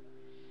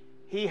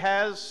 He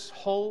has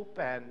hope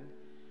and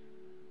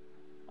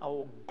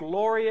a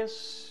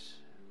glorious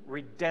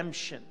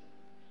redemption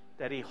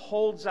that he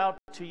holds out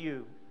to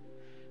you.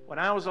 When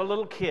I was a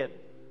little kid,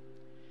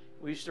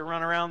 we used to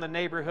run around the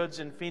neighborhoods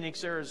in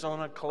Phoenix,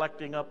 Arizona,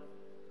 collecting up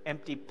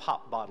empty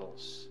pop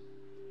bottles.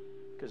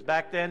 Because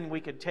back then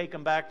we could take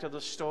them back to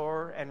the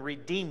store and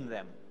redeem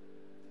them.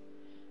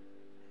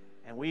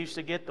 And we used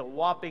to get the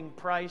whopping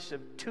price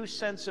of 2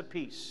 cents a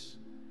piece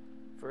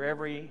for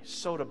every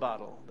soda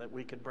bottle that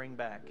we could bring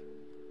back.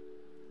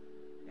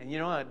 And you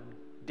know, a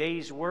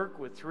day's work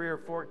with 3 or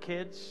 4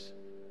 kids,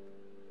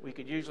 we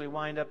could usually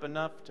wind up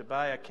enough to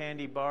buy a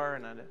candy bar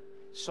and a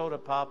soda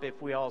pop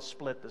if we all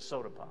split the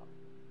soda pop.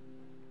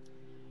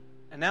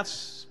 And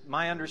that's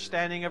my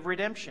understanding of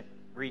redemption.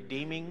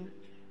 Redeeming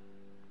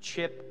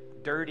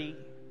chipped, dirty,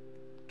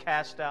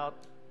 cast out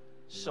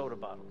soda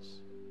bottles.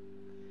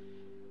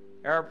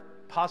 There are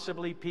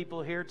possibly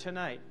people here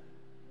tonight,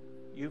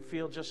 you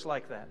feel just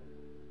like that.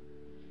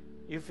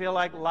 You feel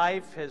like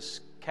life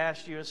has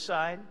cast you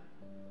aside.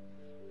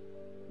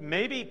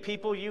 Maybe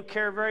people you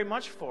care very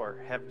much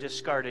for have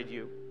discarded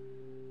you.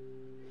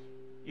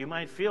 You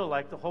might feel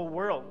like the whole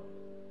world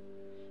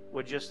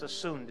would just as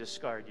soon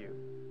discard you.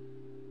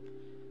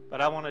 But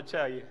I want to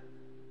tell you,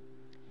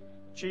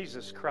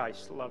 Jesus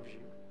Christ loves you.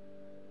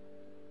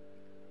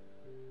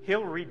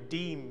 He'll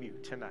redeem you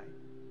tonight.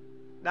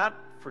 Not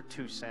for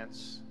 2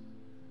 cents.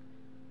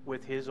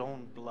 With his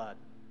own blood,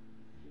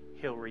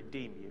 he'll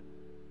redeem you.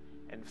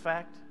 In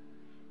fact,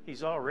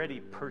 He's already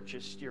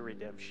purchased your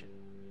redemption.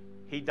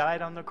 He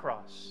died on the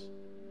cross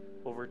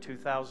over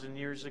 2,000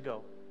 years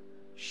ago,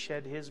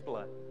 shed His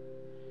blood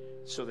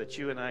so that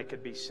you and I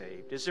could be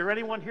saved. Is there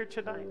anyone here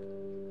tonight?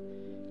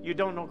 You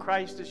don't know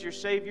Christ as your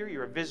Savior.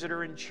 You're a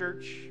visitor in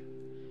church.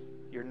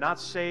 You're not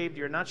saved.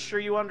 You're not sure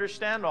you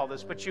understand all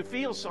this, but you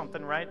feel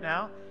something right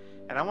now.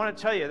 And I want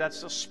to tell you,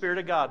 that's the Spirit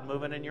of God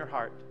moving in your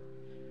heart.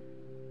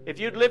 If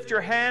you'd lift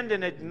your hand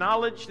and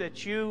acknowledge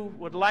that you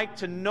would like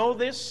to know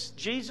this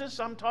Jesus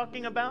I'm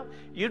talking about,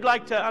 you'd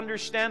like to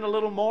understand a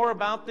little more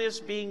about this,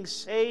 being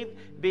saved,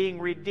 being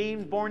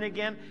redeemed, born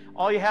again,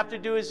 all you have to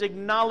do is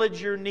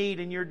acknowledge your need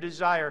and your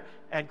desire,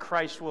 and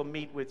Christ will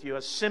meet with you.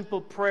 A simple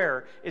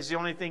prayer is the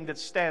only thing that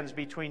stands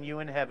between you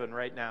and heaven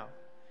right now.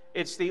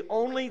 It's the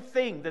only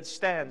thing that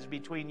stands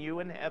between you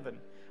and heaven.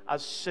 A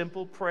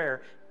simple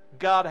prayer.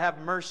 God, have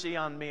mercy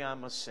on me,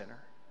 I'm a sinner.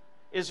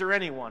 Is there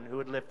anyone who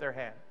would lift their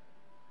hand?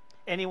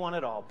 Anyone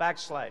at all?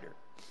 Backslider,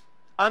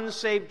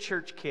 unsaved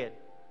church kid,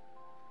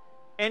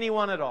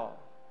 anyone at all?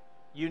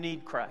 You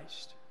need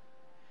Christ.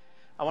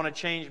 I want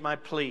to change my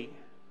plea.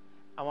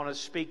 I want to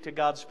speak to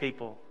God's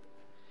people.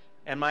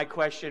 And my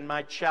question,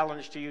 my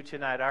challenge to you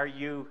tonight, are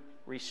you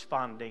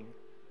responding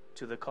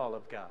to the call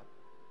of God?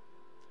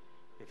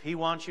 If He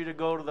wants you to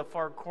go to the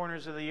far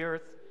corners of the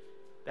earth,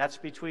 that's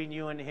between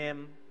you and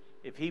Him.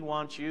 If He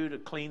wants you to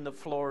clean the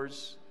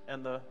floors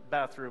and the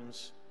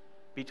bathrooms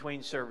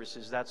between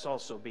services, that's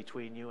also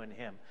between you and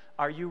Him.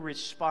 Are you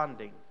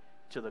responding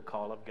to the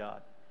call of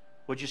God?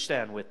 Would you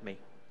stand with me?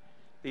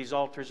 These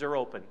altars are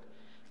open.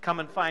 Come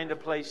and find a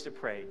place to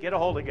pray. Get a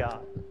hold of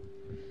God.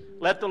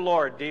 Let the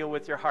Lord deal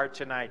with your heart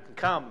tonight.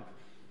 Come,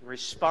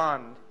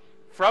 respond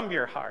from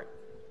your heart,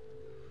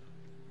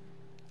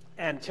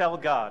 and tell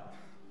God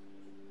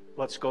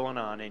what's going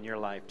on in your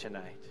life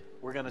tonight.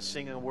 We're going to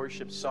sing a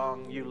worship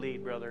song. You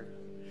lead, brother.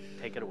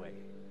 Take it away.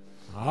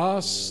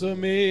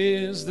 Awesome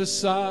is the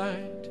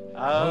sight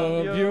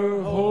of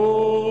your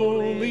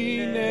holiness.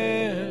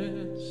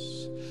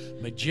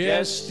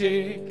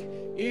 Majestic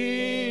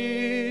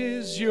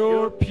is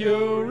your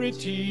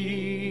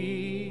purity.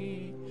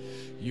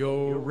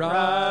 Your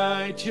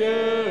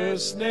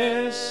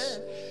righteousness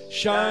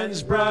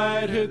shines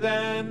brighter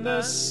than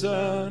the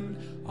sun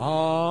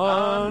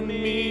on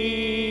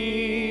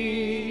me.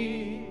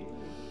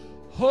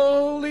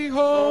 Holy,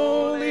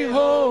 holy,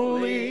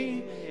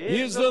 holy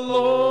is the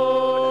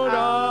Lord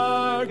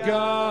our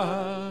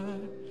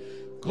God.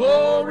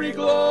 Glory,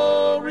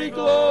 glory,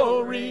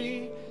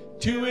 glory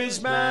to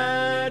His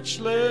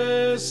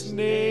matchless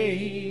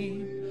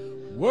name.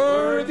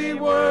 Worthy,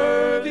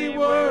 worthy,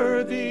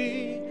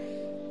 worthy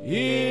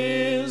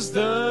is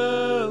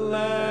the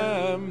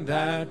Lamb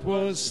that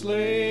was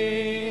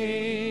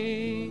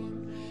slain,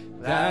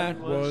 that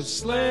was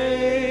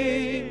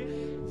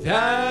slain,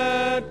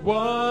 that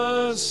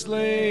was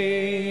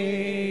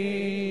slain.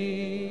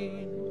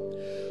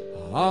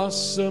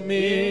 Awesome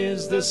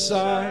is the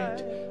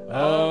sight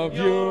of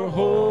your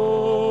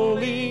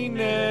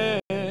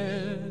holiness.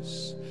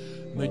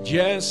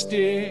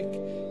 Majestic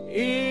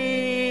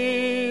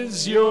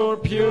is your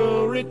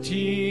purity.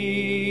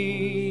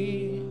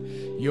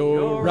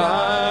 Your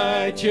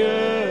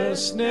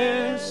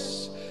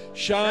righteousness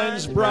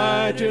shines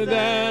brighter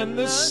than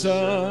the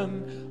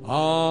sun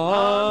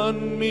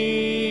on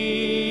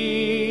me.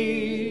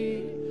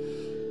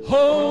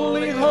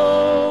 Holy,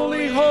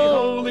 holy,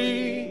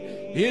 holy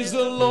is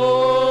the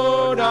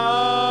Lord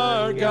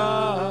our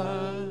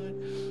God.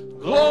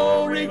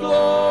 Glory,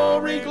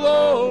 glory,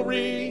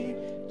 glory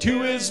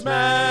to His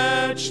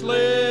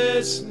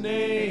matchless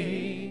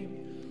name.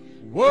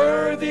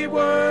 Worthy,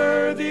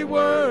 worthy,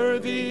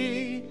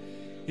 worthy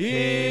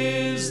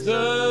is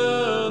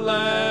the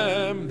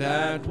Lamb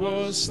that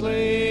was slain,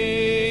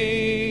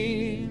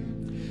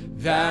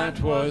 that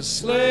was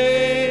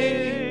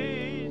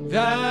slain,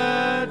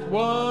 that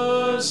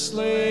was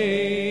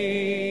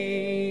slain.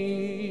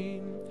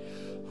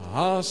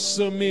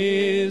 Awesome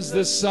is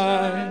the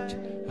sight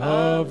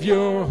of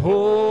your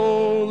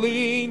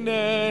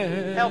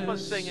holiness. Help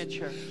us sing it,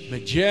 church.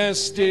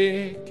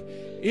 Majestic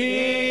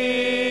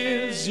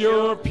is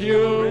your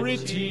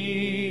purity.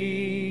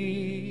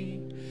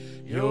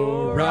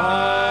 Your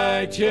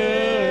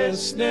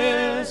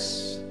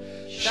righteousness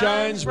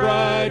shines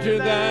brighter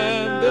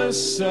than the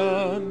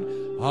sun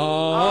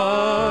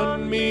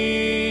on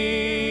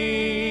me.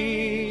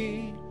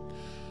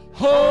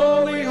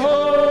 Holy,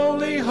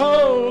 holy,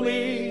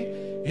 holy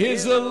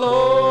is the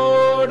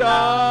Lord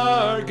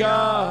our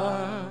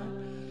God.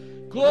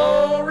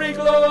 Glory,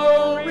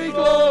 glory,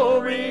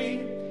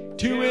 glory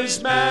to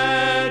His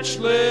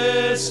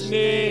matchless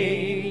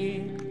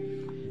name.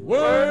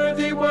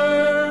 Worthy,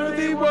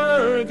 worthy,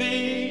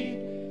 worthy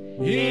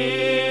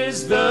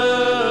is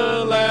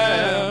the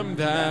Lamb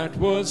that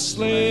was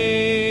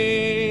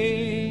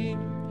slain,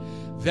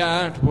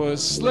 that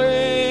was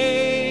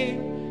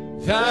slain,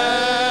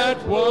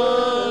 that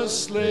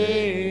was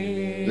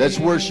slain. Let's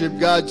worship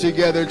God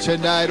together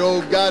tonight.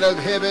 Oh God of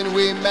heaven,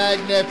 we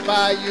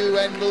magnify you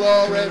and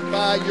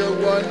glorify your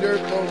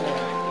wonderful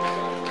name.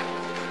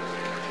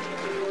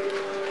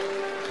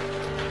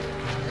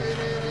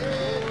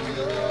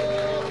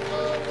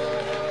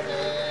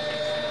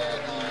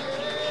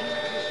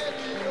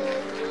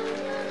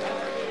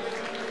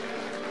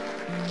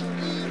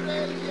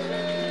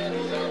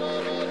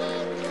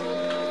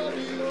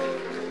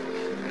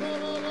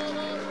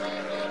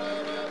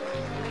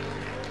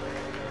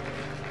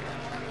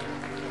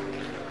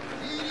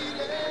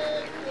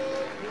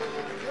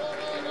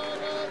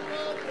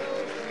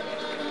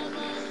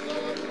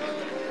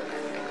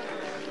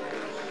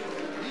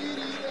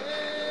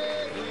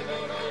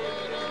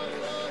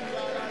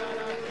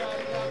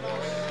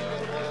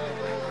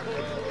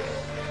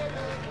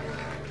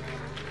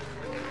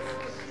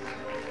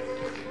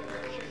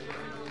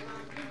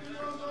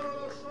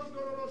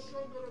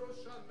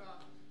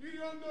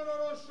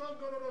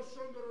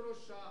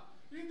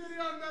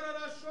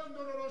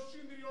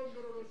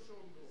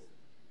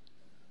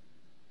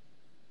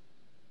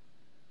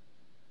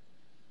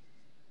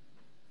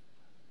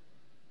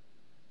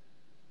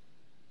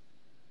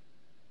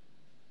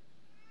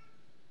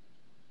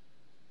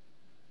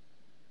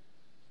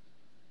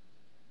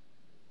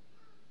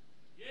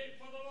 Yea,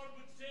 for the Lord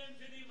would say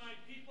unto thee, my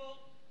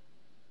people,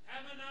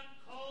 have I not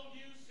called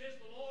you, says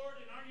the Lord,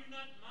 and are you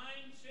not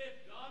mine,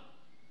 saith God?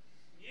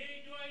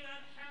 Yea, do I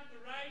not have the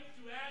right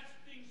to ask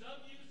things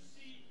of you,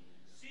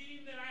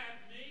 seeing that I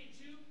have made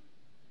you?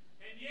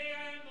 And yea,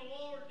 I am the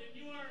Lord, and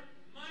you are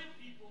my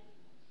people.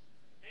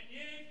 And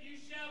yea, if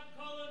you shall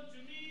call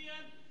unto me,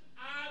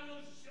 I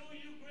will show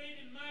you great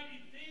and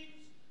mighty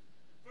things.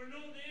 For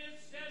know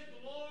this, says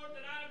the Lord,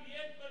 that I have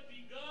yet but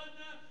begun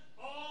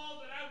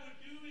all that I would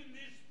do in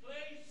this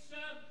place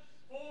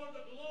for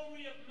the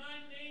glory of my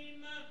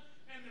name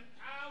and the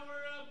power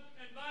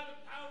and by the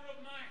power of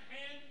my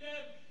hand.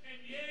 And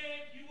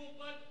yea, if you will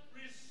but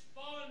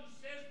respond,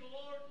 says the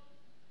Lord,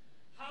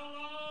 how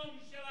long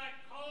shall I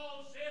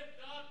call,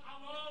 saith God? How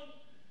long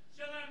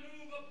shall I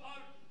move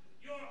upon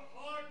your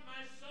heart,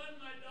 my son,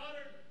 my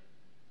daughter?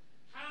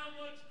 How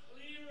much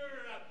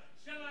clearer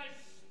shall I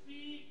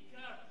speak?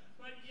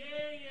 But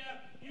yea,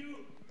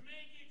 you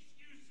make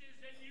excuses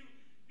and you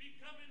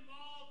become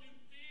involved in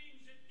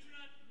things that do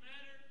not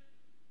matter.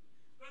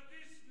 But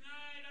this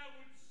night I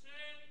would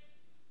say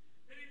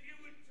that if you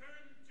would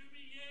turn to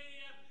me,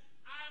 yea,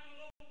 I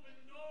will open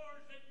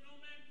doors that no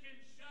man can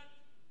shut.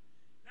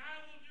 And I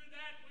will do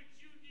that which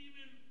you deem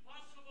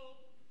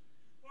impossible.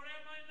 For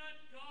am I not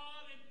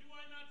God, and do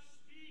I not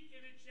speak,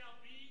 and it shall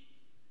be?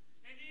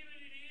 And even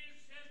it is,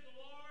 says the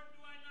Lord,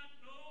 do I not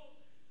know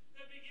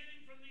the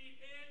beginning from the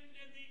end,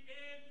 and the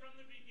end from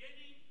the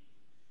beginning?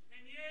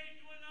 And yea,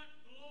 do I not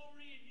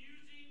glory in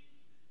using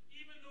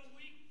even the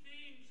weak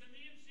things and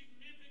the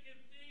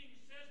insignificant things,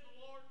 says the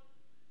Lord?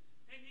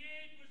 And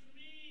yea, it was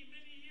me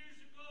many years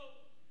ago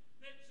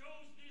that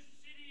chose this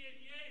city, and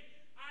yea,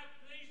 I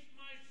placed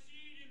my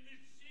seed in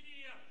this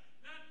city,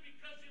 not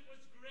because it was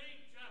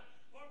great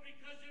or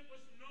because it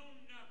was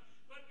known,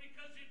 but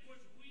because it was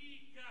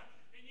weak.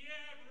 And yea,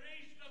 I've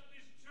raised up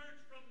this church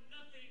from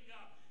nothing,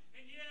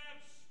 and yea,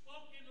 I've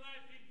spoken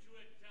life into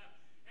it.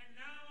 And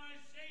now I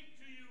say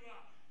to you,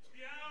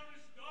 the hour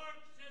is dark,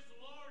 says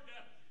the Lord,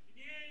 and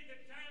yea, the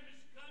time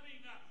is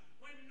coming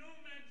when no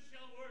man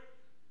shall work.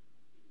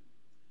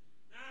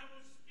 Now I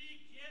will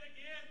speak yet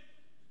again.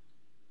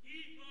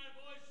 Heed my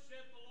voice,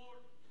 saith the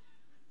Lord.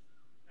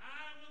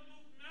 I will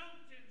move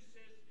mountains,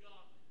 says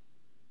God.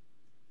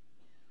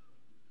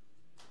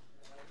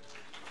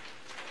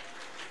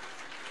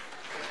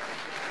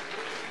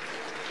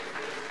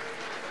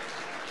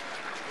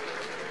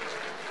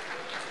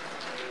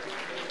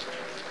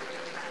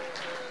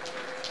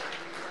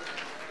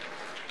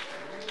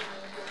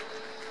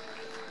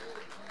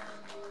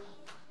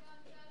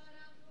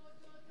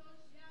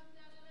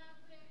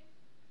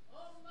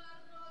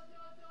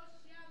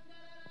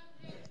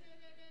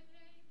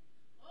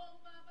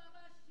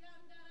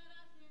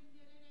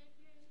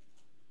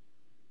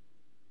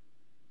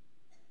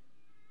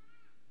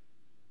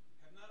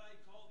 Have not I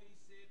called thee,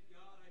 saith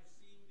God? I've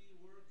seen thee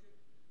work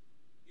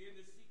in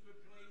the secret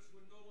place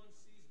when no one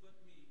sees but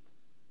me.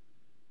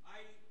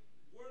 I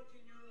work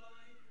in your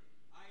life.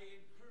 I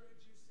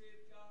encourage you,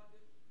 saith God,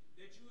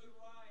 that you would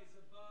rise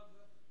above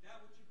that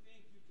which you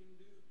think you can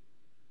do.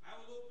 I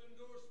will open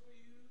doors for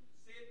you,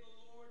 saith the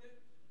Lord,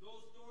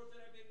 those doors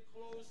that have been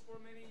closed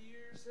for many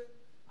years.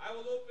 I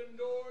will open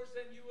doors,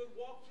 and you would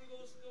walk through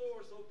those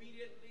doors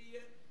obediently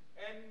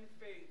and in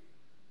faith.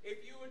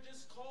 If you would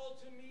just call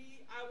to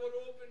me, I would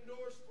open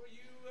doors for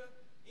you,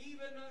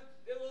 even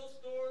those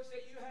doors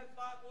that you had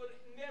thought would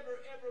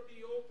never, ever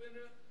be open.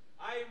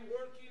 I am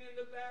working in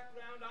the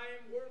background. I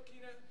am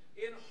working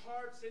in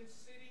hearts and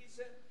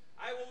cities.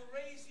 I will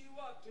raise you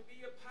up to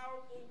be a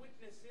powerful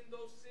witness in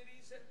those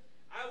cities.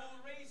 I will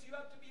raise you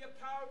up to be a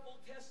powerful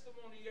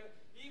testimony,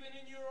 even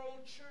in your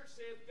own church,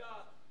 saith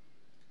God.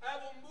 I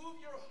will move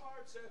your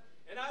hearts,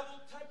 and I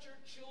will touch your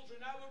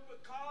children. I will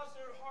cause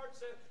their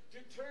hearts to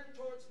turn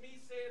towards me,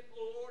 saith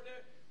the Lord.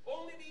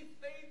 Only be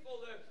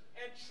faithful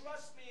and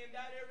trust me in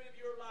that area of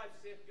your life,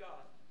 saith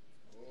God.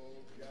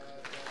 Oh, God.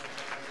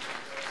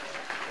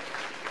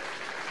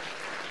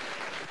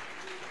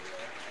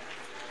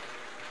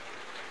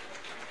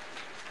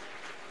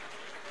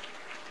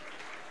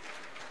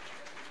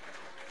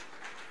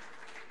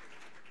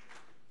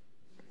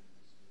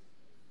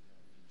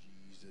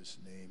 In Jesus'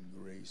 name,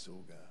 grace,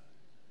 oh God.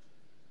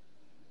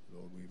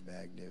 Lord, we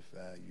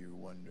magnify your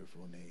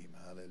wonderful name.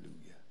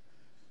 Hallelujah.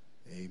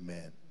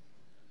 Amen.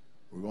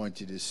 We're going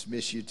to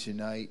dismiss you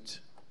tonight.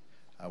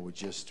 I would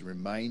just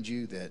remind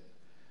you that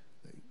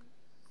the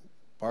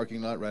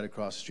parking lot right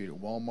across the street at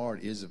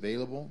Walmart is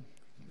available.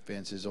 The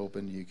fence is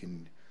open. You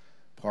can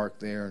park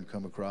there and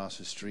come across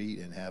the street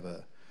and have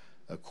a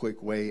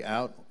quick way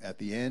out at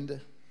the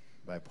end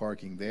by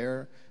parking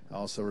there.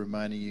 Also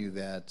reminding you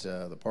that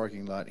the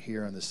parking lot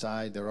here on the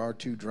side, there are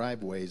two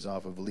driveways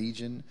off of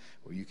Legion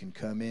where you can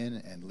come in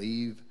and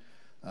leave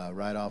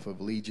right off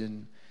of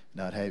Legion,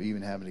 not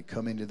even having to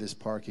come into this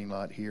parking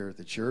lot here at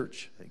the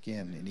church.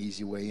 Again, an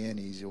easy way in,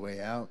 easy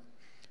way out.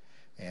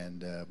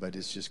 And but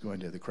it's just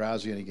the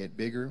crowd's going to get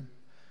bigger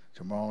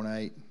tomorrow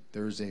night,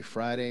 Thursday,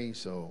 Friday.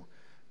 So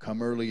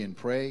come early and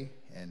pray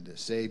and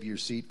save your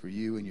seat for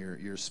you and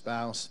your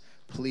spouse.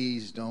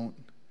 Please don't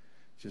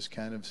just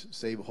kind of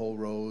save whole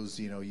rows,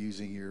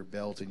 using your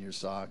belt and your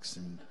socks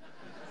and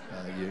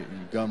your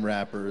gum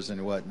wrappers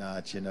and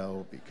whatnot,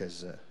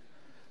 because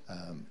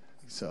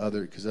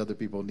other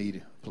people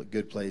need a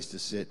good place to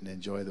sit and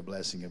enjoy the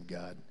blessing of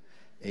God.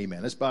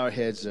 Amen. Let's bow our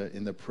heads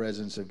in the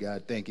presence of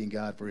God, thanking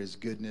God for his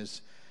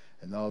goodness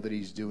and all that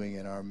he's doing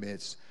in our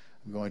midst.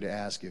 I'm going to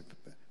ask if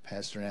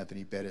Pastor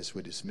Anthony Bettis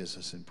would dismiss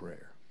us in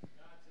prayer.